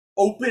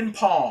 open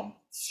palm,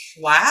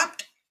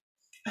 slapped.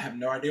 I have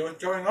no idea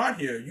what's going on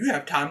here. You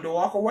have time to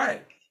walk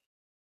away.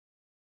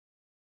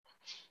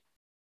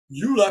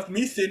 You left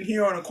me sitting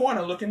here on a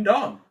corner looking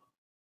dumb.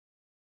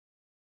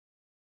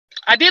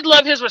 I did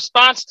love his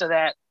response to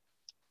that.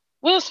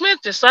 Will Smith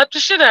just slapped the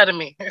shit out of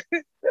me.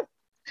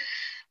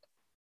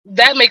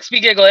 That makes me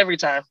giggle every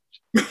time.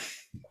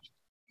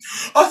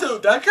 Also,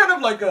 that kind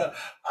of like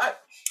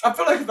I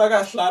feel like if I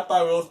got slapped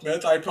by Will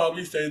Smith, I'd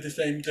probably say the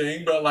same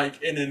thing, but,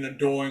 like, in an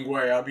adoring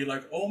way. I'd be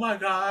like, oh my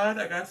god,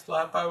 I got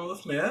slapped by Will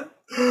Smith.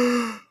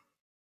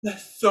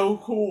 That's so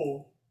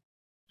cool.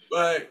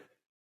 But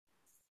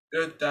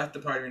that's the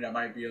part of me that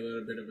might be a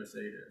little bit of a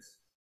sadist.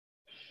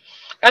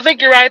 I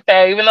think you're right,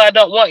 though, even though I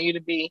don't want you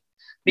to be.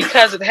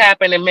 Because it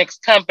happened in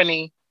mixed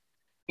company,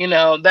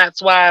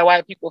 that's why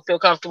white people feel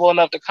comfortable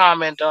enough to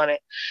comment on it.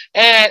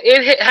 And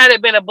had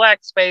it been a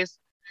black space,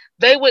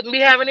 they wouldn't be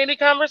having any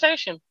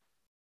conversation.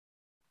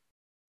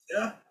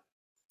 Yeah.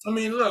 I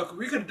mean, look,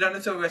 we could have done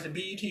this over as a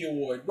BET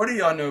award. What do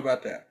y'all know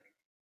about that?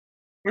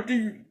 What do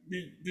you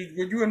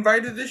were you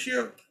invited this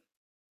year?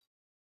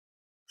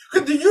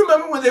 Cause do you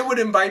remember when they would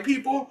invite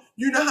people?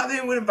 You know how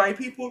they would invite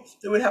people?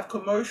 They would have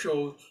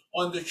commercials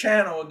on the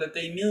channel that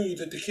they knew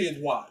that the kids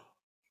watched.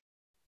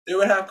 They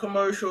would have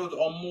commercials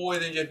on more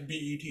than just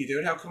BET. They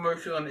would have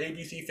commercials on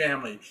ABC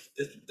Family.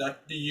 That's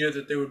the year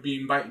that they would be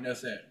inviting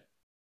us in.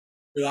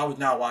 But I was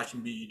not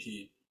watching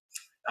BET.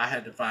 I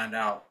had to find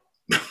out.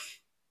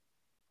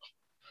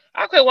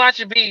 I quit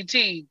watching BET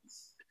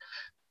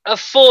a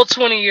full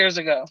 20 years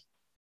ago.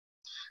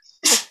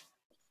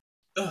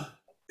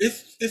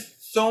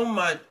 It's so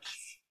much.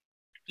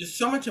 There's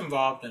so much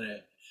involved in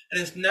it, and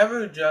it's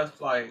never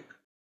just like.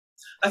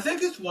 I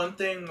think it's one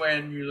thing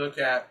when you look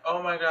at,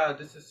 oh my god,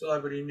 this is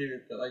celebrity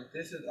news, but like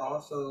this is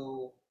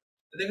also.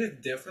 I think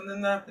it's different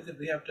than that because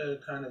we have to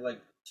kind of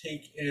like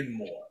take in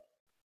more.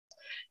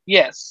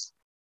 Yes.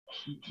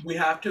 We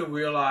have to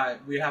realize,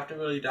 we have to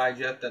really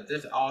digest that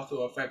this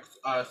also affects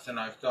us and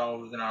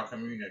ourselves and our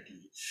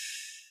community.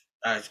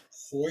 As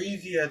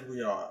crazy as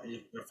we are,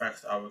 it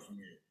affects our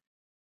community.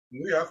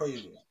 We are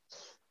crazy.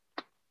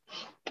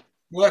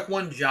 We're like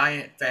one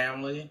giant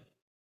family,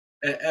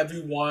 and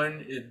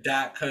everyone is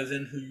that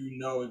cousin who you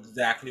know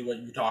exactly what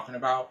you're talking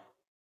about.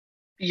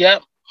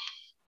 Yep.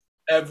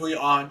 Every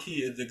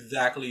auntie is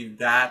exactly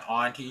that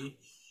auntie,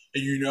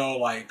 and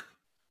like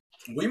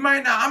I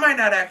might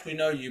not actually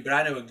know you, but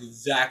I know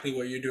exactly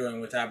what you're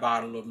doing with that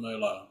bottle of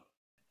Merlot.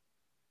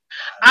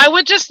 I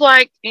would just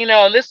like,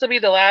 and this will be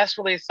the last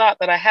really thought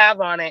that I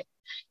have on it,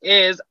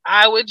 is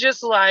I would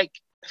just like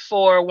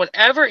for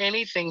whenever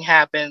anything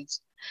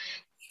happens,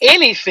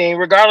 anything,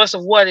 regardless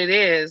of what it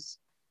is,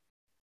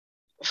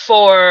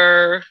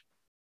 for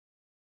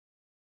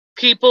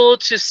people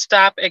to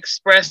stop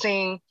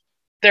expressing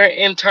their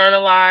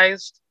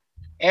internalized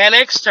and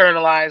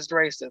externalized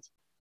racism.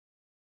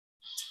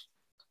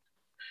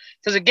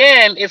 Because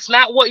again, it's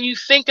not what you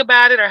think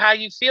about it or how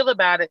you feel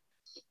about it.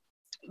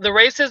 The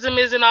racism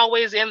isn't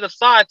always in the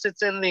thoughts,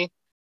 it's in the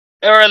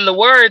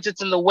words,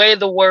 it's in the way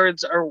the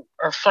words are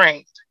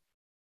framed.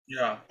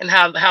 Yeah. And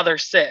how they're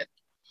said.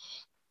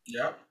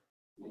 Yep.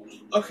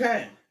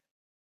 Okay.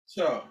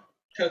 So,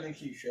 cousin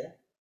Keisha.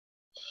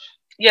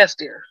 Yes,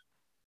 dear.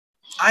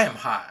 I am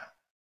high.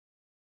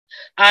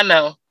 I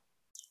know.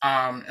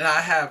 And I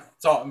have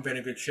salt and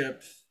vinegar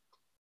chips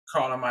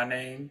calling my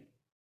name,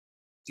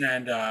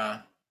 and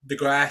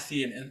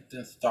Degrassi and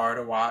Instant Star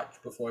to watch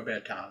before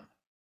bedtime.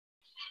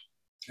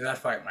 And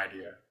that's right, my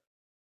dear.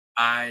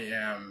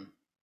 I'm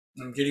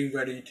getting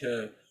ready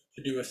to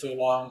do a so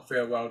long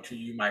farewell to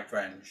you, my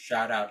friend.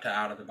 Shout out to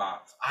Out of the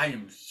Box. I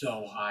am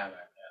so high right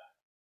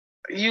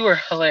now. You are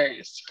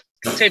hilarious.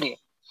 Continue.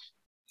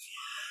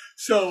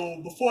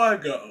 So before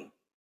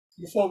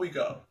we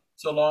go,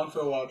 so long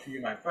farewell to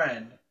you, my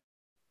friend.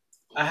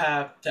 I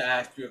have to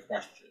ask you a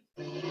question.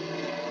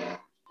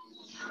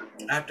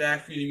 I have to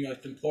ask you the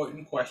most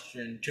important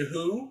question. To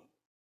who?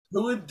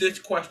 Who is this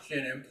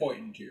question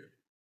important to?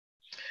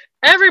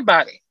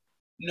 Everybody.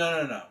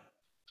 No.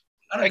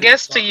 I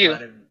guess to you.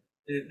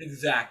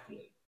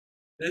 Exactly.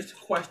 This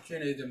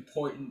question is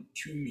important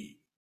to me.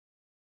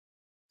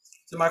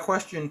 So my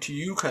question to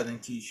you, cousin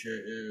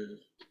Keisha, is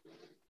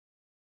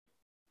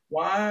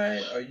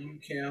why are you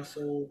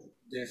canceled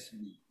this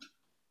week?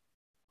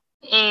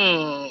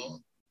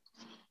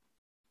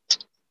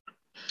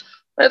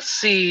 Let's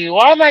see.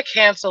 Why am I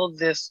canceled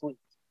this week?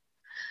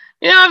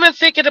 I've been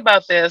thinking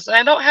about this, and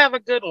I don't have a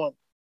good one.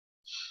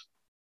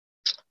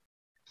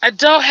 I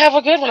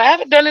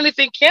haven't done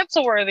anything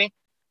cancel worthy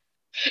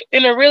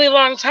in a really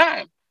long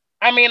time.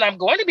 I mean, I'm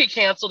going to be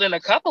canceled in a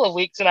couple of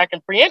weeks, and I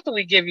can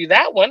preemptively give you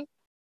that one.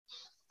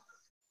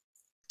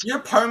 You're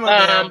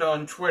perma-banned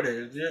on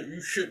Twitter.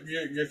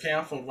 You're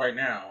canceled right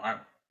now.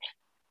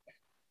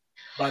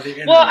 By the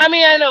internet. Well, I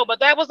mean, I know, but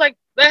that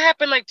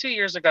happened like 2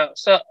 years ago,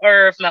 so,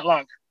 or if not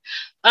longer.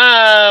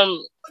 What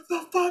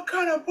the fuck?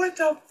 What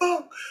the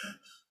fuck?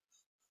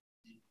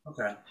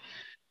 Okay.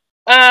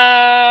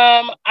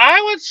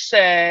 I would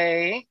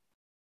say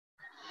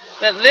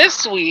that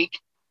this week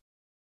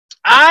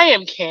I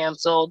am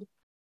canceled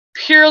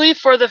purely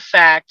for the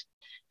fact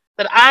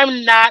that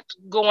I'm not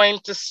going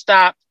to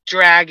stop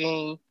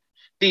dragging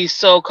these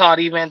so-called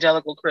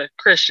evangelical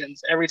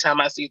Christians every time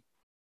I see them.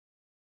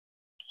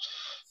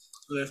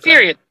 Listen,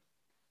 period.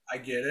 I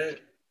get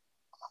it.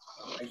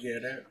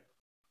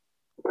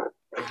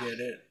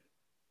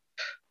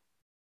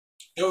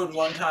 There was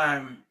one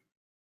time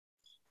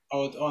I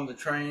was on the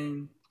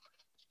train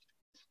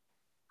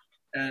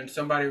and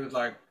somebody was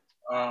like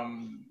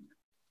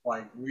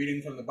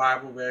reading from the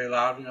Bible very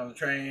loudly on the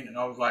train, and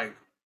I was like,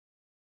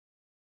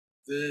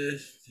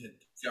 this is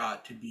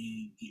got to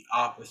be the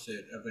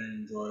opposite of an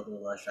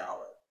enjoyable rush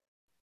hour.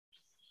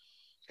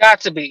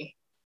 Got to be.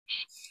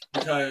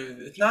 Because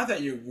it's not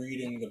that you're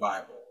reading the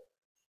Bible,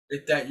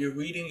 it's that you're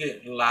reading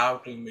it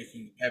loudly,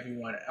 making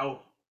everyone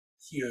else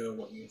hear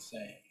what you're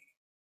saying.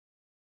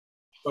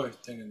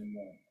 First thing in the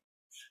morning.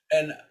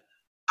 And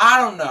I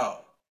don't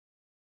know.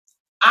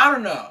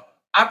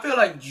 I feel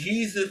like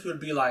Jesus would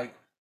be like,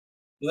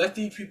 let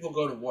these people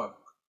go to work.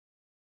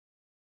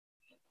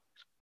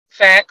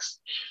 Facts.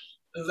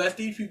 Let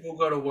these people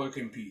go to work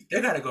in peace.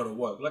 They gotta go to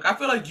work. Like, I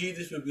feel like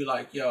Jesus would be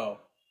like, yo,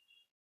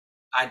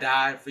 I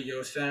died for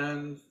your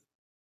sins.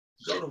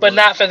 Go to But work.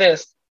 not for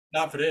this.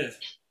 Not for this.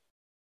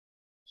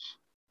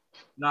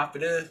 Not for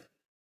this.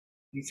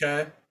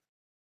 Okay?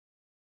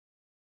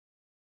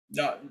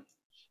 No,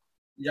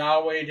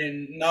 Yahweh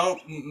didn't. Nope.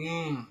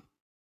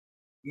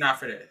 Not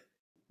for this.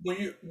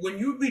 When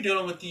you be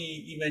dealing with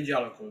the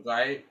evangelicals,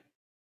 right?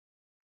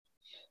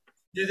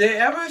 Do they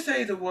ever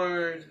say the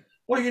words,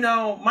 well, you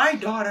know, my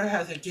daughter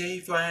has a gay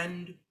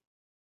friend?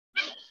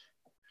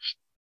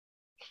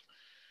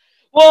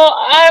 Well,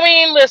 I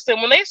mean, listen,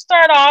 when they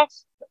start off,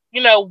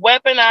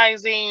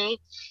 weaponizing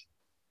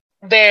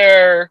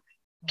their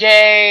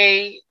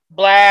gay,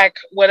 black,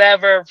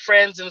 whatever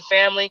friends and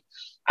family,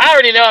 I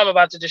already know I'm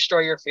about to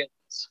destroy your feelings.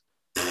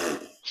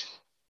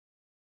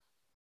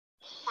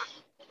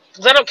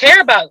 Because I don't care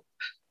about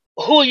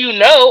who you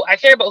know, I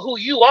care about who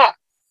you are.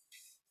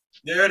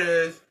 There it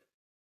is.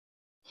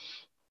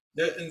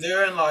 And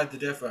therein lies the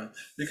difference.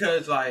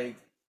 Because, like,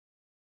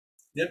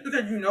 just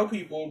because you know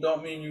people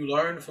don't mean you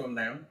learn from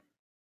them.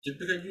 Just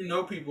because you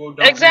know people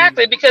don't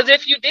Exactly, mean because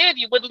if you did,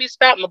 you wouldn't be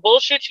spouting the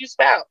bullshit you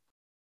spout.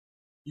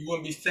 you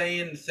wouldn't be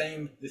saying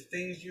the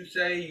things you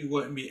say, you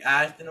wouldn't be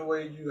acting the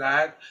way you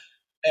act,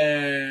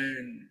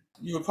 and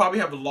you would probably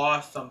have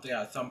lost something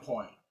at some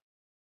point.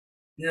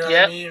 You know what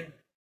I mean?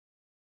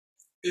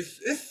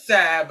 It's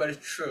sad, but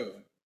it's true.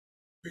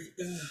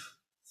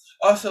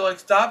 Also, like,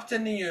 stop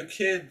sending your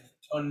kids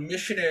on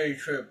missionary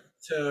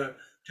trips to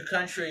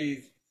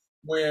countries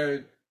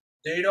where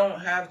they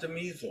don't have the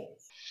measles.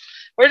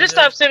 Or just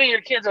stop sending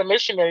your kids on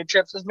missionary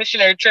trips, because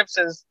missionary trips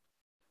is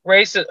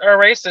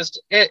racist.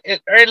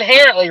 It are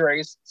inherently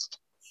racist.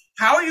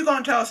 How are you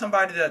going to tell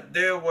somebody that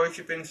their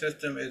worshiping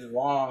system is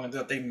wrong and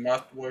that they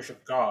must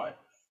worship God?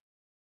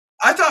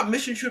 I thought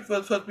mission trips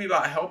was supposed to be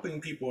about helping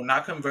people,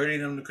 not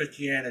converting them to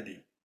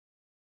Christianity.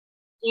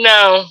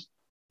 No,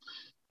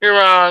 you're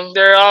wrong.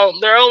 They're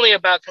only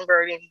about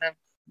converting them.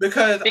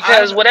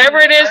 Because whatever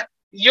it is,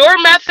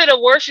 your method of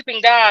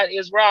worshiping God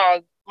is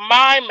wrong.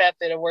 My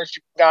method of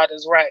worshiping God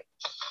is right.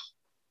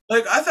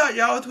 Like, I thought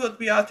y'all was supposed to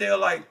be out there,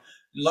 like,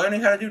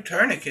 learning how to do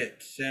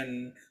tourniquets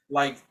and,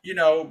 like, you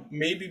know,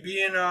 maybe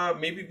being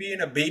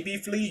a baby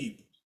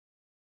flea.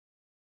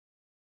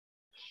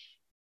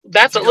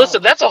 That's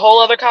a whole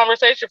other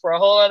conversation for a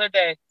whole other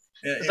day.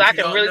 Because I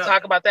can really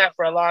talk about that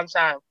for a long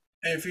time.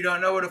 And if you don't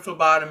know what a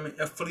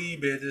flea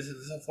is, this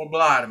is a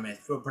phlebotomist.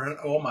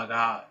 Oh my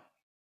God.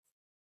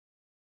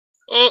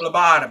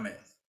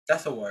 Phlebotomist.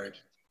 That's a word.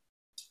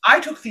 I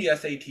took the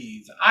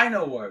SATs. I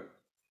know words.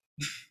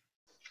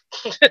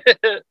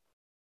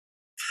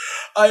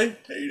 I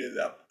hated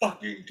that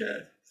fucking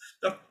test.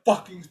 The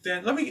fucking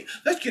standard.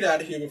 Let's get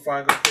out of here before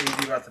I go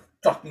crazy about the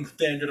fucking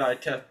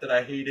standardized test that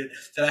I hated,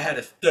 that I had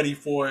to study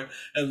for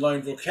and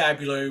learn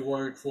vocabulary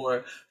words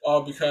for,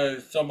 all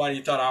because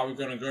somebody thought I was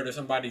gonna go to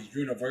somebody's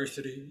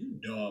university. You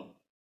dumb.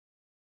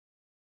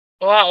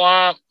 Wah,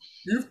 wah.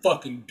 You're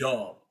fucking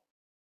dumb.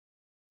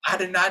 I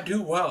did not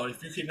do well,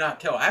 if you could not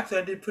tell. Actually,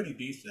 I did pretty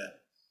decent.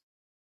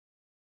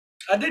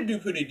 I did do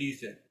pretty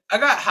decent. I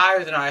got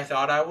higher than I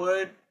thought I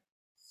would.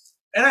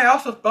 And I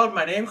also spelled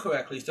my name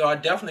correctly, so I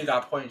definitely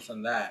got points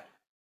on that.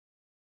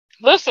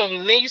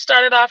 Listen, then you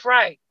started off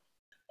right.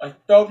 I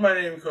spelled my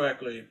name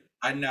correctly.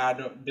 Did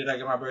I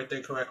get my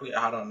birthday correctly?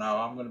 I don't know.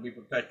 I'm going to be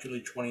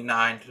perpetually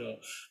 29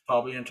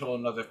 probably until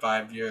another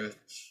 5 years.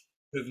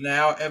 Because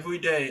now every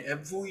day,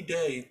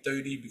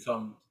 30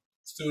 becomes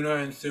sooner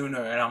and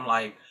sooner. And I'm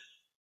like,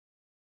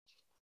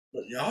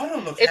 but y'all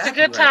don't look It's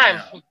happy a good right time.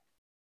 now.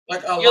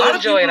 Like, you'll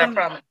enjoy it, I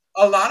promise.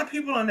 A lot of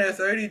people in their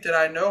 30s that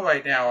I know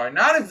right now are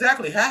not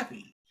exactly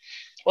happy.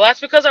 Well, that's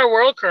because our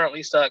world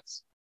currently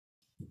sucks.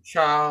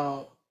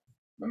 Child,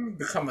 let me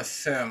become a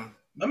sim.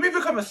 That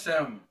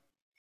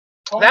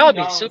would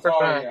be super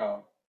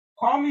fun.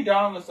 Call me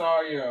Don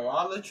Lasario.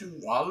 I'll let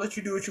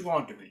you do what you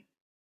want to be.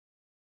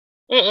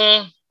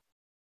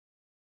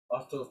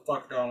 I'll still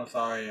fuck Don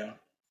Lasario.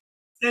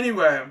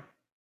 Anyway,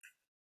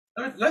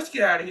 let's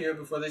get out of here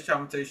before this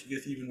conversation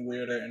gets even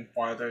weirder and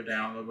farther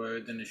down the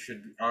road than it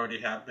should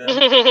already have been.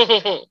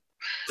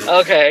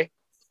 Okay.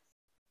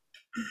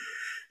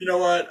 You know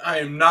what? I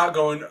am not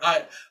going.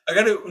 I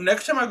gotta,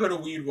 next time I go to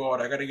Weed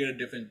World, I gotta get a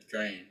different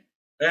strain.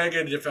 I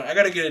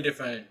gotta get a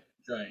different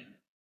strain.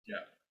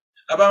 Yeah.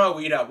 I buy my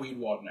weed at Weed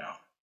World now.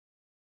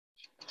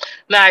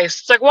 Nice.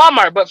 It's like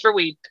Walmart, but for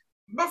weed.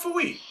 But for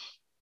weed.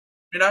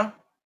 You know?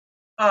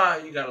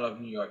 You gotta love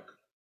New York.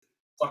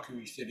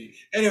 Fuckery city.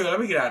 Anyway, let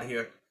me get out of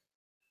here.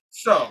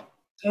 So,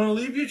 I'm gonna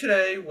leave you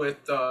today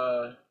with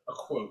a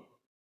quote.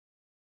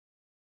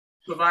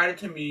 provided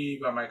to me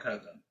by my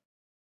cousin.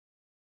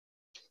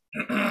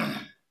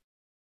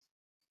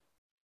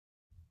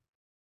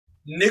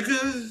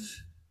 Niggas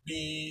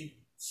be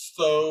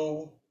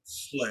so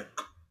slick.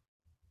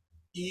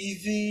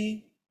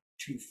 Easy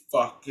to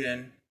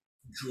fucking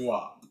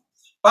drop.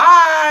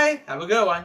 Bye! Have a good one.